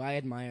people who I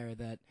admire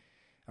that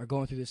are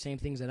going through the same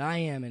things that I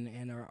am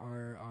and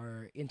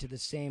are into the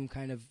same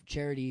kind of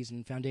charities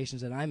and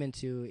foundations that I'm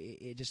into,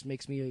 it just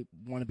makes me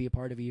want to be a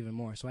part of it even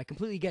more. So I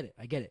completely get it.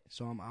 I get it.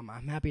 So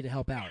I'm happy to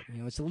help out.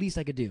 It's the least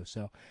I could do.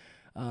 So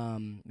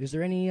is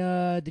there any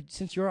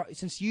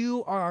since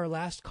you are our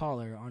last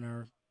caller on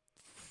our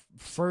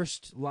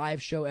first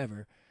live show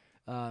ever,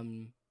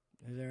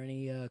 is there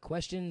any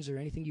questions or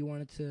anything you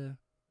wanted to?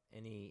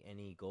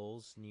 Any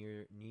goals,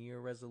 New Year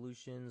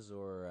resolutions,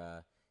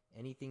 or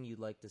anything you'd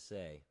like to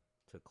say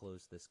to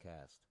close this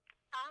cast?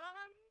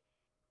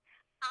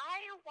 I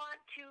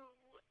want to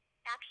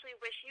actually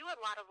wish you a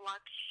lot of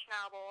luck,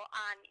 Schnabel,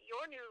 on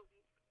your new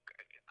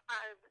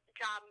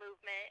job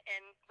movement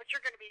and what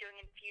you're going to be doing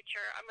in the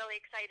future. I'm really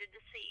excited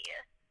to see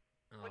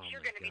what you're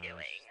going to be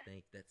doing.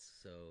 That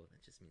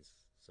just means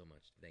so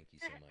much. Thank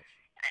you so much.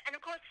 And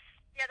of course,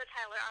 the other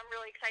Tyler, I'm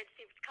really excited to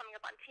see what's coming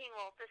up on Teen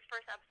Wolf. This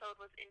first episode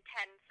was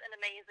intense and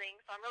amazing,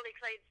 so I'm really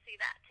excited to see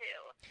that too.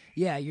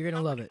 Yeah, you're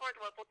gonna love it. Looking forward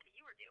to what both of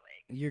you are doing.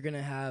 You're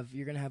gonna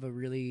have a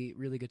really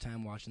really good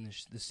time watching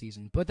this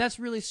season. But that's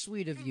really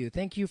sweet of you.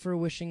 Thank you for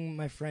wishing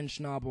my friend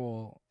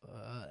Schnabel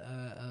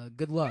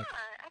good luck.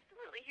 Yeah,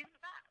 absolutely. He's the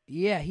best.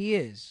 Yeah, he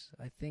is.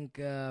 I think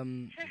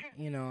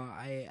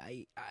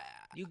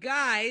You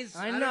guys,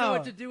 I don't know. know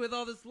what to do with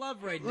all this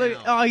love right look.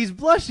 now. Oh, he's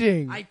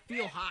blushing. I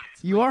feel hot.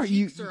 You My are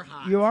cheeks are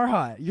hot. You are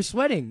hot. You're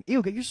sweating.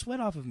 Ew, get your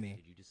sweat off of me.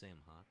 Did you just say I'm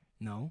hot?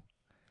 No,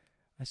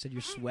 I said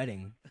you're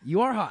sweating.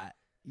 You are hot.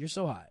 You're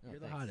so hot. Oh, You're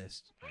the thanks.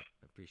 hottest. I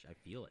appreciate. I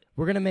feel it.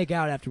 We're gonna make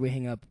out after we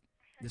hang up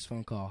this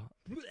phone call.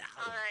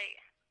 All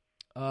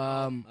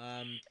right.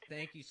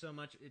 Thank you so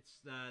much. It's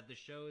the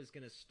show is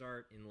gonna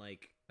start in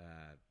like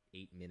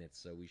 8 minutes,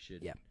 so we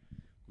should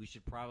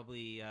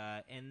probably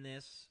end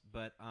this.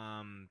 But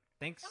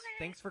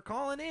thanks for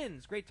calling in.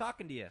 It's great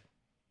talking to you.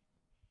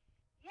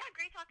 Yeah,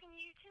 great talking to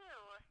you too.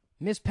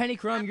 Miss Penny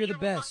Crumb, you're the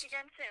We'll best. talk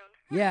again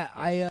soon. Yeah,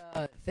 I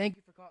thank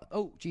you for calling.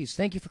 Oh, geez,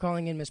 thank you for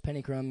calling in, Miss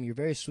Penny Crumb. You're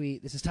very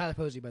sweet. This is Tyler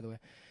Posey, by the way.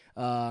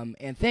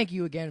 And thank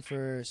you again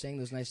for saying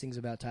those nice things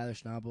about Tyler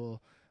Schnabel.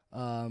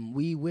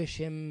 We wish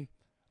him,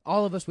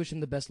 all of us wish him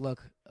the best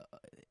luck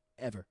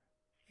ever.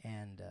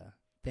 And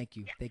thank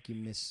you,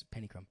 Miss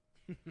Penny Crumb.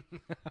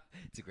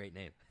 It's a great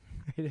name.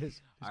 It is.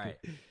 It's All right.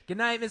 good. Good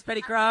night, Miss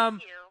Penny Crumb.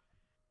 Thank you.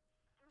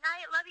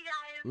 Night. Love you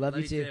guys. Love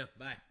you too.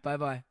 Bye. Bye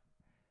bye.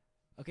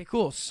 Okay,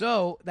 cool.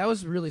 So that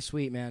was really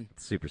sweet, man.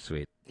 Super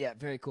sweet. Yeah,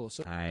 very cool.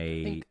 So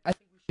I I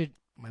think we should.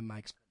 My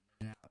mic's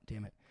cutting out.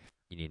 Damn it.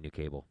 You need a new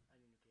cable.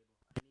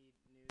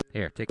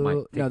 Here, take my.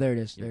 Oh, no, there it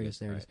is. You're There it good. is.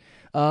 There it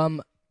All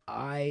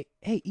is.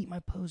 Hey, eat my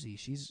posy.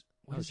 She's.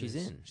 What Oh, is she's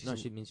this? in. No,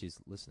 she means she's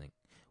listening.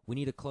 We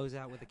need to close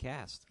out with a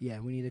cast Yeah,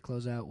 we need to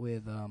close out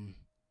with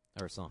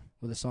or a song.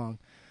 a song.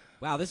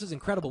 Wow, this is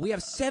incredible. We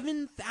have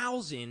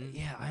 7,179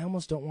 Yeah, I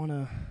almost don't want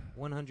to.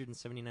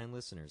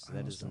 listeners.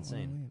 That is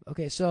insane. Leave.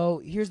 Okay,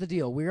 so here's the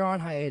deal. We're on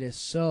hiatus,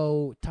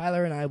 so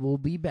Tyler and I will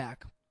be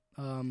back.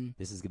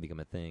 This is gonna become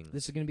a thing.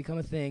 This is going to become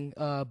a thing.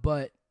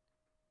 But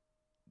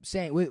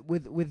saying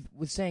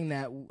with saying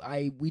that,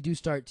 we do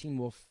start Teen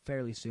Wolf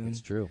fairly soon.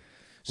 It's true.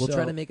 We'll So-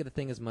 try to make it a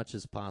thing as much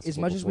as possible. As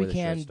much as before we the show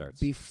can starts.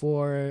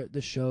 before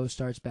the show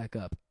starts back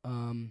up.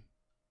 Are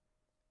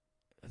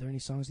there any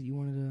songs that you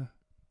wanted to?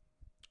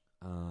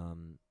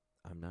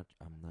 I'm not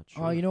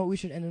sure. Oh, you know what we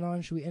should end it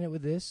on? Should we end it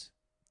with this?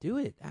 Do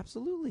it.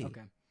 Absolutely.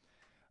 Okay.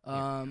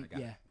 I got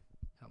it. Yeah.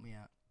 Help me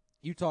out.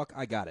 You talk.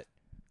 I got it.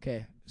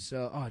 Okay.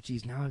 So, oh,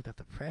 geez, now I've got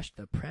the pressure.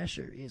 The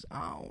pressure is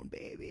on,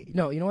 baby.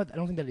 No, you know what? I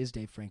don't think that is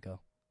Dave Franco.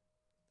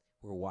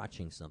 We're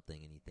watching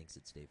something, and he thinks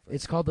it's Dave. Franco.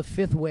 It's called The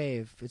Fifth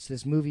Wave. It's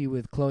this movie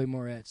with Chloe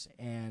Moretz,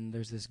 and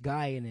there's this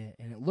guy in it,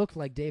 and it looked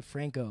like Dave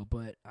Franco,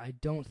 but I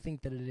don't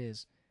think that it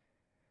is.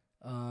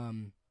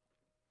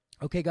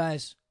 Okay,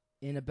 guys.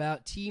 In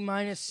about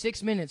T-minus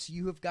 6 minutes,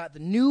 you have got the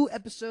new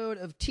episode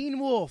of Teen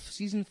Wolf,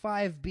 Season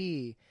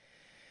 5B.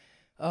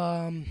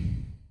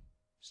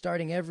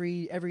 Starting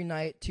every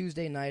night,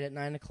 Tuesday night at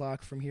 9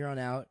 o'clock from here on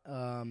out,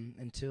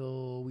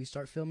 until we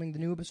start filming the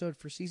new episode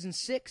for Season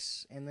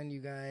 6, and then you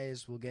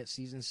guys will get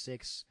Season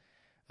 6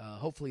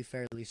 hopefully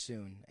fairly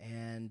soon.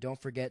 And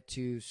don't forget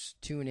to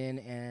tune in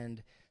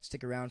and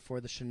stick around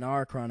for the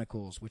Shinar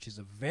Chronicles, which is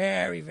a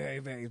very, very,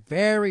 very,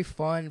 very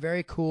fun,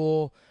 very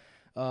cool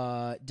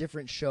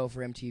different show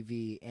for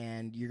MTV,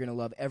 and you're gonna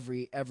love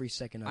every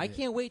second of it. I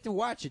can't wait to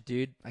watch it,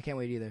 dude. I can't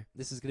wait either.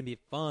 This is gonna be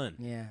fun.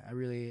 Yeah, I'm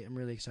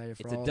really excited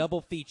for It's a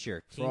double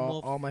feature. for Teen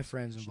Wolf. all my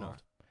friends Shinar.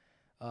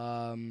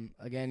 involved.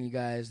 Again, you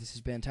guys, this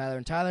has been Tyler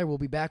and Tyler. We'll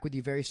be back with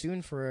you very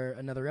soon for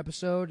another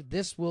episode.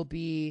 This will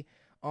be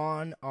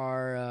on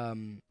our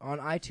on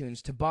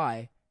iTunes to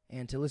buy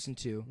and to listen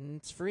to.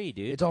 It's free,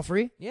 dude. It's all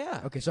free?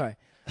 Yeah. Okay, sorry.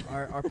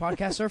 Our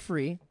podcasts are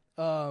free.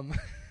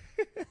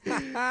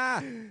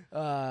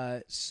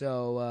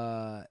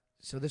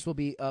 So this will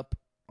be up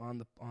on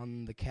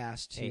the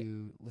cast to Hey,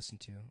 listen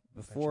to.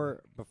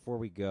 Before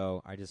we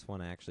go, I just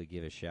want to actually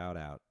give a shout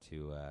out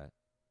to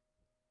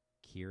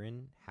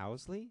Kieran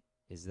Housley.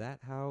 Is that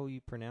how you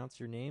pronounce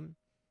your name?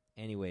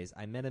 Anyways,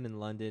 I met him in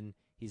London.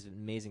 He's an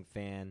amazing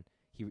fan.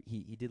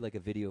 He did like a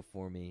video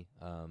for me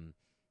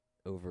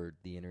over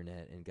the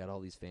internet and got all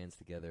these fans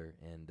together.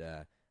 And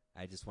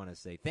I just want to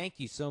say thank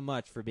you so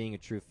much for being a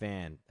true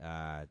fan.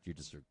 You're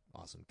just an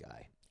awesome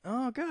guy.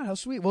 Oh God, how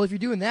sweet! Well, if you're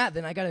doing that,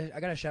 then I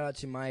gotta shout out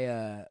to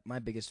my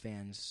biggest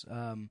fans.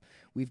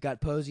 We've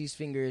got Posy's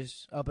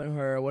fingers up in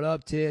her. What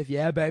up, Tiff?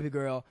 Yeah, baby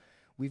girl.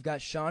 We've got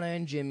Shauna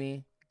and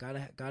Jimmy.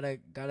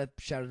 Gotta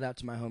shout it out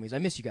to my homies. I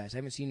miss you guys. I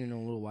haven't seen you in a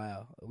little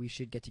while. We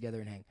should get together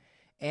and hang.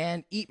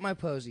 And Eat My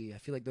Posy. I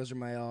feel like those are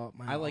my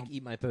I like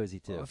Eat My Posy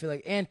too. I feel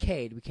like, and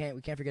Cade. We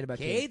can't forget about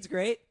Cade. Cade's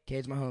great.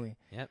 Cade's my homie.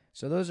 Yep.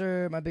 So those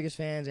are my biggest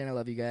fans, and I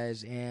love you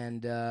guys.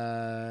 And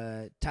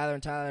Tyler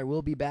and Tyler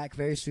will be back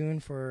very soon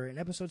for an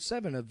episode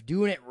 7 of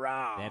Doing It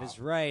Raw. That is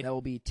right. That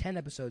will be 10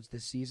 episodes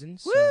this season.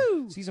 So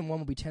Woo! Season 1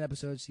 will be 10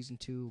 episodes. Season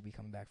 2 will be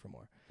coming back for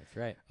more. That's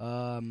right.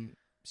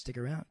 Stick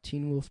around.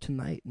 Teen Wolf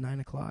tonight, 9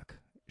 o'clock.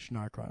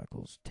 Shinar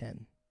Chronicles,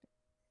 10.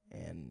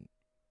 And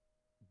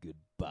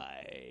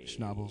Goodbye.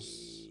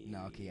 Schnabels.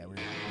 No, okay, yeah, we're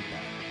not.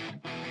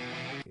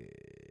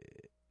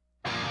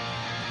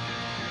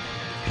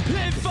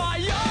 Live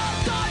fire!